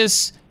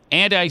obvious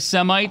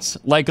anti-Semites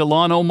like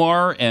Ilhan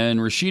Omar and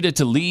Rashida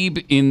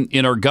Tlaib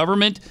in our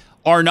government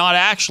are not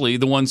actually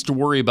the ones to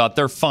worry about.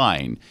 They're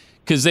fine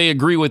because they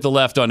agree with the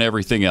left on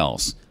everything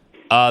else.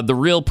 The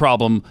real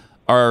problem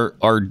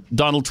are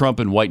Donald Trump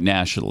and white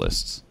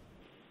nationalists.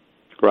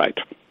 Right.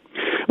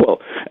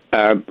 Well,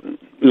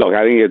 look,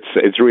 I think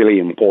it's really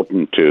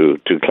important to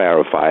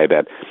clarify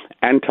that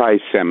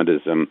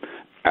anti-Semitism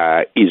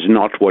is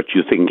not what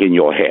you think in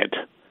your head,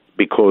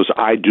 because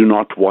I do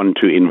not want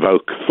to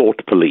invoke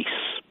thought police.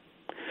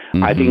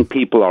 Mm-hmm. I think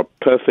people are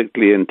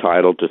perfectly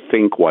entitled to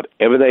think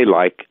whatever they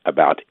like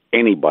about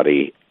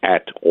anybody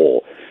at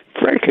all.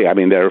 Frankly, I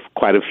mean, there are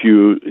quite a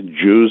few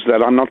Jews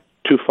that I'm not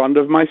too fond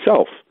of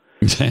myself.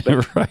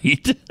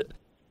 Right.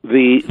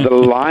 The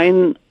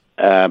line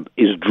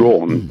is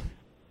drawn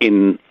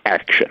in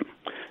action.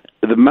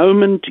 The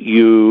moment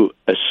you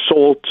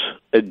assault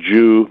a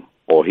Jew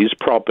or his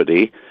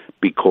property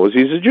because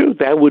he's a Jew,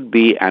 that would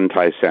be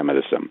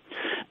anti-Semitism.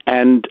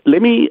 And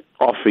let me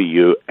offer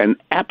you an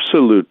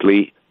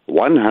absolutely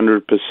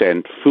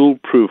 100%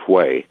 foolproof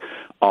way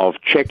of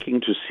checking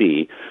to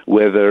see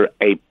whether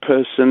a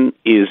person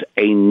is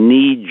a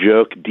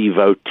knee-jerk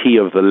devotee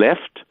of the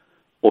left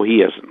or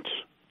he isn't.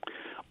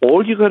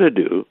 All you got to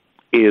do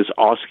is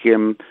ask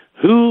him,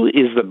 who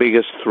is the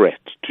biggest threat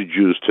to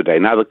Jews today?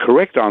 Now, the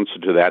correct answer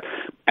to that,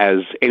 as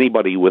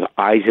anybody with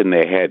eyes in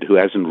their head who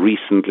hasn't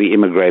recently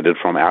immigrated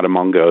from out of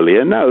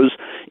Mongolia knows,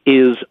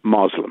 is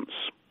Muslims.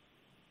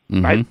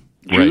 Mm-hmm. Right?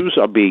 Jews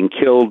are being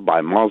killed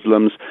by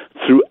Muslims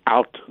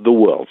throughout the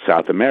world,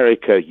 South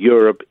America,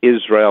 Europe,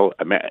 Israel,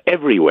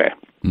 everywhere.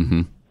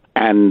 Mm-hmm.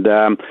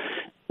 And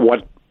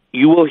what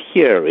you will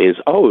hear is,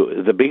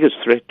 the biggest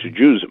threat to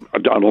Jews,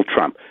 Donald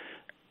Trump.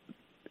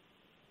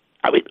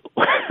 I mean,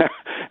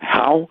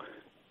 how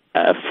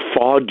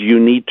far do you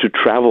need to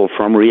travel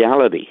from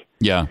reality?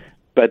 Yeah.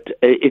 But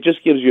it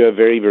just gives you a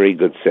very, very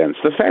good sense.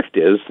 The fact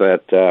is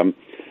that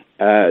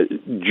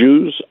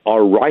Jews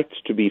are right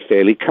to be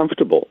fairly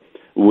comfortable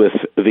with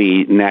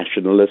the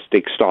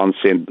nationalistic stance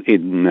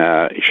in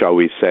shall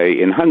we say,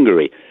 in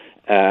Hungary.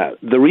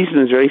 The reason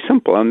is very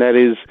simple, and that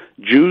is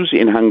Jews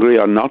in Hungary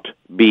are not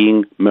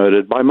being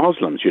murdered by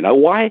Muslims. You know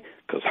why?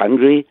 Because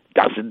Hungary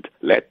doesn't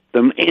let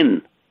them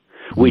in,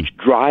 which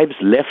drives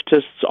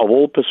leftists of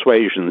all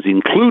persuasions,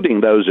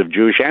 including those of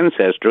Jewish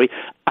ancestry,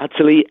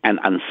 utterly and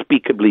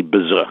unspeakably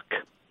berserk.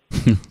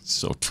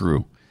 So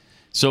true.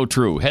 So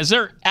true. Has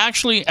there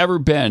actually ever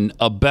been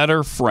a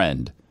better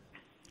friend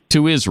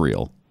to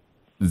Israel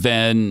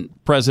than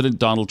President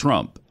Donald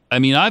Trump? I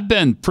mean, I've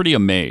been pretty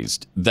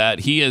amazed that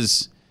he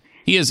has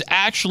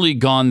actually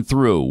gone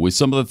through with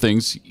some of the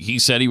things he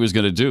said he was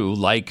going to do,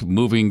 like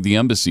moving the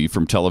embassy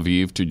from Tel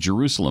Aviv to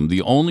Jerusalem.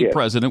 The only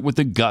president with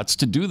the guts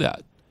to do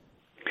that.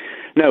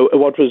 No,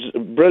 what was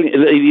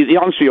brilliant, the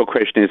answer to your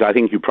question is I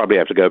think you probably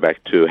have to go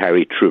back to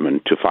Harry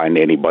Truman to find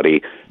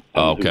anybody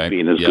who's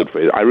been as good for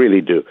it. I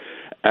really do.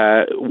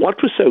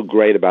 What was so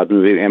great about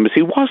moving the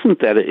embassy wasn't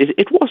that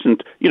it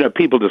wasn't,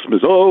 people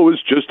dismiss,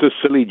 it's just a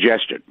silly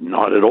gesture.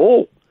 Not at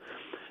all.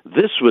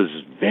 This was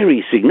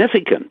very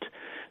significant.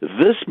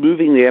 This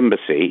moving the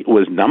embassy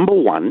was, number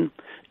one,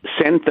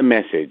 sent the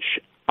message,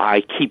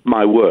 I keep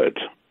my word.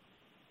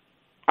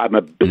 I'm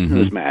a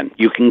businessman.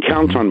 You can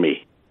count on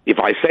me. If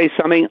I say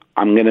something,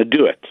 I'm going to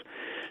do it.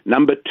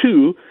 Number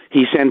two,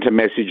 he sent a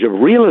message of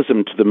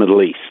realism to the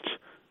Middle East,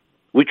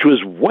 which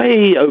was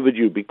way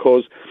overdue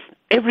because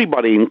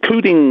everybody,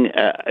 including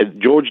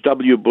George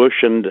W.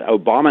 Bush and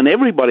Obama and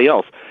everybody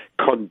else,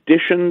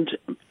 conditioned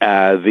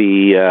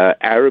the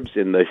Arabs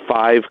in the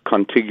 5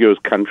 contiguous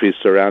countries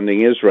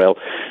surrounding Israel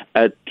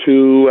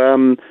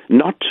to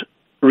not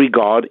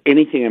regard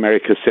anything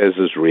America says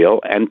as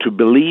real and to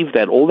believe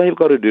that all they've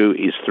got to do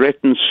is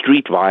threaten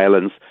street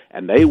violence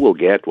and they will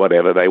get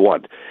whatever they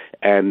want.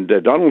 And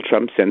Donald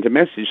Trump sent a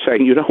message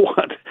saying, you know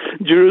what,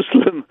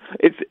 Jerusalem,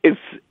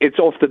 it's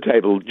off the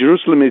table.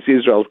 Jerusalem is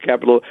Israel's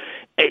capital.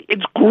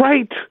 It's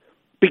great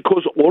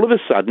because all of a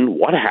sudden,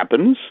 what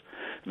happens?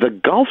 The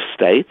Gulf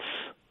states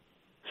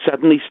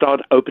suddenly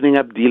start opening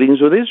up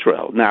dealings with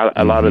Israel. Now,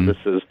 a lot of this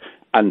is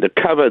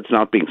undercover. It's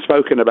not being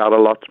spoken about a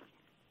lot.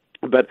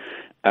 But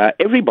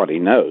everybody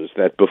knows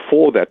that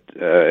before that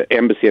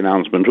embassy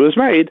announcement was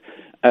made,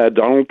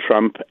 Donald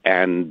Trump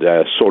and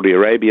Saudi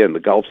Arabia and the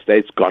Gulf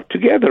states got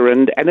together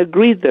and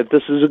agreed that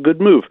this is a good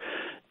move.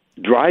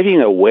 Driving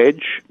a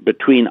wedge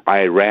between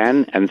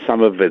Iran and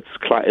some of its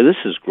this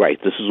is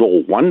great. This is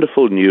all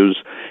wonderful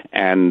news.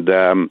 And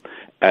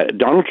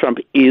Donald Trump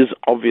is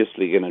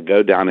obviously going to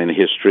go down in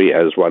history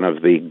as one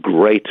of the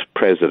great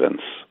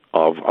presidents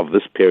of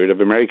this period of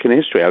American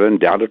history. I don't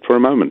doubt it for a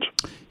moment.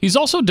 He's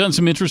also done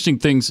some interesting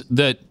things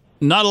that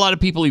not a lot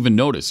of people even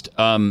noticed.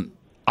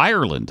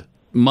 Ireland,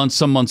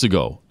 some months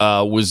ago,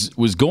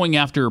 was going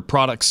after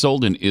products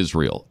sold in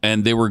Israel,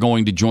 and they were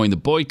going to join the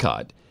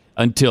boycott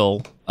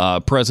until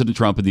President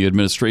Trump and the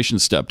administration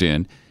stepped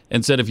in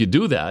and said, if you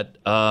do that,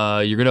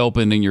 you're going to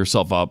open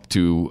yourself up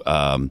to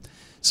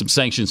some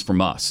sanctions from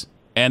us.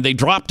 And they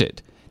dropped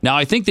it. Now,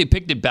 I think they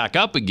picked it back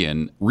up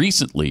again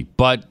recently,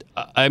 but,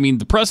 I mean,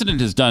 the president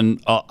has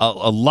done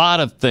a lot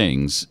of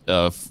things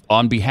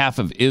on behalf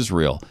of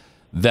Israel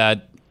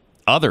that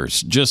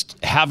others just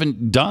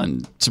haven't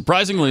done.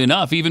 Surprisingly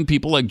enough, even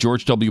people like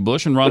George W.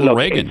 Bush and Ronald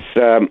Reagan.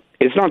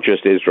 It's not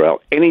just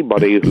Israel.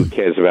 Anybody who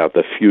cares about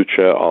the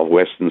future of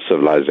Western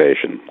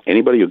civilization,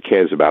 anybody who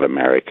cares about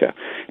America,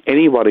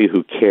 anybody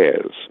who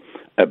cares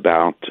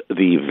about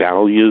the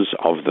values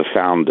of the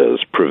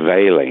founders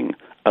prevailing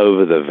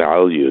over the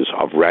values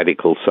of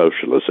radical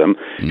socialism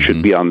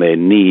should be on their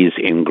knees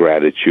in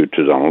gratitude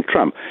to Donald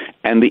Trump.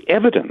 And the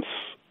evidence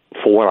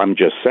for what I'm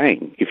just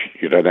saying, if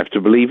you don't have to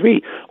believe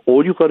me,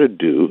 all you've got to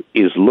do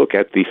is look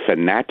at the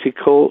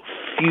fanatical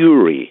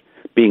fury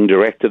being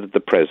directed at the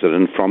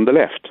president from the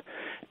left.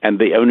 And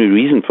the only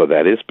reason for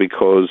that is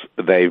because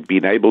they've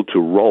been able to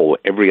roll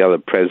every other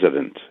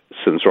president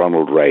since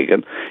Ronald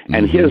Reagan.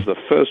 And here's the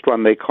first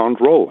one they can't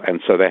roll.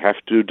 And so they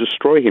have to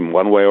destroy him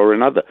one way or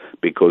another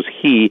because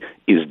he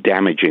is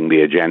damaging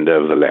the agenda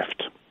of the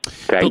left.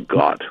 Thank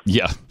God.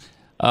 Yeah.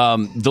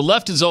 The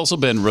left has also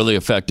been really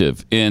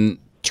effective in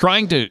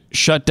trying to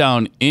shut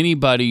down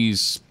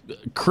anybody's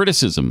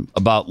criticism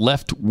about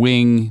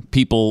left-wing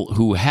people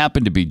who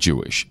happen to be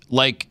Jewish,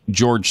 like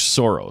George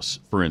Soros,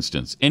 for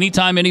instance.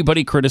 Anytime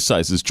anybody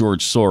criticizes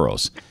George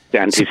Soros,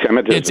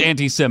 anti-Semitism. It's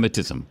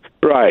anti-Semitism.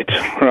 Right.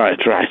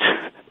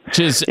 Which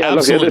is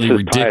absolutely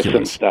ridiculous.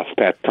 Tiresome stuff,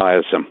 Pat,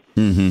 tiresome.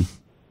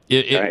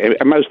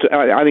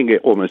 I think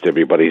almost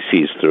everybody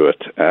sees through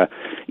it.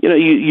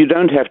 You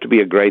don't have to be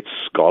a great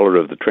scholar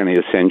of the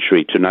 20th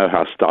century to know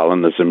how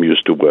Stalinism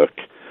used to work.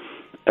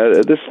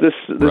 This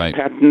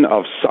pattern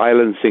of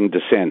silencing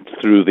dissent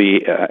through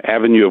the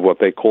avenue of what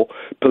they call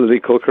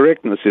political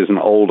correctness is an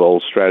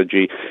old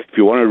strategy. If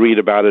you want to read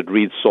about it,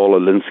 read Saul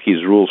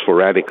Alinsky's Rules for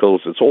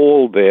Radicals. It's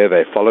all there.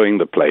 They're following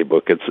the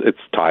playbook. It's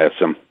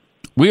tiresome.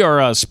 We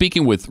are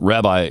speaking with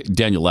Rabbi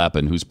Daniel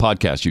Lapin, whose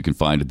podcast you can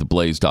find at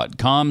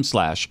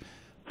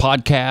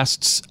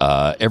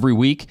theblaze.com/podcasts every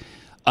week.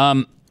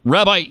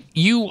 Rabbi,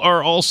 you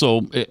are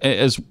also,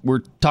 as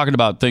we're talking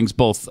about things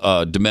both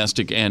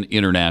domestic and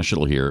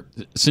international here,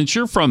 since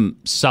you're from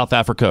South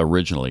Africa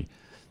originally,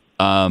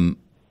 and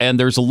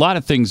there's a lot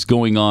of things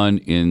going on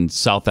in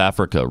South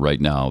Africa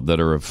right now that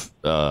are of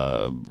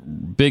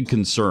big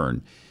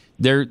concern.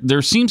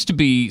 There seems to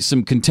be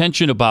some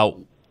contention about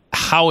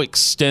how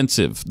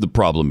extensive the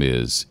problem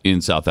is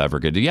in South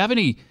Africa. Do you have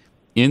any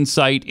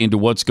insight into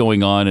what's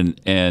going on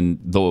and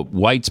the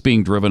whites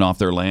being driven off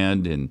their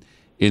land, and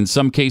in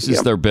some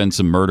cases there have been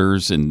some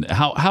murders, and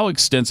how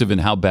extensive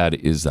and how bad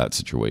is that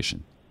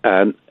situation?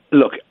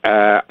 Look,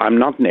 I'm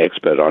not an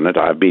expert on it.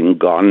 I've been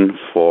gone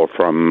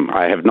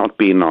I have not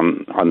been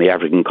on the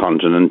African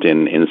continent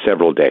in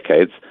several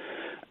decades.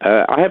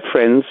 I have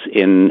friends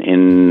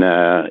in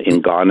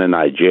Ghana,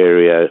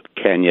 Nigeria,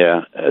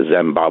 Kenya,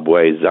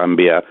 Zimbabwe,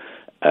 Zambia,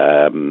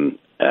 and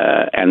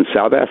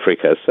South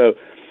Africa. So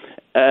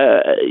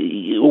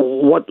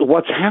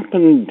what's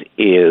happened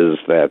is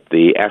that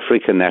the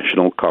African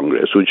National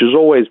Congress, which has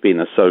always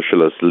been a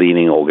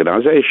socialist-leaning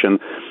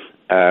organization,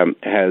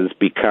 has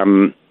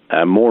become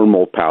more and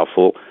more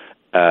powerful.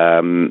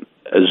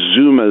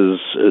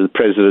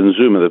 President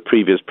Zuma, the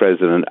previous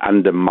president,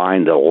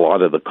 undermined a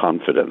lot of the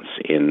confidence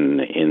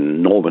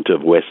in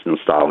normative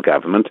Western-style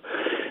government.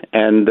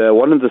 And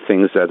one of the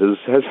things that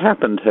has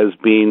happened has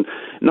been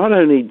not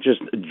only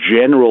just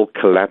general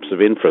collapse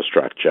of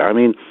infrastructure. I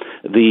mean,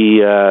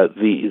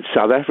 the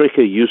South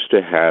Africa used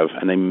to have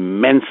an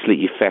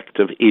immensely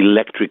effective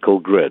electrical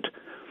grid.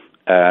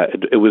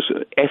 It was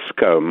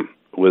ESCOM.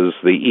 Was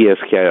the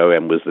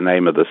ESKOM was the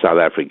name of the South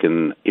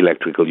African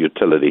electrical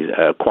utility,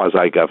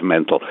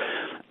 quasi-governmental.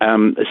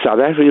 South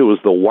Africa was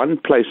the one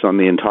place on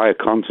the entire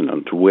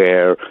continent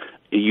where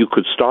you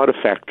could start a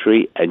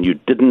factory and you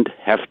didn't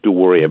have to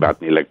worry about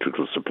an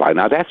electrical supply.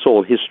 Now, that's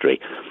all history.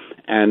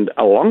 And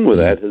along with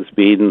that has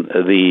been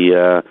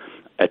the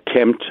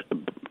attempt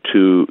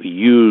to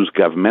use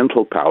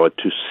governmental power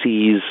to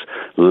seize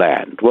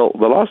land. Well,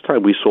 the last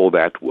time we saw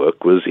that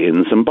work was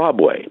in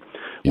Zimbabwe,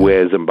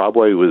 where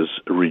Zimbabwe was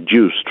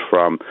reduced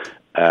from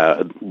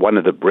one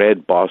of the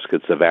bread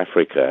baskets of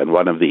Africa and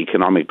one of the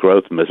economic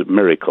growth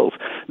miracles.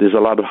 There's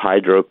a lot of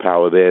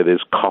hydropower there.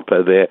 There's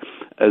copper there.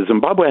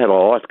 Zimbabwe had a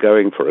lot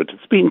going for it.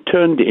 It's been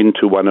turned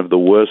into one of the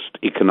worst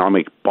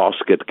economic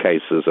basket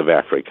cases of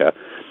Africa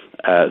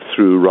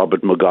through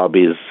Robert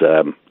Mugabe's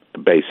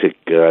basic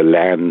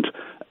land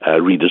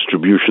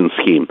redistribution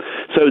scheme.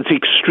 So it's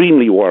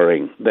extremely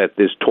worrying that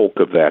there's talk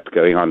of that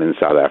going on in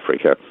South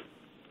Africa.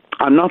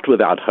 I'm not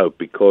without hope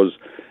because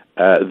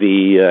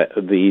the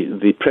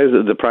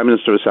Prime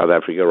Minister of South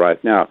Africa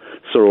right now,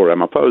 Cyril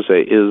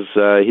Ramaphosa,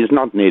 he's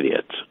not an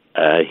idiot.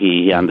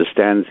 He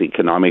understands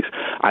economics.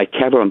 I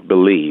cannot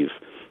believe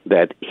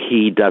that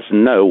he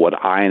doesn't know what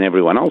I and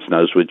everyone else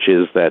knows, which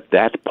is that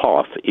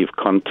path, if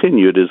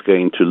continued, is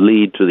going to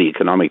lead to the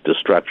economic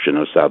destruction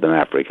of Southern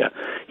Africa.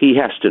 He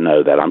has to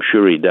know that. I'm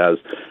sure he does.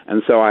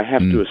 And so I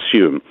have to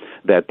assume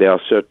that there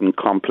are certain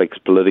complex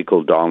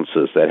political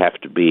dances that have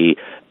to be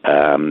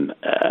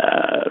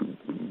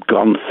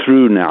gone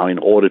through now in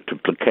order to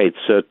placate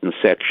certain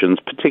sections.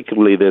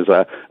 Particularly, there's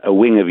a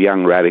wing of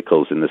young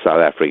radicals in the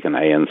South African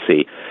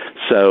ANC.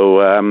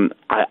 So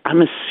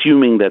I'm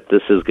assuming that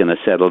this is going to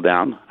settle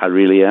down. I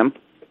really am.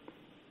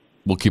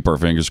 We'll keep our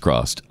fingers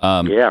crossed.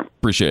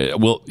 Appreciate it.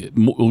 We'll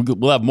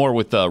have more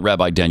with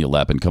Rabbi Daniel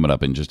Lapin coming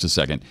up in just a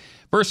second.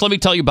 First, let me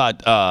tell you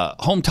about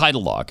home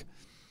title lock.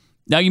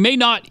 Now, you may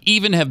not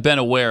even have been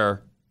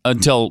aware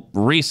until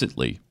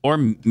recently, or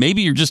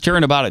maybe you're just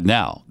hearing about it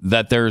now,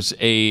 that there's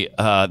a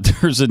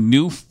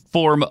new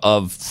form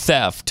of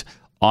theft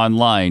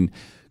online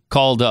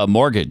called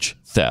mortgage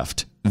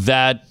theft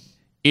that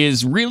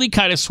is really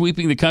kind of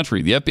sweeping the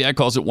country. The FBI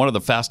calls it one of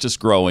the fastest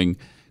growing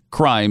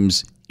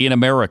crimes in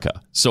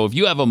America. So if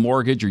you have a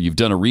mortgage or you've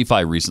done a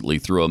refi recently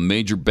through a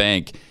major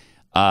bank,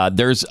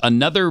 there's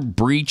another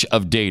breach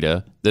of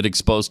data that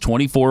exposed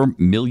 24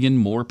 million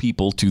more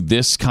people to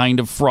this kind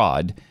of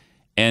fraud.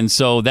 And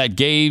so that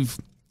gave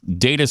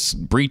data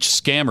breach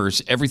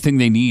scammers everything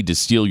they need to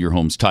steal your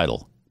home's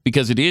title,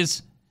 because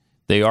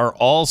they are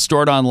all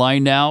stored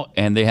online now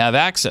and they have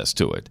access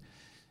to it.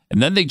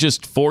 And then they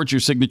just forge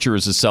your signature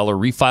as a seller,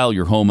 refile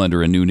your home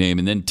under a new name,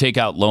 and then take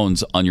out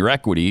loans on your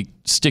equity,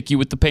 stick you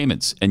with the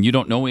payments. And you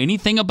don't know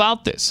anything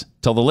about this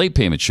till the late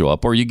payments show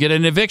up or you get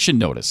an eviction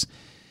notice.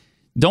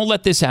 Don't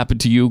let this happen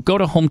to you. Go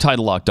to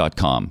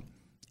HometitleLock.com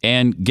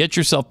and get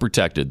yourself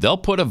protected. They'll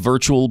put a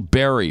virtual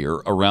barrier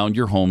around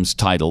your home's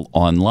title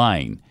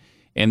online.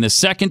 And the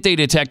second they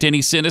detect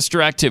any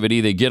sinister activity,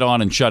 they get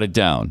on and shut it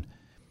down.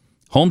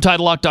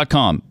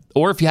 HometitleLock.com.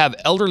 Or if you have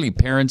elderly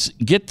parents,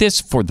 get this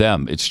for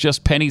them. It's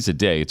just pennies a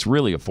day. It's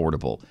really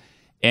affordable.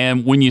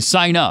 And when you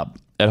sign up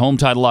at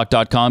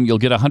HometitleLock.com, you'll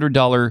get a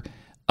 $100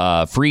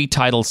 free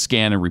title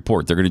scan and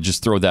report. They're going to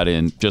just throw that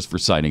in just for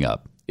signing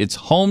up. It's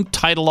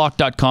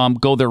HometitleLock.com.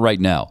 Go there right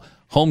now.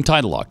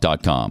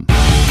 HometitleLock.com.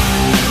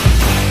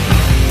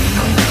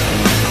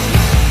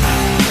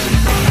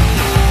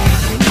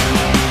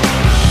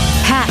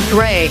 Pat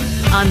Gray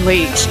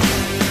Unleashed.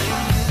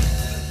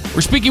 We're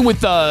speaking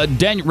with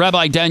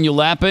Rabbi Daniel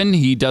Lapin.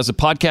 He does a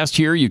podcast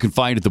here. You can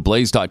find it at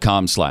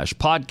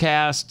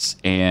theblaze.com/podcasts.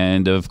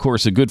 And, of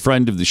course, a good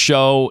friend of the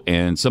show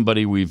and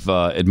somebody we've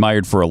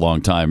admired for a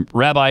long time.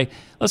 Rabbi,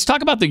 let's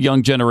talk about the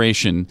young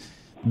generation,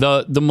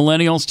 the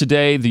millennials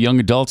today, the young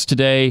adults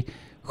today,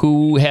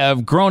 who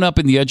have grown up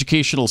in the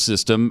educational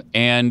system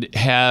and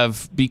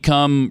have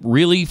become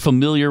really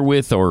familiar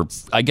with, or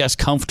I guess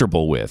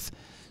comfortable with,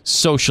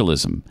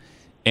 socialism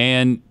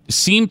and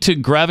seem to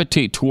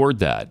gravitate toward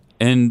that.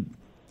 And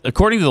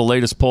according to the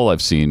latest poll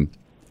I've seen,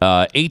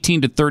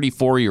 18 to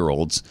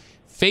 34-year-olds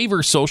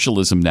favor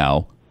socialism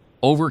now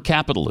over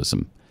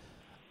capitalism.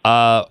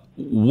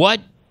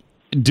 What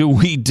do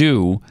we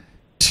do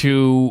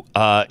to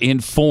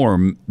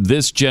inform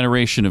this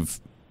generation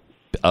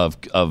of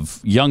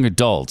young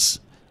adults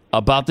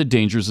about the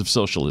dangers of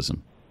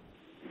socialism?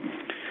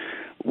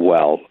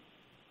 Well,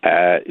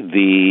 my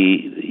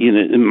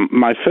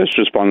first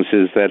response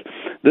is that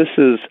this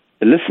is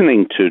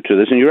listening to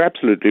this, and you're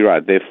absolutely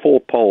right. There are 4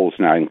 polls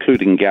now,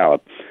 including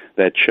Gallup,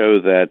 that show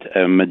that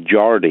a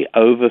majority,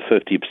 over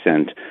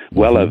 50%,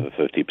 well over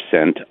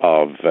 50%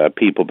 of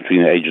people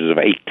between the ages of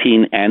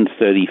 18 and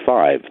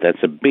 35,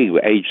 that's a big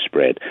age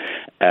spread,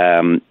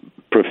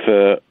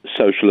 prefer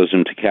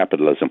socialism to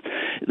capitalism.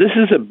 This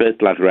is a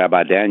bit like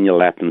Rabbi Daniel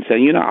Lapin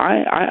saying, you know,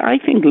 I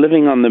think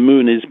living on the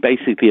moon is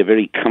basically a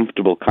very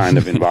comfortable kind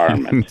of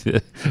environment.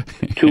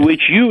 To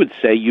which you would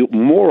say, you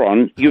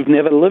moron, you've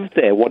never lived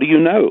there. What do you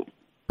know?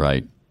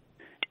 Right.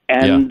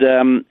 And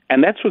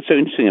that's what's so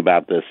interesting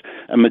about this.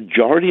 A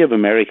majority of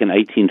American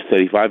 18 to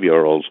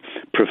 35-year-olds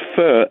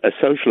prefer a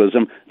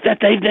socialism that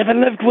they've never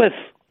lived with.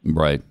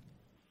 Right.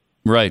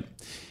 Right.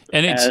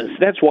 And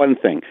that's one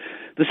thing.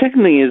 The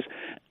second thing is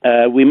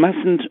we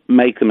mustn't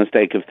make the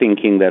mistake of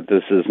thinking that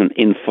this is an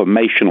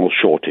informational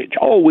shortage.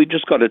 Oh, we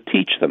just got to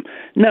teach them.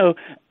 No,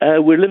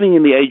 we're living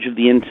in the age of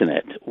the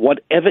Internet.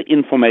 Whatever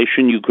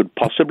information you could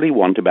possibly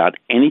want about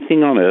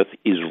anything on Earth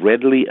is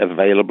readily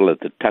available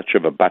at the touch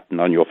of a button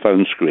on your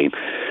phone screen.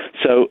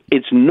 So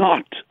it's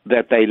not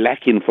that they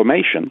lack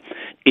information.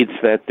 It's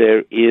that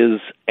there is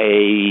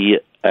a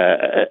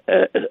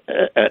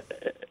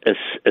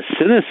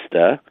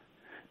sinister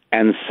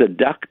and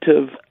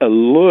seductive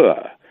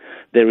allure.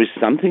 There is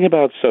something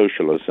about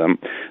socialism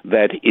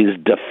that is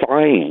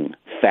defying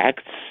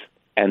facts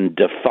and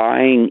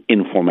defying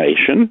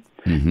information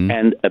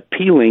and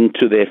appealing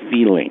to their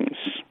feelings.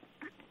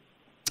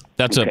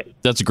 That's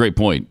a great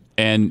point.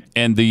 And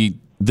the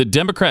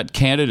Democrat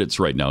candidates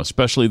right now,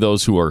 especially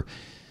those who are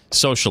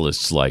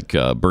socialists like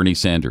Bernie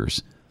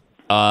Sanders,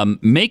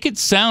 make it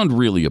sound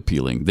really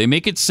appealing. They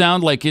make it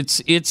sound like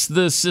it's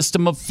the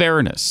system of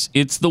fairness.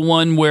 It's the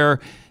one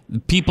where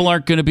people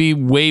aren't going to be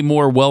way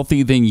more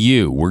wealthy than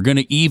you. We're going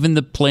to even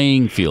the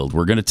playing field.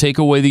 We're going to take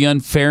away the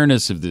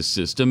unfairness of this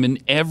system,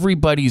 and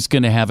everybody's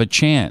going to have a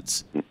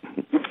chance.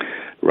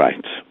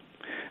 Right.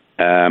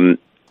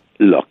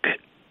 Look,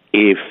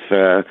 if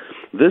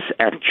this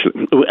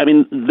actually... I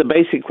mean, the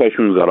basic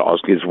question we've got to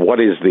ask is, what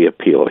is the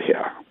appeal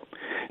here?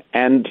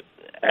 And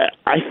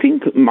I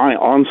think my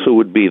answer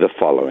would be the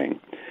following.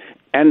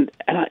 And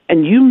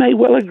you may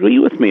well agree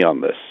with me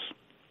on this.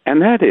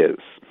 And that is,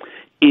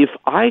 if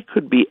I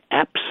could be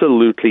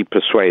absolutely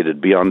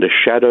persuaded beyond a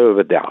shadow of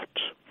a doubt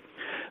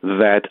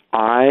that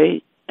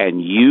I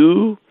and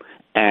you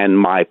and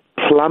my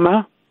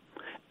plumber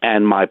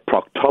and my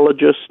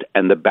proctologist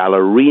and the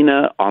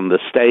ballerina on the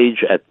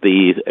stage at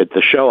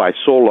the show I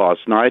saw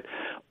last night,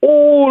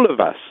 all of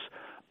us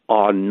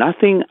are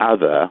nothing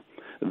other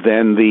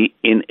than the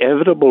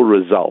inevitable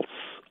results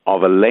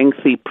of a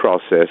lengthy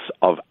process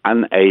of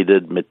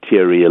unaided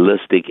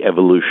materialistic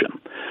evolution.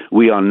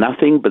 We are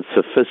nothing but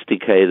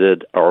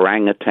sophisticated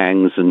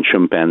orangutans and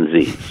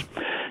chimpanzees.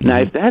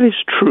 Now, if that is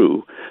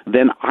true,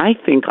 then I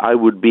think I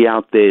would be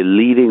out there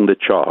leading the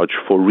charge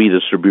for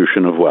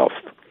redistribution of wealth.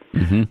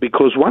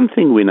 Because one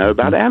thing we know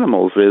about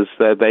animals is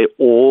that they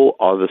all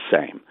are the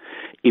same.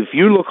 If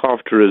you look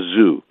after a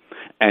zoo,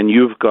 and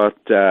you've got,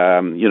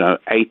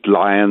 8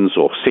 lions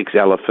or 6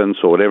 elephants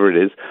or whatever it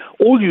is,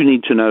 all you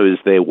need to know is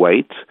their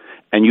weight,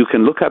 and you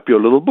can look up your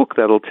little book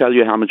that'll tell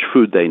you how much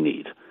food they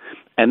need.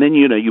 And then,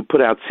 you put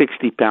out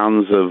 60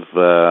 pounds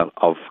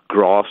of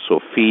grass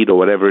or feed or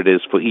whatever it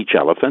is for each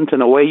elephant,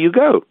 and away you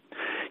go.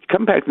 You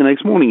come back the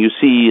next morning, you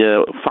see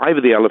 5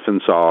 of the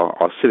elephants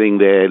are sitting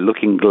there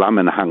looking glum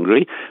and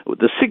hungry.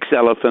 The 6th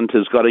elephant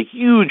has got a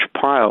huge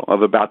pile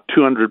of about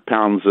 200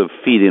 pounds of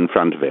feed in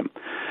front of him.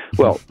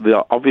 Well,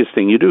 the obvious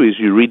thing you do is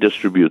you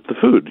redistribute the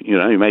food. You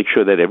make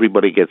sure that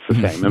everybody gets the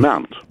same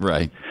amount.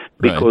 Right.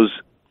 Because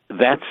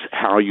that's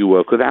how you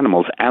work with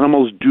animals.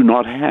 Animals do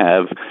not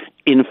have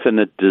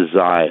infinite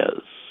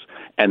desires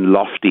and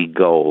lofty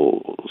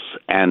goals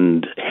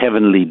and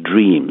heavenly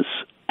dreams.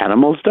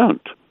 Animals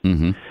don't.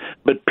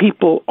 But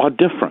people are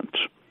different.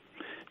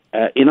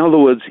 In other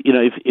words,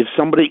 if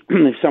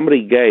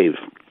somebody gave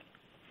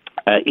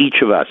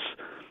each of us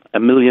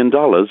 $1 million,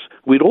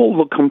 we'd all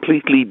look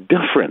completely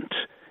different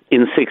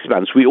in 6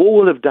 months. We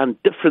all have done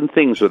different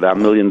things with our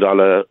 $1 million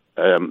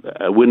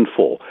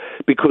windfall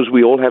because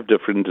we all have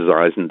different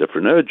desires and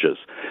different urges.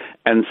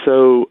 And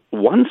so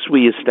once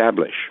we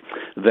establish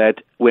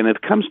that when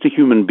it comes to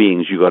human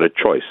beings, you got a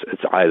choice.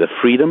 It's either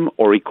freedom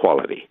or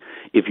equality.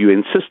 If you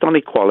insist on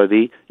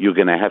equality, you're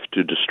going to have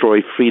to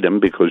destroy freedom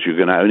because you're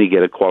going to only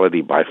get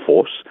equality by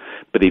force.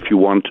 But if you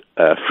want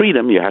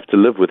freedom, you have to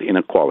live with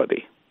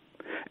inequality.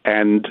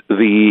 And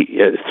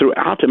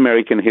throughout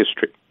American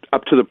history,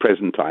 up to the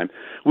present time,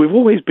 we've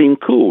always been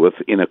cool with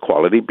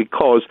inequality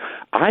because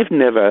I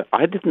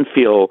didn't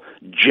feel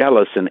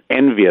jealous and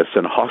envious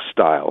and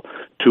hostile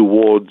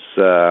towards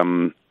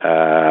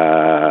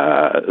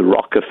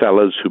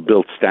Rockefellers who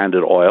built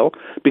Standard Oil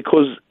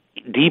because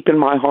deep in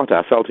my heart,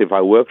 I felt if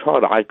I worked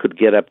hard, I could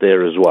get up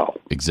there as well.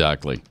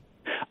 Exactly.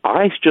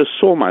 I just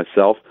saw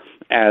myself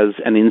as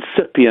an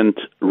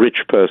incipient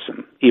rich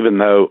person, even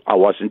though I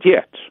wasn't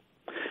yet.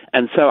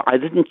 And so I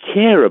didn't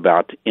care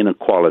about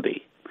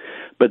inequality.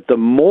 But the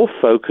more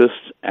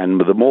focused and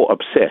the more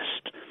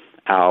obsessed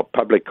our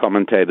public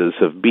commentators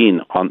have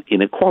been on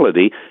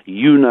inequality,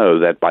 you know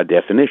that by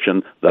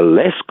definition, the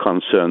less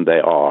concerned they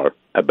are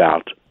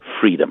about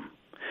freedom.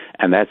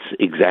 And that's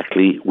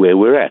exactly where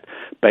we're at.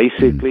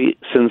 Basically,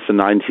 since the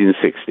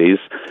 1960s,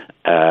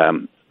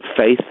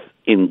 faith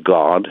in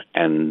God,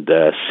 and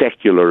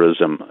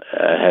secularism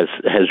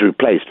has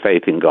replaced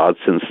faith in God.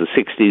 Since the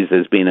 60s,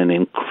 there's been an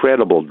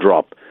incredible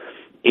drop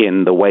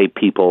in the way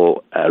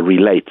people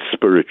relate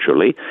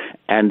spiritually.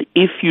 And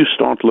if you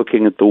start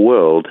looking at the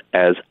world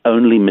as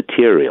only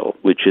material,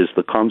 which is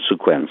the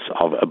consequence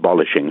of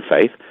abolishing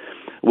faith,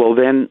 well,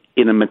 then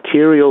in a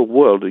material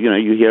world,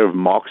 you hear of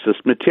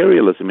Marxist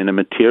materialism. In a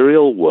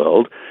material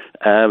world,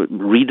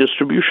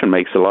 redistribution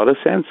makes a lot of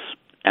sense,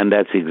 and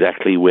that's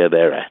exactly where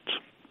they're at.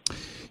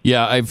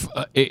 Yeah,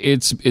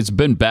 it's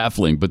been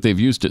baffling, but they've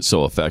used it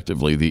so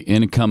effectively, the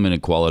income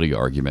inequality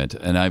argument.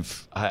 And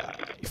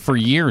for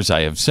years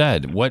I have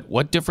said,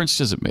 what difference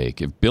does it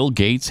make if Bill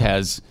Gates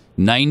has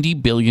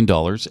 $90 billion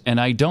and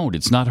I don't?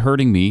 It's not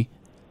hurting me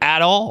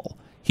at all.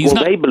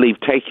 They believe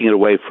taking it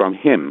away from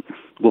him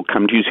will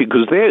come to you,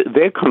 because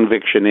their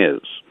conviction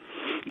is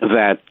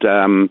that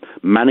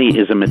money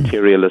is a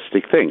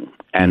materialistic thing.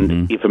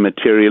 And if a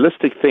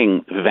materialistic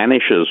thing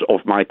vanishes off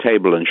my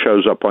table and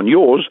shows up on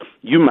yours,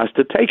 you must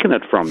have taken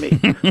it from me.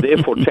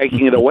 Therefore,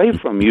 taking it away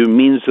from you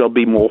means there'll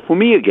be more for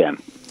me again.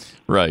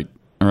 Right.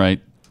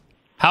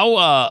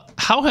 How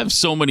have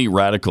so many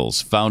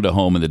radicals found a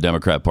home in the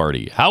Democrat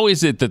Party? How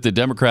is it that the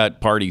Democrat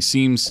Party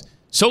seems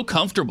so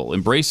comfortable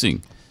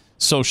embracing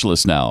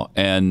socialists now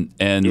and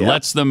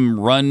lets them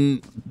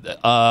run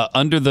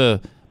under the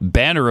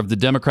banner of the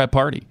Democrat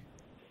Party?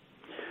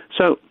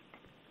 So,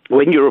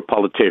 when you're a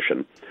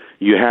politician,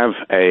 you have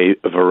a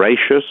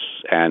voracious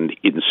and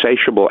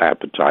insatiable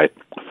appetite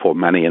for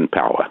money and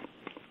power.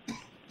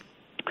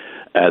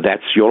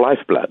 That's your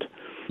lifeblood.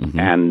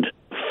 And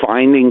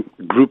finding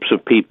groups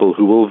of people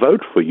who will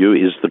vote for you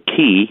is the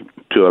key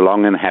to a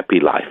long and happy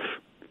life.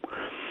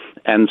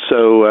 And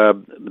so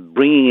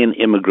bringing in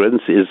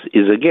immigrants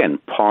is again,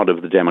 part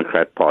of the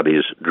Democrat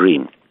Party's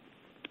dream.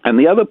 And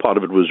the other part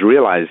of it was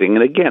realizing,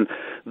 and again,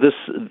 this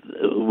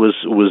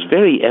was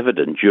very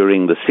evident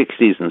during the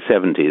 60s and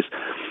 70s,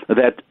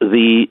 that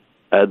the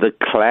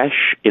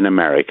clash in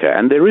America,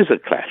 and there is a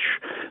clash,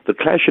 the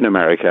clash in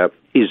America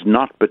is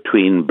not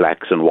between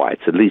blacks and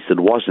whites. At least it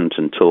wasn't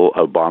until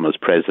Obama's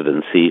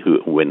presidency,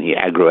 when he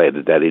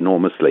aggravated that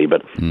enormously.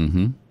 But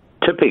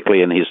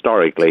typically and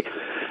historically,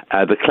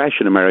 the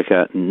clash in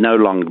America no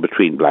longer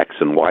between blacks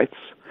and whites,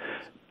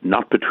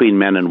 not between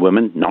men and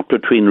women, not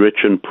between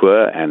rich and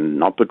poor, and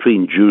not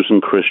between Jews and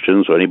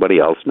Christians or anybody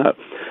else. No.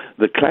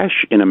 The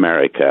clash in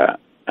America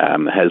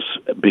has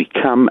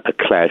become a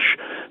clash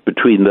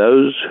between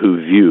those who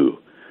view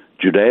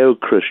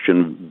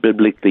Judeo-Christian,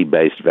 biblically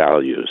based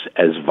values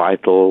as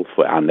vital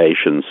for our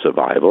nation's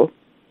survival,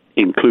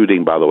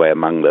 including, by the way,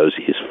 among those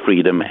is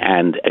freedom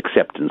and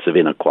acceptance of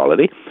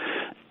inequality.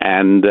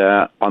 And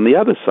on the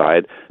other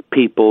side,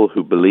 people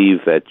who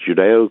believe that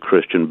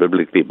Judeo-Christian,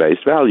 biblically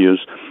based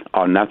values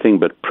are nothing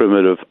but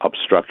primitive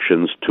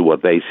obstructions to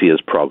what they see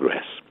as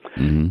progress.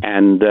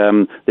 And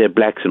there are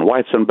blacks and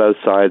whites on both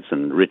sides,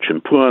 and rich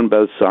and poor on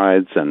both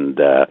sides, and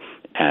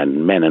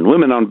men and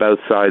women on both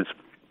sides.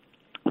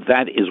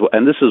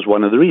 And this is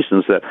one of the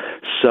reasons that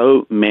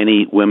so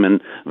many women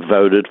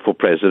voted for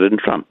President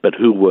Trump. But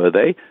who were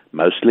they?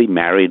 Mostly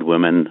married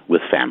women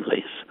with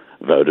families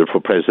voted for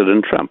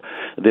President Trump.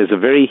 There's a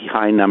very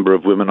high number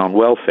of women on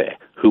welfare.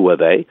 Who were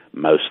they?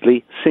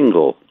 Mostly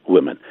single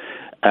women.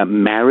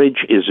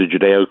 Marriage is a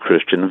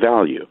Judeo-Christian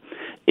value.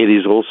 It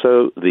is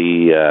also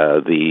the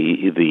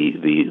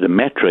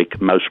metric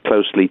most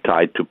closely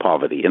tied to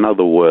poverty. In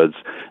other words,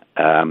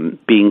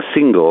 being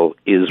single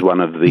is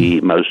one of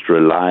the most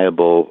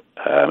reliable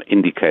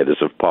indicators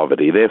of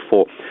poverty.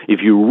 Therefore,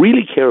 if you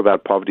really care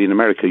about poverty in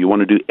America, you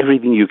want to do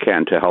everything you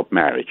can to help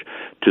marriage.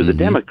 To the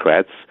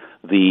Democrats,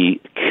 the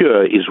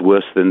cure is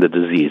worse than the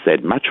disease.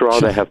 They'd much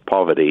rather have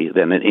poverty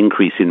than an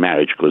increase in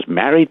marriage, because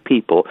married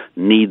people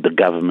need the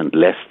government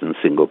less than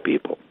single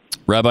people.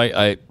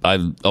 Rabbi,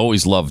 I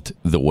always loved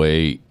the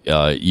way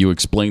you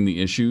explain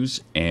the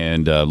issues,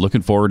 and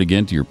looking forward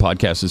again to your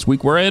podcast this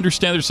week, where I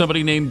understand there's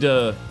somebody named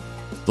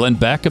Glenn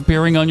Beck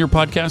appearing on your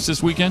podcast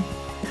this weekend.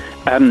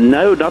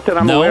 No, not that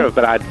I'm aware of,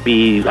 but I'd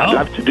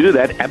love to do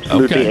that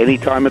absolutely any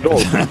time at all.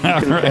 So you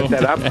can set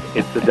that up.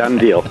 It's a done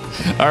deal.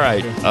 All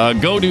right.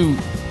 Go to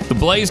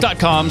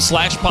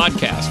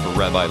theblaze.com/podcast for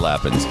Rabbi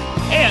Lapin's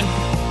and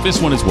this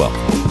one as well.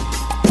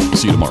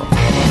 See you tomorrow.